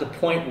got to the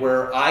point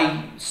where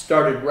I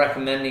started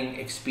recommending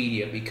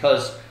Expedia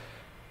because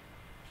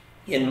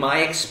in my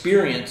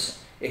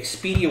experience,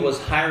 Expedia was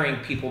hiring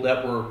people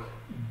that were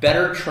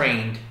better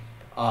trained.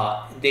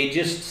 They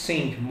just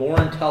seemed more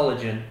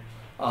intelligent.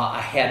 I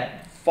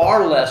had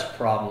far less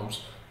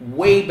problems,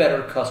 way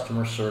better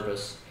customer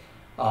service.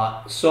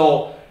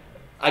 So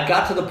I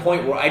got to the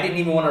point where I didn't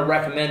even want to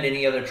recommend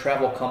any other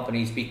travel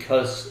companies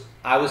because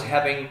I was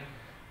having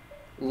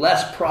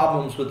less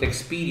problems with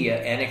Expedia,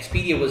 and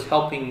Expedia was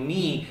helping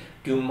me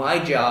do my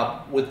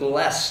job with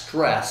less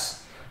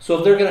stress. So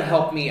if they're going to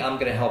help me, I'm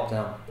going to help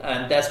them.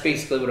 And that's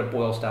basically what it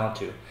boils down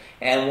to.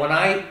 And when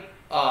I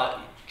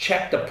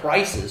checked the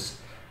prices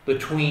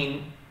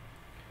between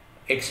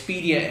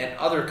Expedia and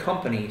other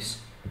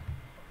companies,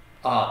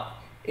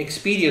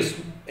 Expedia's,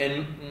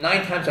 and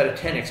 9 times out of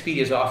 10,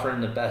 Expedia's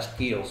offering the best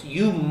deals.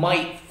 You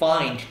might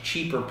find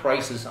cheaper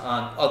prices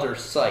on other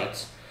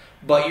sites,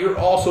 but you're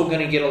also going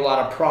to get a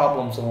lot of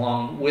problems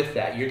along with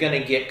that. You're going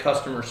to get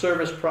customer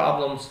service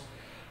problems.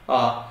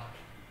 I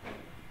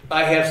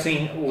have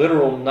seen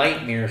literal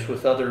nightmares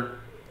with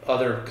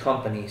other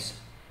companies.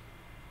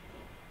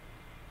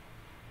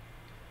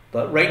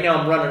 But right now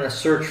I'm running a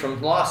search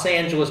from Los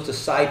Angeles to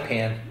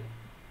Saipan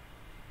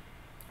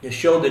to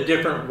show the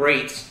different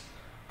rates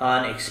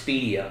on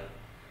Expedia.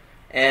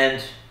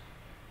 And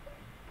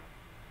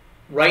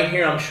right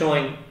here I'm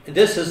showing,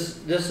 this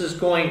is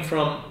going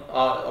from,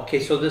 okay,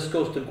 so this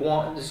goes to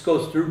Guam, this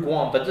goes through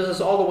Guam, but this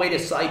is all the way to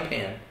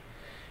Saipan.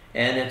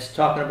 And it's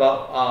talking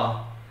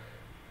about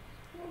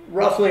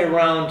roughly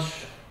around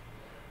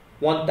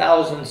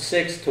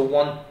 1,006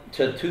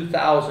 to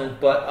 2,000,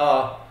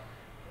 but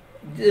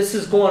this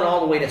is going all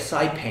the way to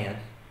Saipan.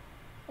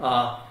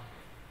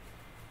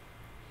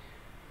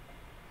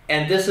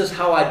 And this is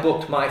how I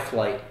booked my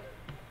flight.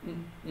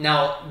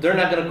 Now, they're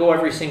not going to go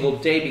every single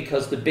day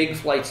because the big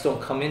flights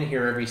don't come in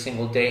here every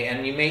single day,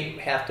 and you may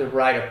have to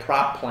ride a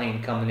prop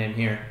plane coming in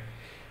here.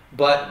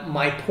 But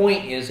my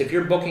point is, if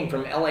you're booking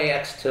from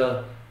LAX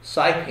to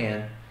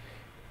Saipan,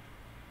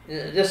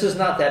 this is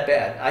not that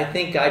bad. I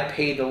think I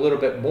paid a little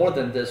bit more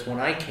than this when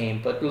I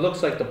came, but it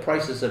looks like the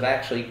prices have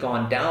actually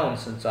gone down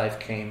since I've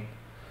came.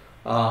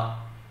 But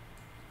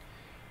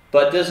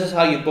this is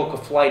how you book a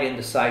flight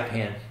into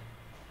Saipan.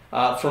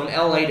 From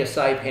LA to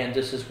Saipan,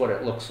 this is what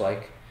it looks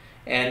like.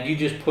 And you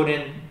just put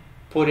in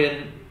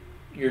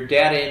your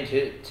data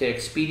into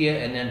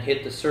Expedia and then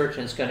hit the search,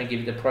 and it's going to give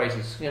you the prices.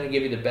 It's going to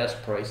give you the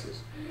best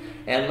prices.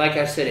 And like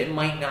I said, it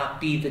might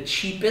not be the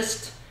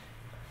cheapest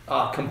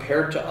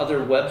compared to other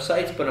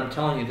websites, but I'm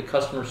telling you, the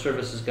customer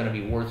service is going to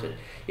be worth it.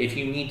 If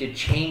you need to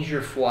change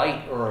your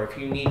flight, or if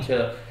you need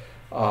to,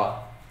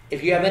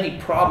 if you have any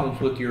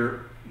problems with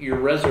your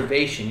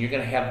reservation, you're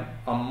going to have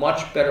a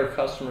much better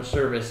customer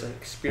service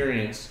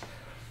experience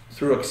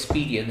through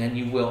Expedia than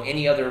you will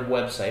any other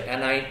website.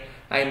 And I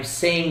am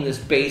saying this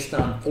based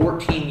on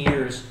 14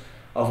 years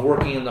of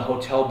working in the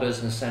hotel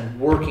business and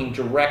working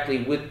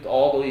directly with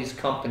all of these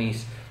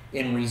companies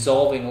in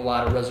resolving a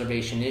lot of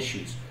reservation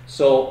issues.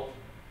 So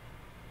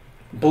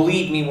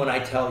believe me when I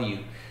tell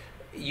you,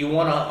 you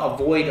want to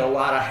avoid a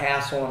lot of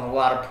hassle and a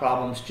lot of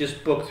problems,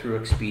 just book through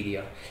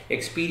Expedia.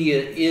 Expedia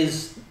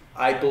is,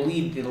 I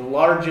believe, the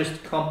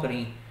largest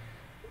company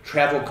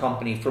travel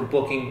company for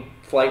booking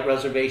flight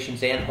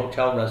reservations and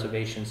hotel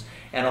reservations.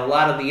 And a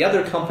lot of the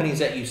other companies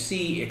that you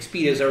see,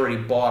 Expedia's already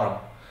bought them.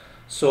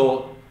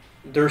 So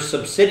they're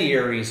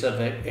subsidiaries of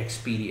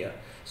Expedia.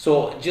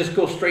 So just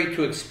go straight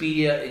to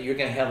Expedia. You're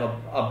going to have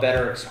a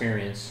better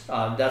experience.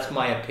 That's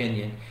my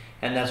opinion.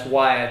 And that's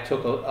why I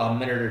took a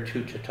minute or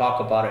two to talk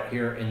about it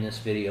here in this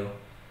video.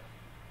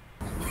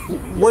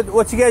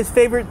 What's you guys'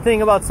 favorite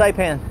thing about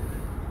Saipan?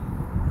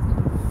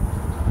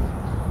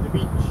 The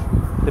beach.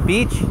 The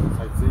beach?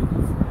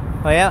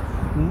 Sightseeing. Oh yeah?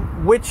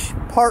 Which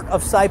part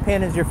of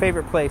Saipan is your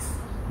favorite place?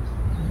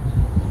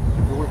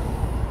 Everywhere.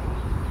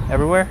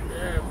 Everywhere?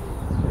 Yeah.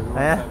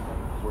 Yeah?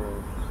 Where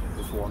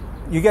this one.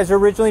 You guys are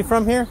originally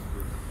from here?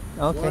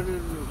 Okay.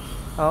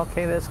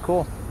 Okay, that's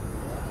cool.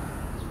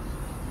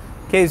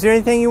 Okay, is there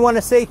anything you want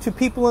to say to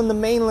people in the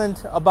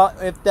mainland about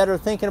that are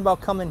thinking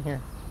about coming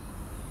here?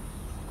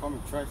 Come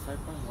and try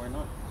Saipan, why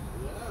not?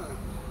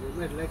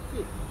 Yeah, you like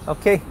it.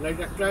 Okay. Like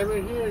the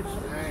climate here, it's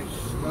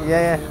nice.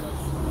 Yeah.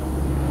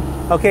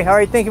 Okay, all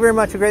right, thank you very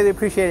much. I greatly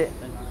appreciate it.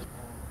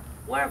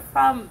 We're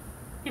from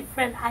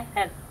different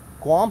island.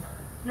 Guam?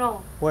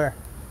 No, Where?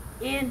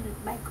 in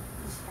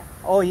Micronesia.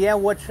 Oh yeah,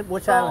 which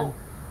So island?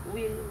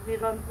 we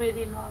don't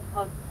really know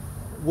about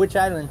Which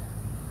island?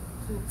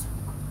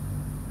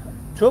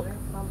 Chup?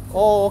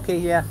 Oh, okay,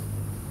 yeah.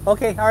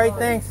 Okay, all right,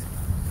 thanks.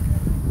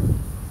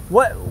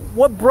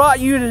 What brought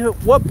you to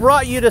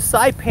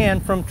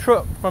Saipan from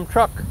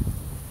truck?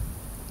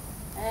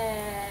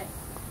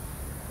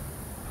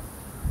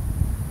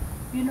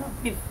 You know,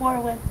 before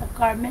when the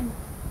government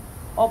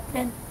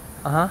opened,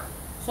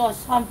 so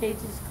some they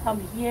just come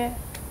here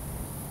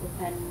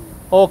and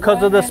Oh,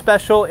 because of the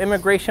special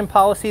immigration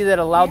policy that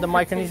allowed the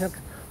Micronesians.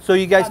 So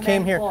you guys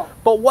came here.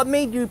 But what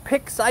made you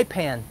pick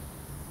Saipan?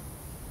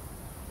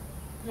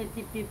 the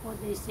people,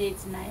 they say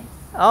it's nice.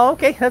 Oh,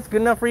 okay, that's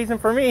good enough reason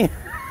for me.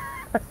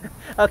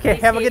 Okay,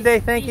 have a good day.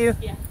 Thank you.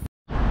 Yeah.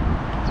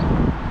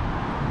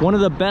 One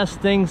of the best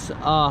things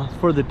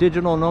for the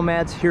digital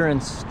nomads here in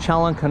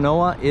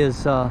Chalankanoa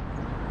is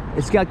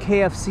it's got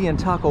KFC and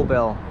Taco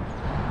Bell.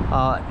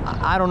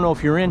 I don't know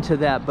if you're into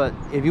that, but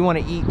if you want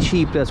to eat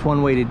cheap, that's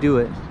one way to do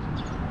it.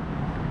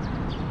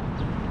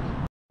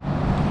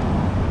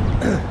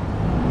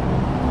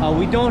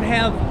 We don't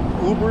have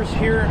Ubers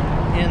here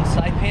in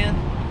Saipan,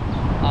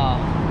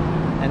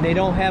 and they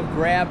don't have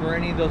Grab or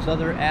any of those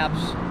other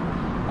apps.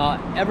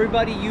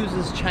 Everybody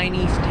uses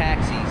Chinese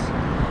taxis,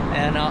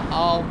 and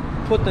I'll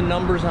put the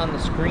numbers on the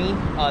screen.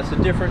 It's the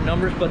different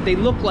numbers, but they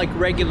look like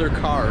regular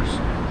cars.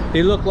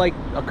 They look like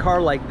a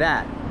car like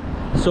that.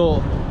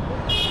 So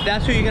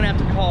that's who you're gonna have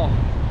to call.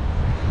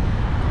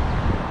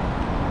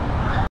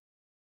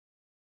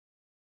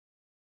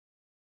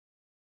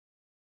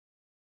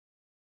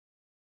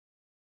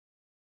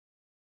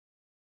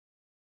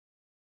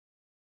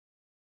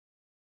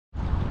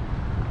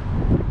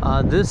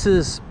 This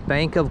is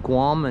Bank of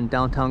Guam in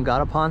downtown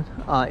Garapan.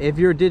 If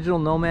you're a digital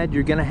nomad,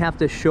 you're gonna have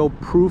to show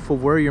proof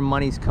of where your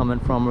money's coming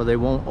from, or they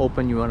won't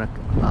open you an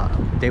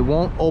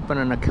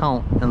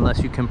account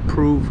unless you can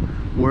prove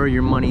where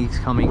your money's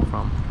coming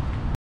from.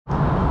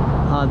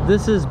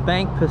 This is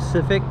Bank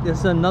Pacific. This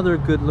is another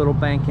good little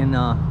bank in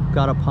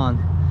Garapan,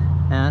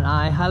 and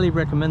I highly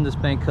recommend this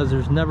bank because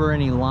there's never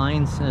any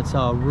lines. It's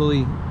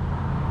really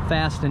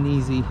fast and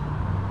easy.